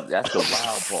 That's the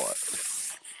wild part.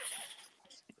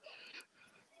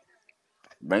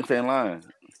 Banks ain't lying.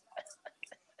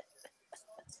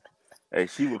 Hey,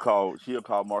 she'll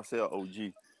call Marcel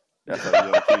OG. That's her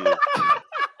young kid.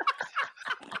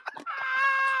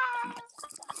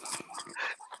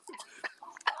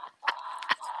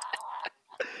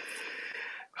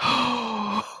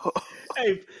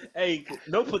 Hey,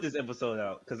 don't put this episode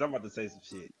out because I'm about to say some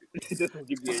shit. This gonna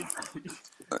give me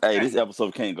Hey, this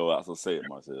episode can't go out, so say it,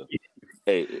 Marcel.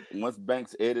 Hey, once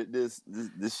Banks edit this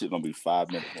shit gonna be 5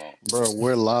 minutes long. Bro,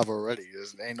 we're live already.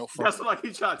 Ain't no fucking. That's what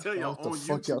he trying to tell y'all What the on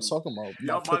fuck YouTube. y'all talking about? Y'all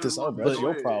Y'all put might this as well out, bro. That's go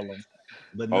your ahead. problem.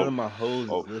 But none Oh, of my hoes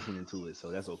oh. is listening to it, so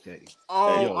that's okay.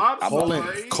 Oh, Yo, I'm Colin,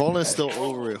 sorry. Colin's still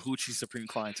over it. Hoochie Supreme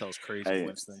Clientele is crazy. Hey.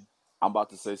 Winston. I'm about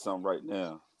to say something right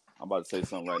now.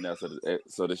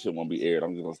 So this shit won't be aired.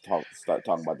 I'm just gonna start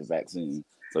talking about the vaccine,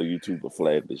 so YouTube will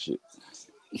flag this shit.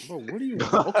 Bro, what do you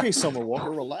want? Okay, Summer Walker,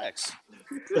 relax.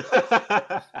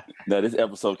 No, this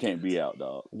episode can't be out,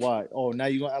 dog. Why? Oh, now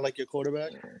you gonna act like your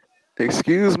quarterback?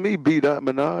 Excuse me, B.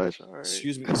 Minaj. All right.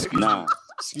 Excuse me. Nah.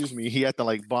 Excuse me. He acting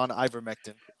like Bon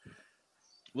Ivermectin.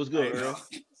 What's good, Hey, Earl?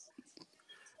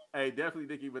 Hey, definitely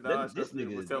Nicki Minaj. This This nigga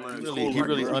nigga was is telling her he to really- school he like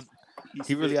really-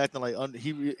 he really acting like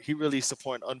he really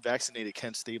supporting unvaccinated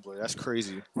Ken Stabler. That's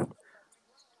crazy.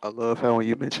 I love how when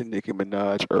you mentioned Nicki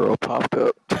Minaj, Earl popped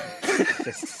up.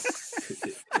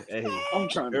 Hey, I'm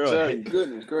trying to Earl, tell hey. you,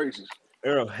 goodness gracious.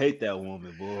 Earl hate that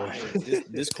woman, boy.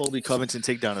 This Colby Covington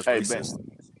takedown is Hey, racist.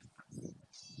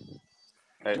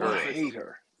 Hey, Do I Earl. hate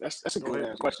her? That's a Go good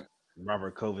ahead. ass question.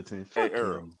 Robert Covington. Hey, Fuck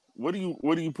Earl. him. What do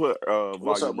you put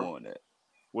What's up, volume bro? one at?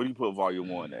 What do you put volume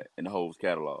one at in the whole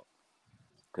catalog?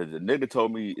 Because the nigga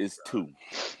told me it's 2.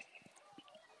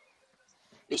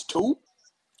 It's 2?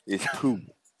 It's 2.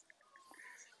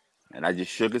 And I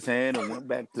just shook his hand and went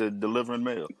back to delivering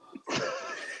mail.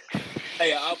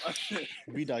 Hey,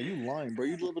 B-Dot, you lying, bro.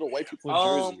 You live with the white people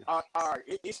in Jersey. all right,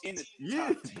 it's in the Yeah,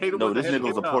 top 10, they the No, one that this had nigga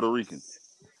was a the Puerto Rican.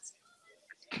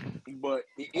 but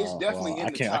it's Oh, definitely well, in I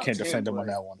the can't. top I can't 10, defend him on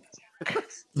but that one.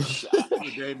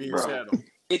 Damian Bro. Shadow.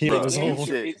 it He on Bro, his he own.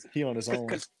 said He on his own.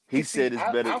 he said it's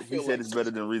better. I He feel said like, it's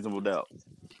better than Reasonable Doubt.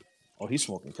 Oh, he's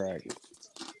smoking crack.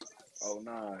 oh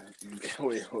nah,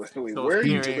 wait, So where are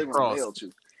you it's Karen delivering Cross. mail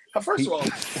to? First of all,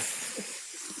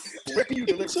 where are you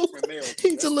delivering mail to?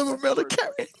 He delivered mail to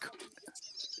Karen.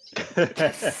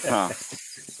 Huh.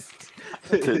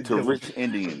 to rich Nigga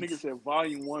Indians. said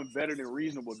volume 1 better than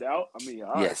Reasonable Doubt. I mean,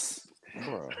 all right. Yes.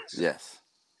 Bro. Yes.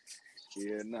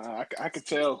 Yeah, nah, I could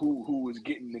tell who was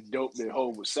getting the dope that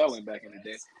Hov was selling back in the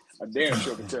day. I damn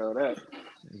sure could tell that.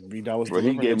 B-Dot was Bro, he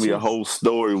delivering gave it me too. a whole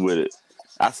story with it.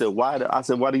 I said, why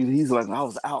do you? He's like, I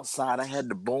was outside. I had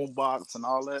the boom box and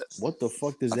all that. What the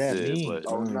fuck does I that said, mean?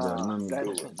 Oh nah,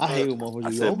 I hate when motherfuckers I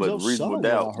do. said, I but was Reasonable outside when I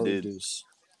Doubt heard did. this.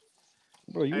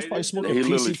 Bro, you was Hey, probably this- smoking He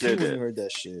literally PCP said when you that. heard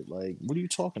that shit. Like, what are you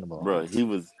talking about? Bro, he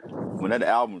was when that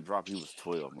album dropped. He was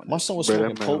 12. My son was Bro,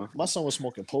 smoking that man- my son was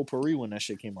smoking potpourri when that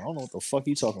shit came out. I don't know what the fuck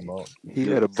you talking about. He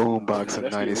had a boom box in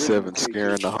that's the '97 original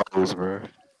scaring the hoes, bro.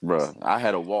 Bro, I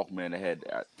had a Walkman that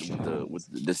had with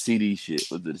the CD shit.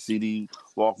 With the CD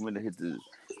Walkman that hit the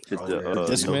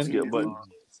Discman? skip button.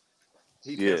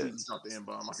 He Yeah. definitely dropped the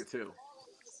N-bomb. I could tell.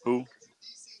 Who?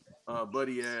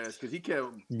 Buddy ass, because he kept.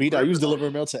 B-Dot, you was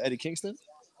delivering mail to Eddie Kingston?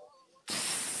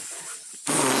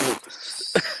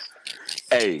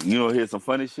 Hey, you know, here's some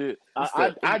funny shit.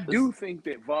 I do think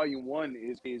that volume 1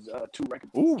 is 2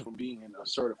 records from being a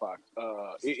certified.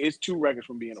 It's 2 records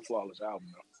from being a flawless album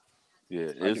though.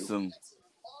 Yeah, I it's do. some.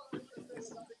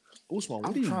 Usman, what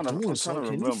I'm are you trying to doing, son?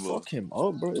 Can you remember. fuck him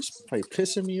up, bro? It's like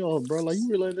pissing me off, bro. Like, you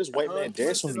really letting this white man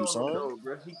dance on you, son?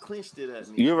 Bro. He clinched it at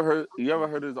me. You ever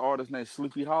heard of this artist named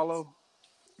Sleepy Hollow?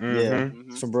 Yeah,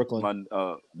 Mhm. from Brooklyn. My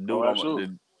dude,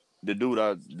 absolutely. the dude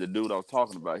I was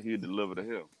talking about, he delivered to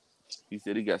him. He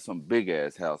said he got some big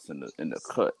ass house in the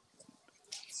cut.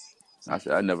 I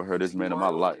said I never heard this man in my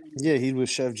life. Yeah, he was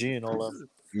Chef G and all that.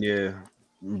 Yeah,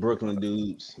 Brooklyn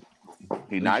dudes.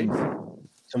 He nice.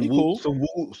 Some He woo, cool. some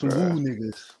woo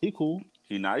niggas. He cool.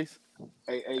 He nice.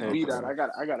 Hey, Hey, B-Dot, I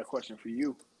got a question for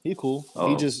you. He cool. Oh.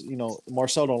 He just,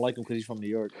 Marcel don't like him because he's from New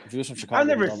York. If he was from Chicago, I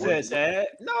never he'd love said him. that.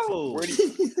 No, Where do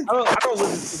you, I don't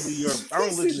listen to New York. I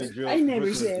don't listen to drill. I never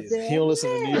Brooklyn said shit. that. He don't listen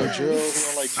to New York drill. He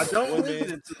don't like I New York don't women.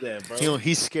 listen to that, bro.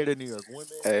 He's scared of New York women.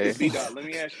 Hey, B-Dot, let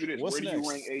me ask you this. What's Where do next? you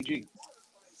rank AG?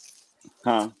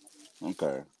 Huh?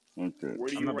 Okay. Where do I'm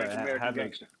you not rank gonna American have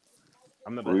Gangster?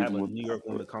 I'm not gonna have a Reasonable- New York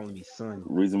woman calling me son.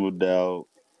 Reasonable Doubt,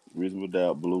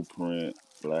 Blueprint,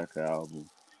 Black Album.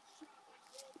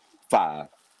 5.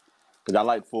 Cause I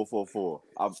like 444.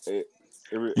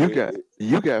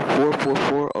 you got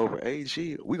 444 over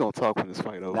AG. We gonna talk when this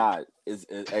fight over. Nah,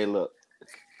 hey, look,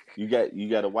 you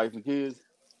got a wife and kids.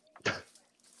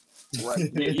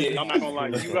 Right. Yeah, I'm not gonna lie.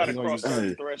 You gotta He gonna cross use-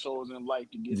 certain thresholds in life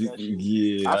to get that shit.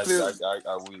 Yeah, I feel- I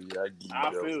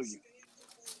I feel you.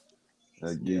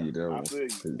 I give you that I one. feel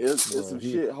you. It's some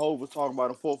shit Hov was talking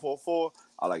about in 444.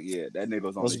 I like, yeah, that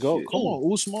nigga's on Let's this go. shit. Come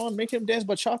on, Usman. Make him dance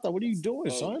bachata. What are you doing,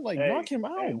 son? Like, knock him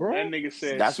out, Hey, bro. that nigga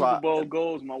said That's Super why- Bowl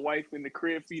goals, my wife in the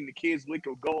crib feeding the kids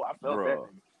liquor gold. I felt that Bruh. nigga.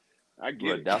 I get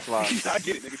Bruh, it. that's why- I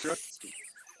get it, nigga. Trust me.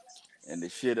 and the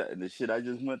shit I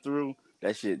just went through,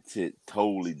 that shit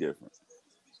totally different.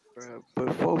 Bruh,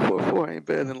 but 444 ain't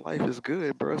better than Life is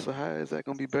Good, bro. So how is that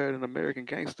gonna be better than American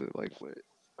Gangster? Like what?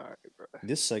 All right, bro.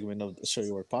 This segment of the Show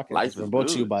Your Work podcast Life has been is brought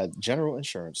to you good. by General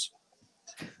Insurance.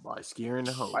 By scaring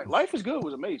the hoe. Like Life is Good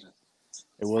was amazing.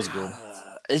 It was good.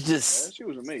 It's Yeah, just that shit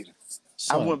was amazing.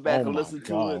 Son, went back oh and my listened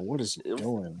to God, it. what is he It-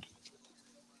 doing?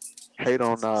 Hate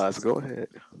on Nas. Go ahead.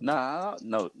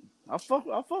 no. I fuck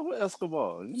with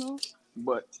Escobar, you know.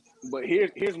 But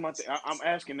here's my thing. I'm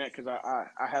asking that because I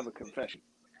have a confession,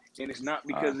 and it's not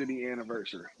because of the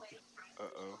anniversary.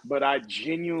 Uh-oh. But I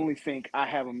genuinely think I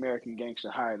have American Gangster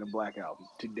higher than Black Album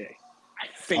today. I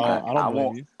think I don't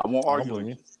blame you. I won't I don't argue blame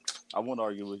with you. you. I won't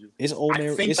argue with you. It's old I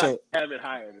man. think It's I have it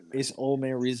higher than that. it's old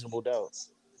man reasonable doubt.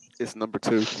 It's number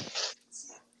 2. It's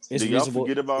Do y'all reasonable.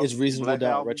 forget about It's reasonable Black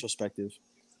doubt Album? retrospective.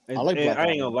 And, I like and Black I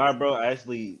ain't Album. gonna lie, bro. I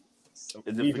actually, Is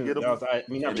it Reason forgettable? Doubt, I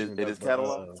mean, not It is- Reason it Doubt, is but,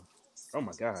 catalog? oh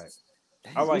my god,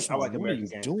 Dang, I like Usman, what are American you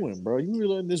Gangster. doing, bro? You really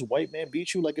letting this white man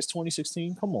beat you like it's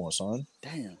 2016? Come on, son.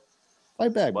 Damn.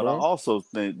 Fight back, But bro. I also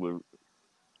think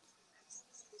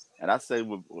and I say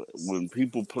when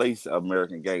people place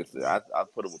American Gangster, I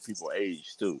put it with people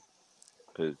age too,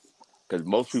 because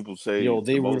most people say Yo,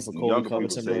 they the rooted most for Kobe younger people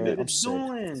Covington, say bro. that I'm sick.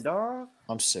 Doing, dog.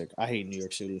 I'm sick. I hate New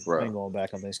York City. Bro. I ain't going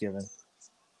back on Thanksgiving.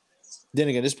 Then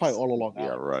again, it's probably all along Yeah,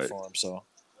 Island right. for him. So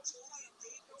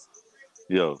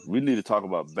Yo, we need to talk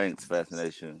about Banks'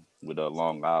 fascination with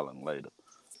Long Island later.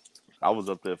 I was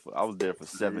there for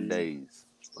 7 days.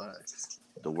 Facts.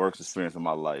 The worst experience of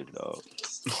my life, dog.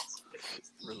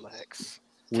 Relax.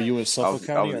 were you in Suffolk I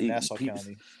County was or eating Nassau pizza.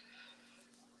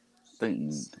 County?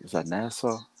 Was that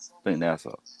Nassau? I think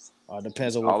Nassau.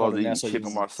 Depends on what All I part was of eating Nassau you chicken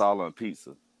was in. marsala and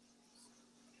pizza.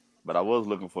 But I was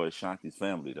looking for Ashanti's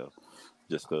family though,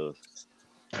 just cause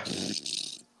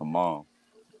her mom.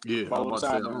 Yeah, Follow I'm the about to say,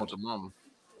 I sideburns. want the mama.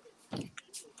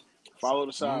 Follow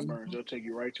the sideburns. They'll take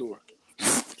you right to her.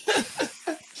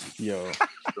 Yo,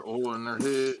 The oil in her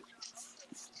head.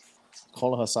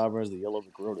 calling her sideburns the yellow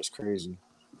brick road is crazy.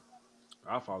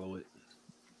 I'll follow it.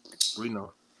 We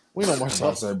know. We know I'm about to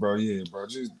Marcel. say, bro, yeah, bro,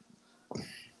 just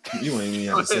you ain't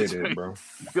even have to say that, bro.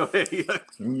 Go ahead. We Hey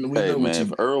know what man, you.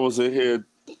 if Earl was in here,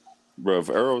 bro, if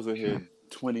Earl was in here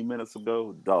 20 minutes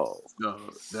ago, dog, No,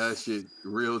 that shit,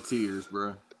 real tears,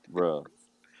 bro. bro,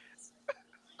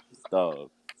 dog,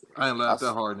 I ain't laughed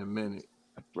that hard in a minute.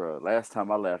 bro. Last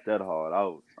time I laughed that hard, I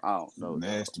don't know, dog.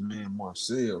 Nasty man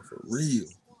Marcel for real.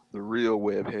 The real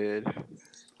webhead.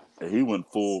 And he went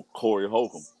full Corey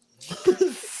Holcomb.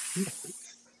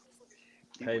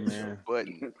 Hey man,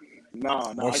 Button.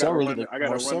 No, Marcel really I gotta run the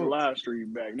Marcel live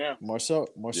stream back now. Marcel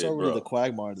Yeah, really bro. the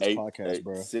quagmire of this podcast,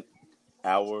 bro. 6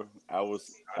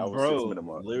 minute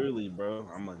mark. literally, bro.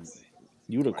 I'm a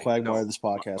You the quagmire No, of this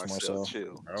podcast, Marcel.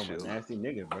 Chill. Bro, I'm a Chill. nasty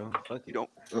nigga, bro. Fuck it. You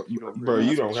don't Bro, realize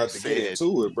you don't what have to said. get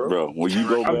into it, bro. Bro, when you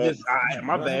go I'm back, just,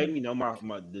 my bad. You know, my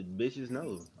the bitches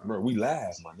know. Bro, we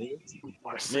live, my nigga.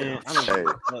 Marcel, Man, I don't Hey. give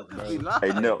a fuck, bro.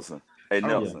 hey Nelson, I don't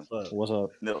give a Nelson, fuck. What's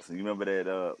up? Nelson, you remember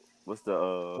that? What's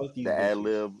the Fuck these ad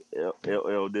bitches. lib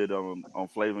LL did on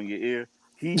Flavor in Your Ear?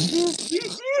 He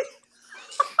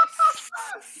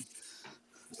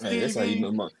Hey, that's how you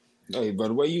know my. Hey, by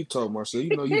the way you talk, Marcel,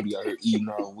 you know you be out here eating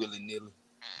all willy nilly.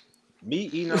 Me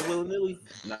eating up willy nilly?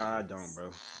 Nah, I don't, bro.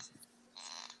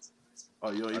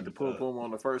 Oh, you don't eat the pum pum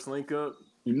on the first link up?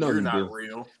 You know You're you not do.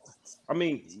 real. I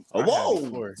mean, Oh, I have whoa!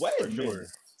 before, Wait a for minute. sure.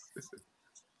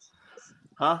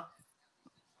 Huh?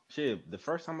 Shit, the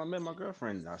first time I met my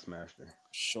girlfriend, I smashed her.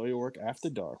 Show Your Work After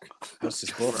Dark. This is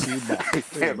brought to you by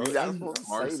Damn, you not supposed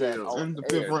to say that Marcel. on In the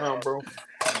fifth air. round, bro.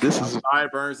 This is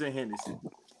Sideburns and Hennessy.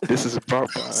 this is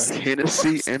brought by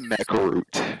Hennessy and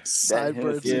Macaroot.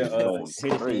 Sideburns. Hennessy Yeah, is going Hennessy,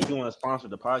 crazy. you want to sponsor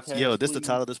the podcast? Yo, this the please?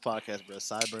 title of this podcast, bro.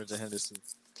 Sideburns and Henderson.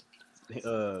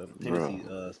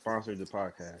 Hennessy sponsored the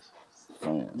podcast.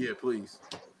 Man. Yeah, please.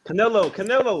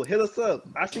 Canelo, hit us up.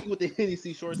 I see you with the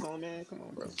Hennessy shorts on, man. Come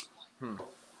on, bro.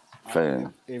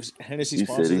 Fan. If Hennessy He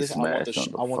said sponsors he this, I want the smashed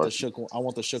on the I want the fucking- shook I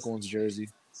want the shook ones jersey.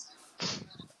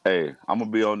 Hey, I'm gonna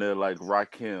be on there like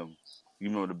Rakim. You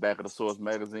remember the back of the Source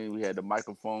magazine? We had the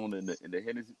microphone and the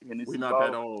Hennessy. We not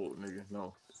that old, nigga.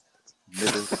 No.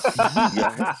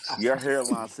 Nigga, your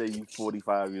hairline say you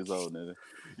 45 years old, nigga.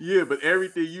 Yeah, but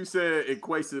everything you said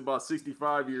equates to about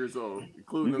 65 years old,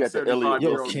 including You them got the Elliot 75 year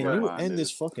Yo, old Wilson can line. you guys. end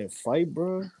this fucking fight,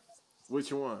 bro?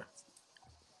 Which one?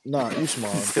 Nah,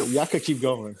 Usman. Y'all could keep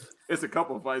going. It's a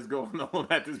couple of fights going on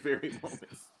at this very moment.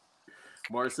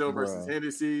 Marcel versus Bruh.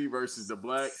 Hennessy versus the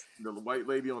white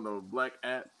lady on the black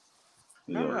app.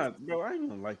 Nah, bro, I ain't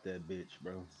even like that bitch,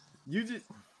 bro. You just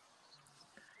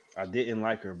I didn't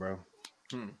like her, bro.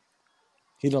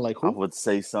 He don't like I who? would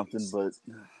say something, but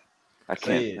I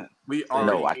Say can't. it. We Say No,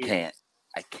 already I can't.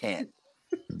 I can't.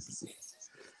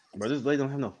 Bro, this lady don't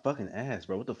have no fucking ass,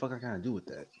 bro. What the fuck I gotta do with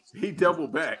that? he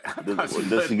doubled back. I Does, thought she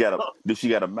does let she it got a? go. Does she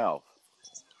got a mouth?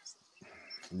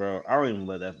 Bro, I don't even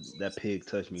let that pig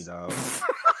touch me, dog.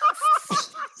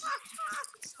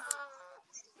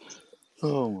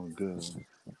 Oh my god.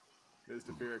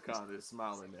 Mr. Farrakhan is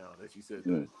smiling now that you said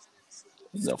Yeah. that.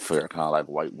 No fair kind of like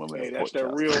white women Hey, and that's pork that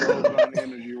chops. real Ogun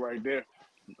energy right there.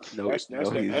 No, That's no,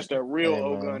 that's that real Hey,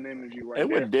 man. Ogun energy right Hey,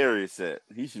 where there. Darius at?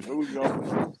 He should. There we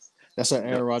go. That's what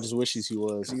Aaron Rodgers wishes he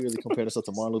was. He really compared himself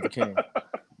to Martin Luther King.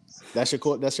 That's your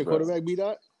Bro. quarterback, B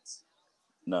Dot.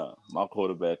 Nah, my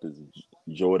quarterback is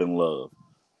Jordan Love,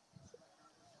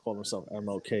 Call himself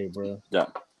MLK, bro.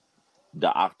 the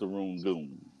Octoroon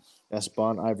Goon. That's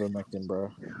Bon Ivermectin, bro.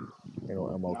 You know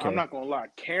Nah, MLK. I'm not gonna lie.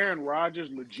 Karen Rogers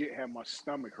legit had my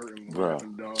stomach hurting Bro.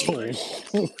 laughing, dog. Like,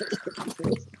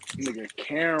 nigga,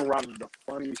 Karen Rogers the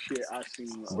funniest shit I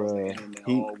seen on Bro, the internet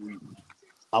he- all week.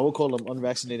 I would call him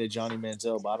unvaccinated Johnny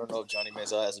Manziel, but I don't know if Johnny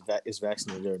Manziel is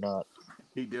vaccinated or not.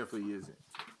 He definitely isn't.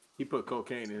 He put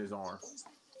cocaine in his arm.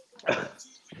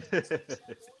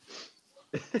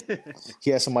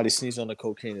 He had somebody sneeze on the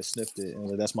cocaine and sniffed it,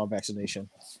 and that's my vaccination.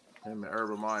 Him and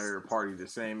Urban Meyer partied the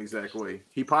same exact way.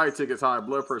 He probably took his high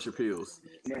blood pressure pills.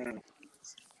 Man,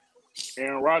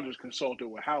 Aaron Rodgers consulted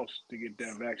with House to get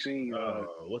that vaccine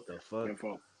What the fuck?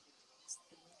 info.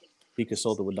 He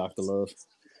consulted with Dr. Love.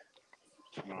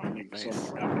 No, he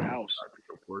consulted with Dr. House.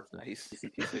 Nah, he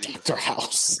said he Dr.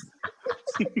 House.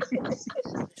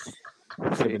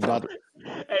 Could have been Dr.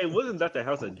 Hey, wasn't Dr.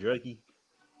 House a druggie?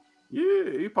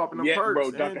 Yeah, he popping them Yeah, perks. bro,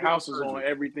 and Dr. doing House is surgery. on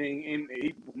everything.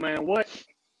 Man, what?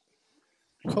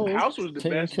 Cold, House was the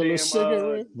best painkiller, damn,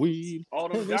 cigarette, weed. all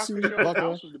them Hennessy, doctor shows. vodka,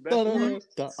 House was the best one.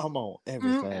 da-da-da-da. I'm on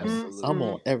everything. Absolutely. I'm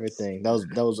on everything. That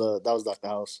was Dr.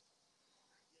 House.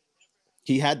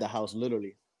 He had the house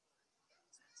literally.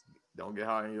 Don't get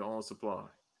high in your own supply.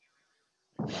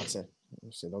 That's it. I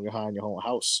said, don't get high in your own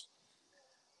house.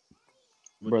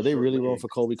 With Bro, the they short really legs. wrote for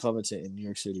Kobe Covington in New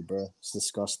York City, bro. It's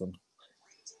disgusting.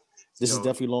 This is Yo.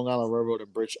 definitely Long Island Railroad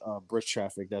and bridge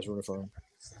traffic that's rooting for him.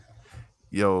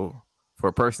 Yo, for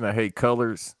a person that hate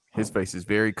colors, his face is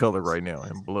very colored right now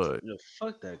in blood. Yo,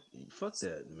 fuck that,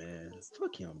 man.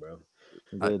 Fuck him, bro.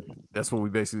 Good. That's what we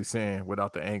basically saying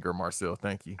without the anger, Marcel.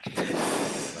 Thank you.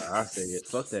 I say it.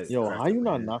 Fuck that. Yo, crap, how you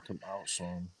not man. knock him out,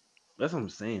 son? That's what I'm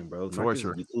saying, bro.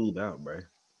 Torture. Be cooled out, bro.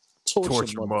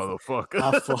 Torture, motherfucker.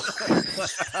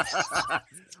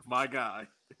 My guy.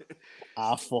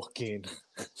 I fucking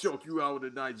Choke you out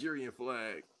with a Nigerian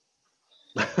flag.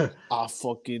 I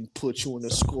fucking put you in a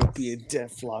scorpion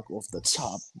death flock off the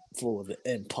top floor of the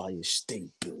Empire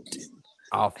State Building.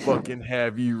 I'll fucking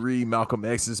have you read Malcolm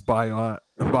X's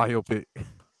biopic.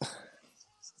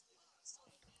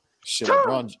 Shit,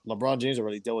 LeBron James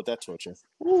already dealt with that torture.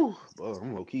 Woo, bro,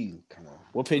 I'm low key. Come on.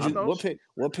 What page? I know.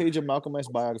 What page of Malcolm X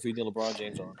biography did LeBron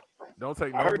James on? Don't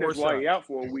take I no heard more that's why he shots. out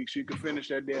for a week so you can finish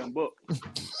that damn book.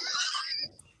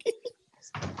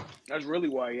 That's really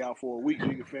why he out for a week so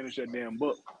you can finish that damn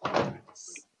book.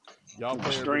 Y'all He players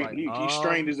be strained, like, he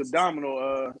strained his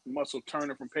abdominal muscle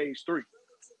turning from page 3.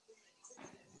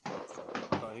 I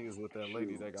thought he was with that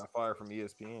lady that got fired from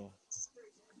ESPN.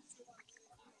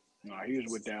 No, he was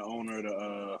with that owner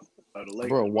of the Lakers.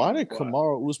 Bro, why did Why?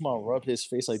 Kamaru Usman rub his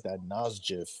face like that Nas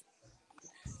gif?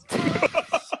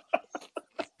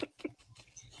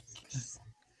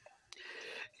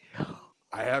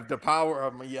 I have the power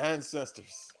of my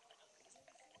ancestors.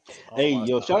 Hey, my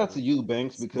yo, God. shout out to you,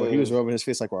 Banks, because Bro, he was rubbing his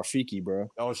face like Rafiki, bro.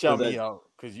 Don't shout Cause me out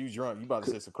because you drunk. You about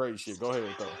to say some crazy shit. Go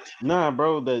ahead, though. nah,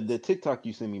 bro, the TikTok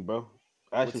you sent me, bro.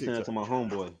 I actually What sent it to my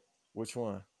homeboy. Which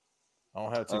one? I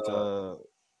don't have TikTok.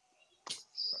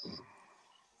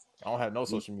 I don't have no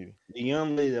social media. The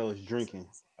young lady that was drinking.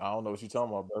 I don't know what you're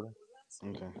talking about, brother.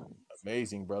 Okay.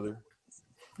 Amazing, brother.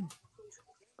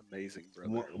 Amazing,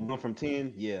 brother. One from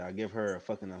 10. Yeah, I give her a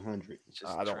fucking 100. Just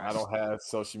I don't have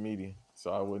social media,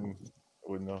 so I wouldn't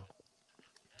know.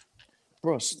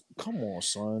 Bro, come on,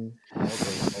 son.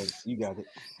 Okay, you got it.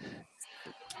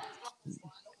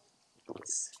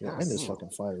 Yeah, end this fucking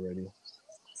fight already.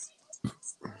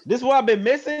 This what I've been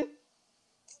missing?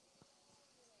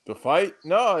 The fight?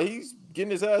 No, he's getting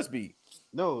his ass beat.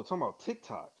 No, talking about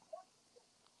TikTok.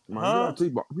 Man, Huh?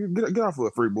 get off of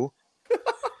a free boy.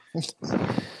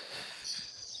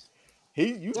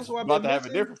 You That's what I've about been to have a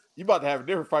missing. different. You about to have a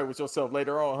different fight with yourself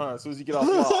later on, huh? As soon as you get off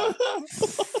live.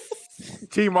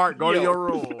 T Mark, go to Yo. your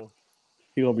room.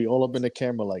 He gonna be all up in the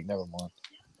camera like, never mind.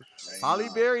 Holly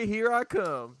Berry, here I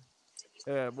come.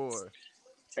 Yeah, boy.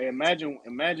 Hey, imagine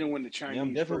when the Chinese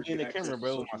I'm definitely first in the get access camera, to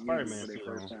bro, with social my media Spider-Man for their suit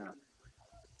first on. time.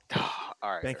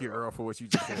 All right. Thank you, Earl, for what you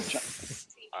just said.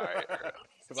 All right.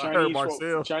 Because I heard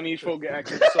Chinese Marcel. folk get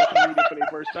access to social media for their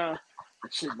first time.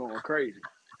 That shit going crazy.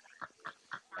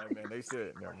 Hey, man, they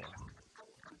said, never mind.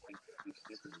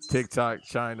 TikTok,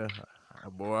 China,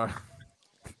 boy.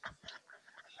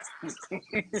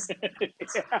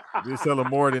 They're selling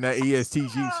more than that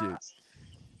ESTG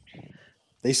shit.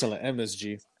 They selling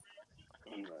MSG.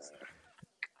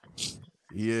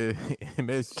 Yeah,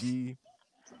 MSG,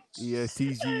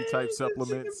 ESTG type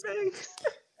supplements,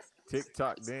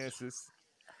 TikTok dances,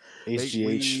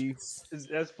 HGH.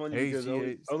 That's funny because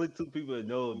HGH. only two people that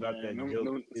know about that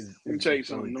joke is let me tell you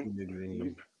the only something. two niggas in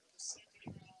here.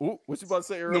 Ooh, what you about to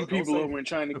say, Earl? Them Don't people say- over and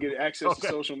trying to get access Okay. to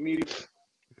social media.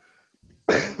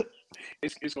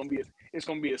 It's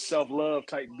gonna be a self-love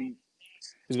type beat.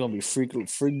 It's gonna be freak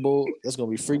bowl. That's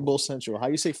gonna be freak bowl central. How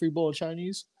you say freak bowl in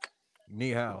Chinese?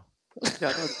 Ni hao.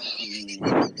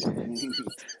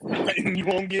 You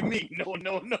won't get me. No.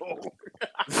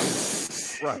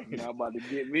 Right. You're not about to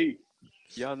get me.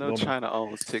 Y'all know China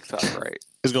owns TikTok, right?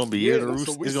 It's gonna be Yeah, year to that's roost.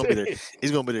 what we It's gonna be said.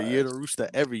 it's gonna be the year to rooster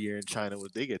every year in China when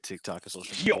they get TikTok and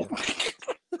social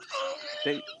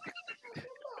media.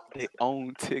 They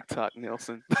own TikTok,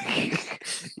 Nelson.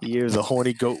 Years of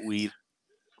horny goat weed.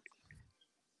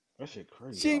 That shit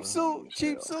crazy. Cheap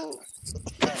dog. suit.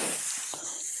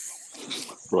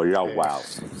 Bro, y'all wild.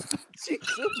 Cheap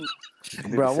suit.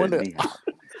 Bro, I Nigga said wonder. ni hao.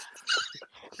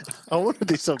 I wonder if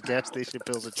they sell gas station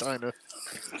pills in China.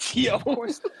 Yo,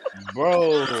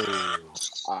 Bro.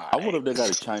 I wonder if they got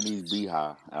a Chinese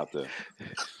beehive out there.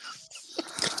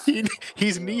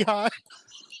 He's knee high.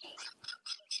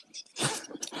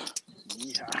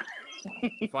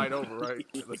 Fight over, right?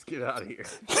 Let's get out of here.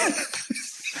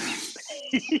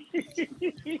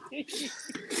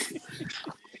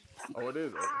 Oh, it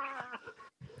is.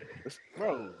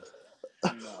 Bro.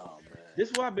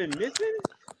 This what I've been missing?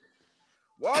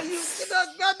 Why you?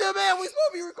 Goddamn man, we supposed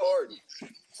to be recording.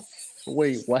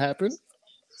 Wait, what happened?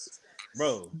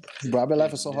 Bro. Bro, I've been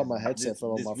laughing so hard my headset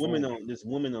fell on This my woman phone. this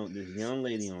young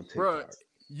lady on TikTok. Bro,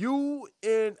 you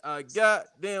in a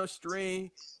goddamn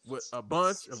stream with a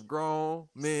bunch of grown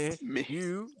men.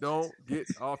 You don't get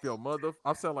off your mother.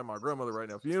 I sound like my grandmother right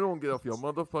now. If you don't get off your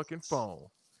motherfucking phone,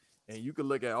 and you can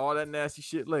look at all that nasty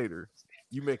shit later,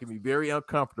 you making me very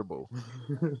uncomfortable.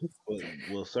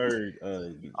 Well, sir,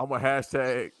 I'm gonna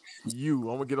hashtag you.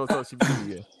 I'm gonna get on social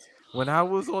media. When I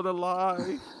was on the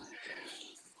live,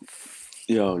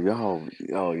 Y'all own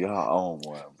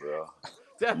one, bro.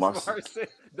 that's Marcel- Marcel.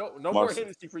 No more Marcel-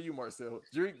 Hennessy for you, Marcel.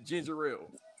 Drink ginger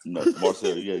ale. No,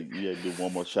 Marcel, yeah, do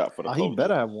one more shot for the He coach.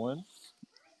 better have one.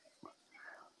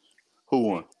 Who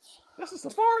won? That's a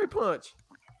safari punch.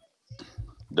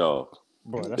 Dog.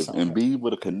 Bro, that If sounds Embiid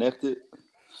would have connected,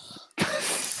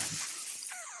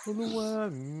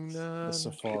 The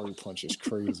safari punch is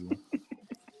crazy.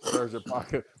 Serge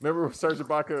Ibaka. Remember when Serge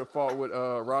Ibaka fought with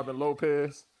Robin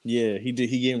Lopez Yeah, he did.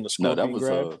 He gave him the no, scorpion that was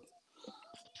grab.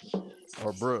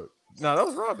 or Brooke? No, that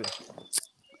was Robin.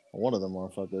 One of them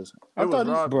motherfuckers. It was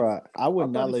Robin. Bro, I would I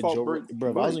not thought he let fought Joe. Bro- Bro,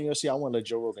 if I was Bro- in UFC, I wouldn't let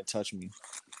Joe Rogan touch me.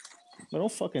 Man,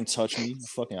 don't fucking touch me, you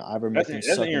fucking ivermectin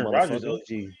that's sucking Aaron Rodgers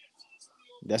motherfucker. OG.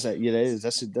 That's that. Yeah, that is.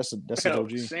 That's his Yo,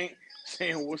 OG.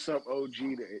 saying what's up, OG,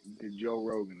 to Joe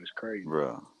Rogan is crazy.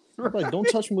 bro. Like, don't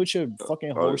touch me with your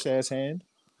fucking horse ass hand.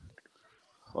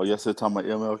 Oh, y'all still talking about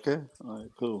MLK? All right,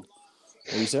 cool.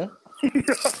 What you say?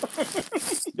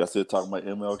 Y'all still talking about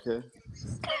MLK?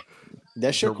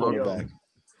 That's your Joe Rogan. quarterback.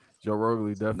 Joe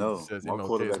Rogan definitely No, says my MLK is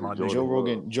quarterback my is nigga.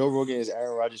 Jordan. Joe Rogan is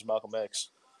Aaron Rodgers, Malcolm X.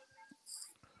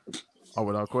 Oh,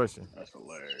 without question. That's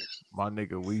hilarious. My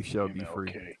nigga, we shall be free.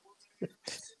 Okay.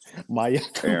 Maya.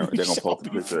 Aaron, they're gonna post the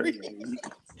picture.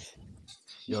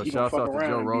 Yo, He gonna shouts fuck out to around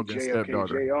Joe and be Rogan's JFK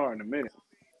stepdaughter. JR in a minute.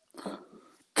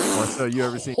 Marcel, you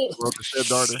ever seen Joe Rogan's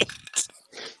stepdaughter?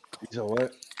 So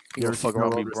what? You ever seen fuck Joe around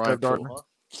with Rogan's Brian stepdaughter? Pill,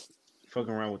 huh?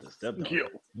 Fucking around with the stepdaughter. Yo.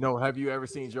 No, have you ever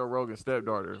seen Joe Rogan's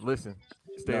stepdaughter? Listen,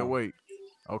 stay No. awake.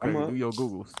 Okay, I'm up. do your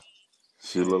Googles.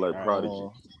 She look like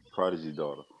Oh. Prodigy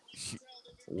daughter.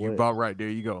 You What? about right. There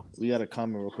you go. We got a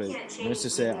comment real quick. Mr.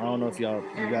 said, I don't know if you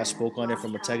guys spoke on it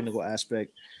from a technical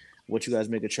aspect. What you guys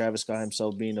make of Travis Scott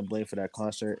himself being to blame for that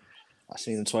concert? I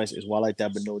seen him twice. It's wild like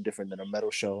that, but no different than a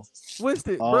metal show.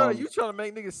 Winston, bro, Um, you trying to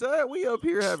make niggas sad? We up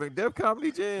here having Def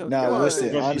Comedy Jam. Nah, God.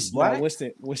 Winston, Bro, honestly, black?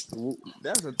 Winston.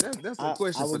 That's a I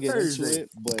question will for get Thursday. into it,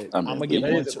 but I I'm mean, gonna get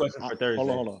that more is a into question for Thursday.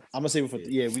 Hold on. I'm gonna save it for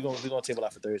we're gonna table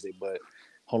that for Thursday, but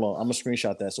hold on. I'm gonna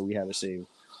screenshot that so we have it saved.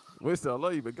 Winston, I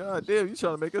love you, but goddamn, you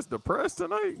trying to make us depressed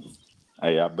tonight?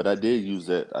 Hey, but I did use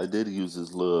that. I did use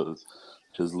his little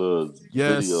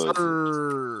Yes, video.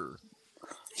 sir.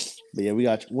 But yeah, we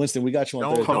got Winston. We got you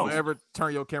on Thursday. Don't ever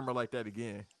turn your camera like that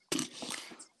again.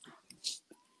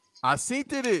 I seen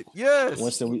it. Yes.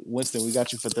 Winston, we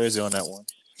got you for Thursday on that one.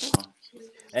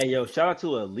 Hey, yo, shout out to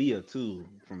Aaliyah too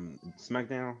from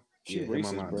SmackDown. She Yeah,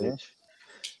 racist, my bro. bitch.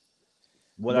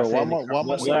 What Bro,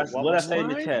 I say? What I say in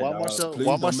the chat? Why dog? Marcel? Please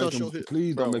Why don't Marcel make show him. his?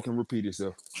 Please Bro, don't make him repeat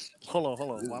himself. hold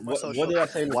on. Why Marcel What show? did I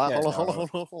say in the Why? chat? Hold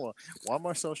dog? on. Why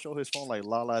Marcel show his phone like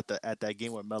Lala at that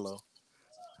game with Melo?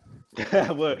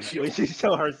 What? When she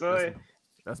show her son?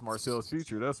 That's Marcel's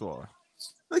future. That's why.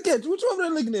 Look at you. What you over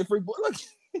there looking at, freak boy? Look.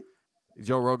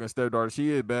 Joe Rogan's stepdaughter. She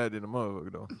is bad in the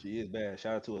motherfucker though. She is bad.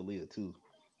 Shout out to Aaliyah too.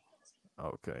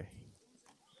 Okay.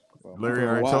 Bro, Larry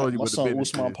already told you my what the son business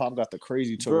Usman is. Pop got the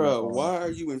crazy tour. Bro, why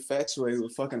are you infatuated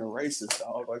with fucking a racist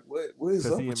dog? Like, what is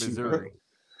Because up he in with you, bro? Missouri.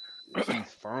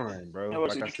 She's fine, bro. Yeah,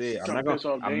 what's Like I it- said, trying to piss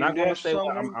off I'm Dame not gonna Dash say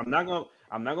what something?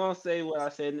 I'm not gonna say what I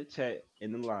said in the chat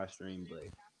in the live stream, but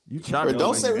You Bro, trying to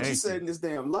don't say what you said in this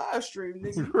damn live stream,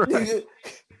 nigga. Right. Nigga,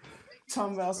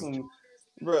 talking about some,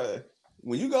 bruh.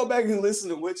 When you go back and listen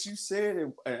to what you said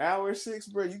in hour 6,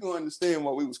 bro, you gonna understand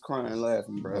why we was crying and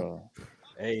laughing, bro.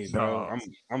 hey, bro, Nah.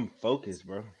 I'm focused,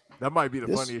 bro. That might be the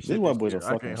This funniest this shit. white this boy's a year.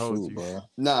 I fucking can't hold fool, you. bro.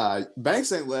 Nah,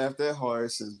 Banks ain't laughed that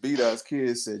hard since B-Dot's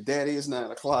kids said, "Daddy, it's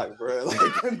 9 o'clock, bro."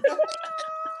 Like,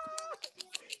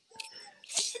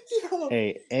 yo,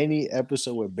 Hey, any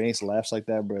episode where Banks laughs like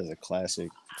that, bro, is a classic.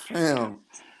 damn.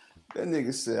 That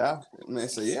nigga said,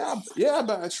 I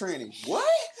buy a training. What?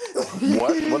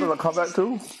 What did I come back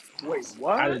to? Wait,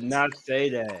 what? I did not say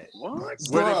that. What? What did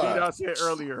Bruh. B-Dot say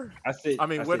earlier? I said. What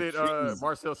said did trees.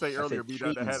 Marcel say I earlier? said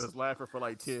B-Dot that had trees. us laughing for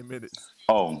like 10 minutes.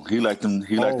 Oh, he liked them.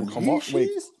 He liked them.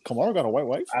 Kamara got a white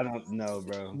wife? I don't know,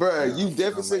 bro. Bro, No, you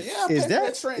definitely said, yeah, I Is paid for that-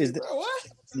 that training, is that- bro. What?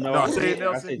 No, No, I say it, said,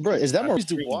 Nelson. Bro, is that I Maurice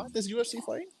said Dubois? trees. This UFC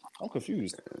fight? I'm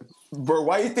confused. Bro,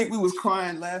 why you think we was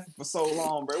crying laughing for so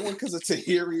long, bro? It wasn't because of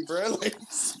Tahiri, bro.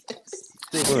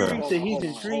 Like,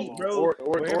 Tahitian treat, bro.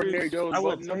 Ordinary Joe's I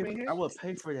would button up in here.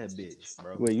 pay for that bitch,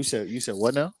 bro. Wait, you said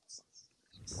what now?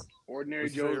 Ordinary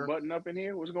What'd you say, Joe's Earl? button up in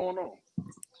here. What's going on?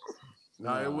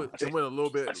 Nah, it went a little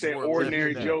bit. I said more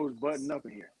Ordinary left than Joe's button up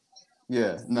in here.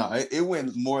 yeah, no, it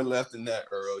went more left than that,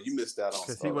 Earl. You missed out on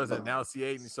because he was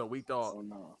enunciating, so we thought, Oh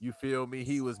no. you feel me?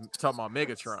 He was talking about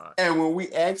Megatron. And when we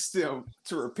asked him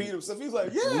to repeat himself, he was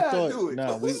like, "Yeah, I do it."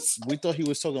 Nah, we thought he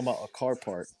was talking about a car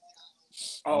part.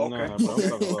 Oh, No, okay. no, bro, I'm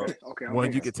talking about- Okay. I'm One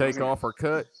here. you could take off or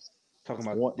cut. Talking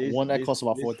about One that this- costs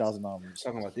about this- $4,000.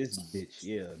 Talking about this bitch,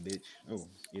 yeah, bitch. Oh,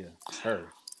 yeah, her.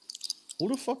 Who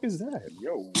the fuck is that?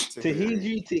 Yo.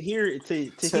 Tahiti, Tahitian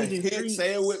treat.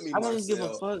 Say it with me, I don't give a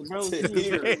Marcel. fuck, bro.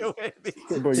 Tahiri.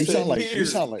 Bro, you Tahiri.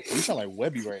 sound like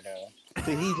Webby right now.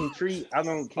 Tahitian treat. I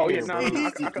don't care. Oh yeah, bro. no,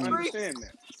 I can understand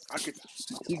that. I can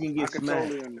get I can smacked.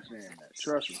 totally understand that.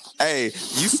 Trust me. Hey, you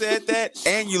said that,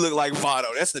 and you look like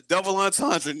Votto. That's the double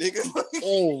entendre, nigga.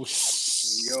 Oh,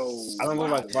 Yo. I don't look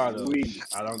like Vado. We.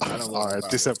 I don't look all like right, Vado.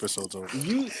 this episode's over.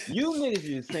 You niggas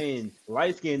just saying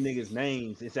light skinned niggas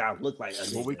names and say I look like a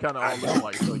nigga. Well, we kind of all look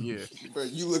like, so yeah. Bro,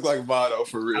 you look like Votto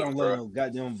for I real, don't bro. look no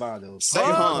goddamn Vado. Say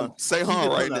hon. Say You hon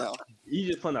just right put a- now. You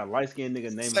just put a light skinned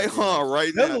nigga name. Say out there. hon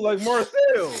right That now. look like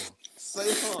Marcel.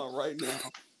 Say hon right now.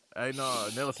 Hey, no,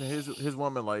 Nelson, his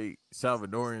woman like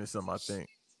Salvadorian or something, I think.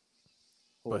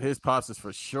 But his pops is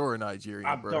for sure Nigerian,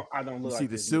 I bro. don't You look see like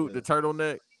the this suit, nigga. the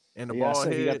turtleneck, and the Yeah, I bald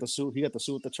said head. he got the suit. He got the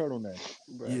suit with the turtleneck.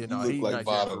 Bro, Yeah, you no, look he like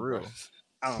Nigerian Votto, for real. bro.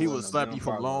 I don't He look would no slap damn you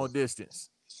from Vado. long distance.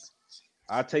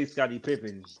 I take Scottie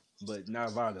Pippen, but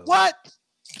not Vado. What?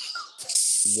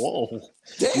 Whoa.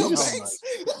 Damn, You Banks.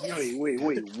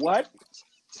 Wait. What?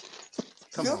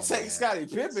 Come You'll on, take man. Scottie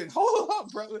Pippen. Hold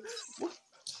up, brother.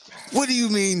 What do you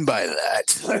mean by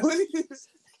that? Like, what do you...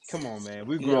 Come on, man.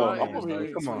 We Yo, grown I'm men, over bro.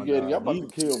 here Come on, spaghetti. dog. I'm about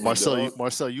to kill me, dog.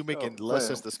 Marcel, you making Oh, less fam.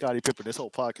 sense to Scottie Pippen this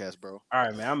whole podcast, bro. All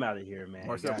right, man. I'm out of here, man.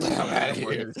 Marcel, God, please y'all, don't outta say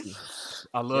here. more.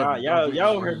 I love you. y'all, Don't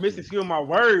y'all do heard more. misconstrue my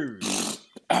words.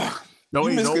 Don't You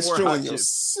eat no more misconstruing hot chips.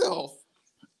 yourself.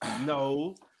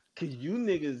 No, cause you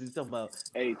niggas is talking about.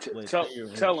 Hey, Wait, tell you're-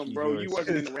 him, bro. you're- You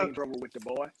wasn't in the Range Rover with the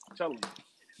boy. Tell him.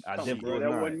 I Tell him, definitely bro.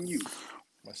 That not. wasn't you.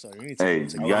 Marcel, you need to Hey, go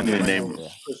take y'all a need to break, name bro.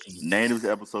 name this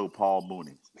episode Paul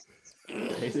Mooney.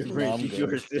 Hey, Nah, Rich, I'm you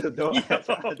good. were still doing.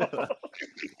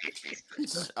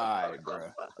 Alright,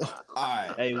 bro.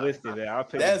 Alright. Hey, listen, man. I'll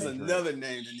pay. That's the big another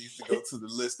name that needs to go to the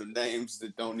list of names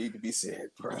that don't need to be said,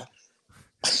 bro.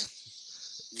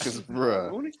 Cause,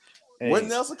 bro. Mooney? Hey, What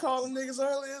Nelson called them niggas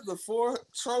earlier? The 4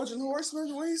 Trojan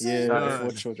horsemen? What he said? yeah, None.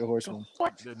 before Trojan Horseman.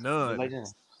 The none. Like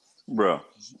that. Bruh,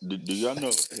 do y'all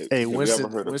know? Hey, have you Winston,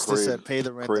 ever heard of Winston Craig, said pay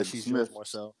the rent Craig that she's Smith? yours,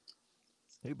 Marcel.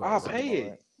 He I'll about pay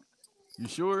it. You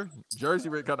sure? Jersey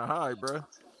rate kind of high, bro.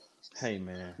 Hey,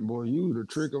 man. Boy, you the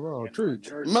trick of all tricks.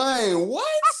 Man, what?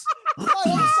 Like, I'm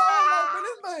sorry, like, man,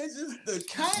 this man is just the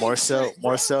king. Marcel, trick, bro.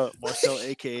 Marcel,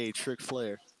 aka Trick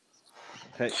Flair.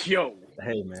 Yo,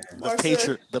 Hey man,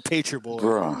 The Patriot boy.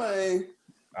 Bruh. Man,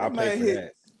 I'll that pay man for hit,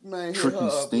 that. man hit Tricky her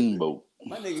up with Steamboat.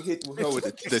 my nigga hit with her with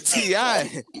the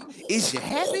TI. Is you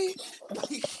happy?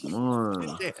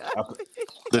 I'll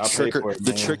The pay tricker, for it,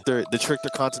 the man. trickster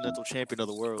continental champion of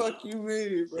the world. Fuck you,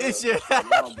 mean, bro? It's your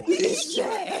y'all boys. Is you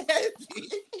happy?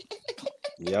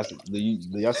 Do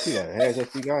y'all see that hash that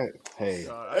she got? Hey,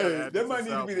 Hey, that might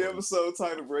need to be the episode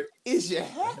title, bro. Is you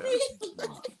happy?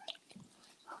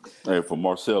 Hey, for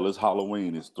Marcel, it's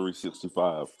Halloween. It's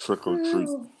 365. Trick or treat.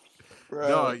 Bro.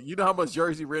 No, you know how much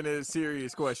Jersey rent is?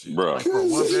 Serious question. Bruh. Like for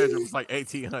one bedroom, it's like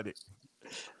 1,800.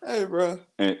 Hey, bro.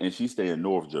 And she stay in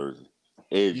North Jersey,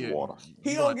 Edgewater.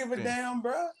 He don't give a damn,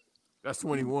 bro. That's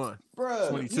 21. Bro,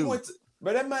 22.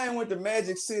 But that man went to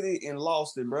Magic City and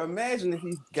lost it, bro. Imagine if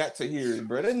he got to hear it,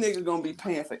 bro. That nigga gonna be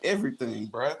paying for everything,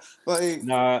 bro. Like,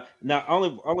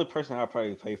 only person I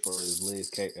probably pay for is Liz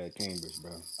Cambridge,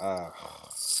 bro.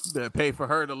 Better pay for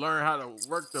her to learn how to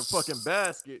work the fucking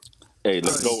basket. Hey,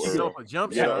 let's go, She Earl. off a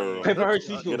jump Get shot. Earl. Pay for her,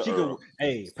 she Get can. Earl.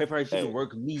 Hey, pay for her, she Hey. can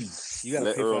work me. You gotta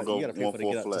Let pay Earl for go you gotta pay one for to for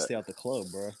get out to flat. stay out the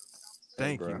club, bro.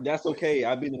 Thank Bro. you. That's okay.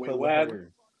 I've been in the Wait, club what with happened?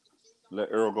 her. Let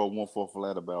Earl go 1 for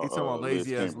flat about. He talking about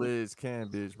lazy ass Cambridge. Liz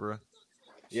Cambridge, bro.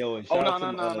 Yo, and Oh shout no out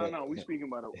no to, no no. We speaking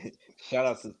about it. shout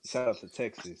out to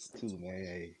Texas too, man.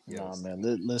 Hey, Nah, yes. man.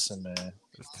 Listen, man.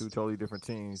 It's two totally different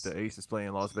teams. The Ace is playing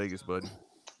in Las Vegas, buddy.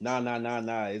 Nah.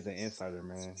 It's an insider,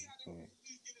 man.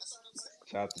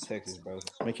 Shout out to Texas, bro.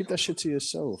 Man, keep that shit to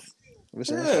yourself.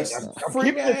 yes, I'm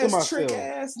freak keeping it to ass, trick myself.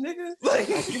 ass, nigga. Like,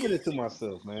 I'm keeping it to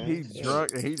myself, man. He's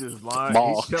drunk and he just lying.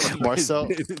 Maul. He's telling Marcel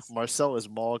his business. Marcel is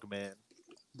Mog, man.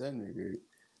 that nigga.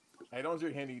 Hey, don't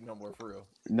drink Henny no more, for real.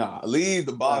 Nah, leave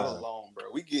the bottle alone, bro.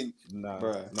 We getting Nah,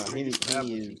 he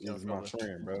is my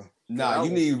friend, bro. Nah,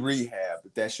 you need rehab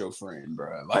if that's your friend,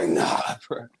 bro. Like, nah,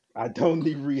 bro. I don't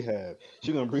need rehab.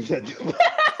 She gonna bring that.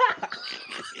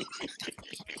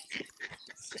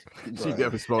 She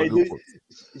definitely smoked Hey, Newport.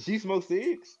 she smokes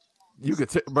cigs. You could,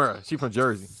 bruh. She from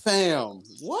Jersey. Fam,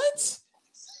 what?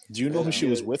 Do you know who she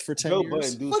was with for 10 Joe years?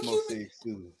 Budden do Fuck smoke you, cigs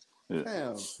too.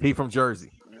 Fam. He from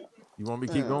Jersey. You want me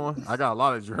to keep Yeah. going? I got a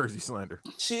lot of Jersey slander.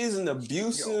 She is an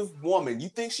abusive woman. You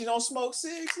think she don't smoke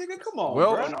cigs, nigga? Come on,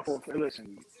 Well, bro. No,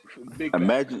 listen, big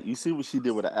Imagine, you see what she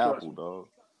did with the apple, dog.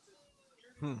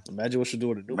 Imagine what she do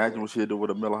with a Newport. Imagine what she'd do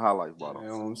with a Miller High Life You bottle.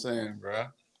 know what I'm saying, bro?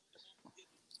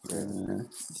 Yeah, man.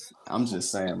 I'm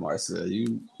just saying, Marcel,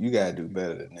 you gotta do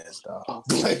better than this, dog.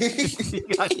 He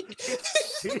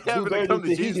having to come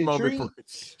to Jesus moment for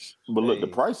But look, the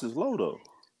price is low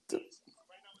though.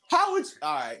 How would you,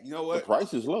 all right? You know The what?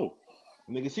 price is low.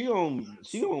 Nigga, she on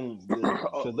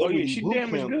Oh, yeah, she boot damn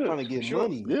is camp good, trying to for get sure.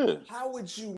 money. Yeah. How would you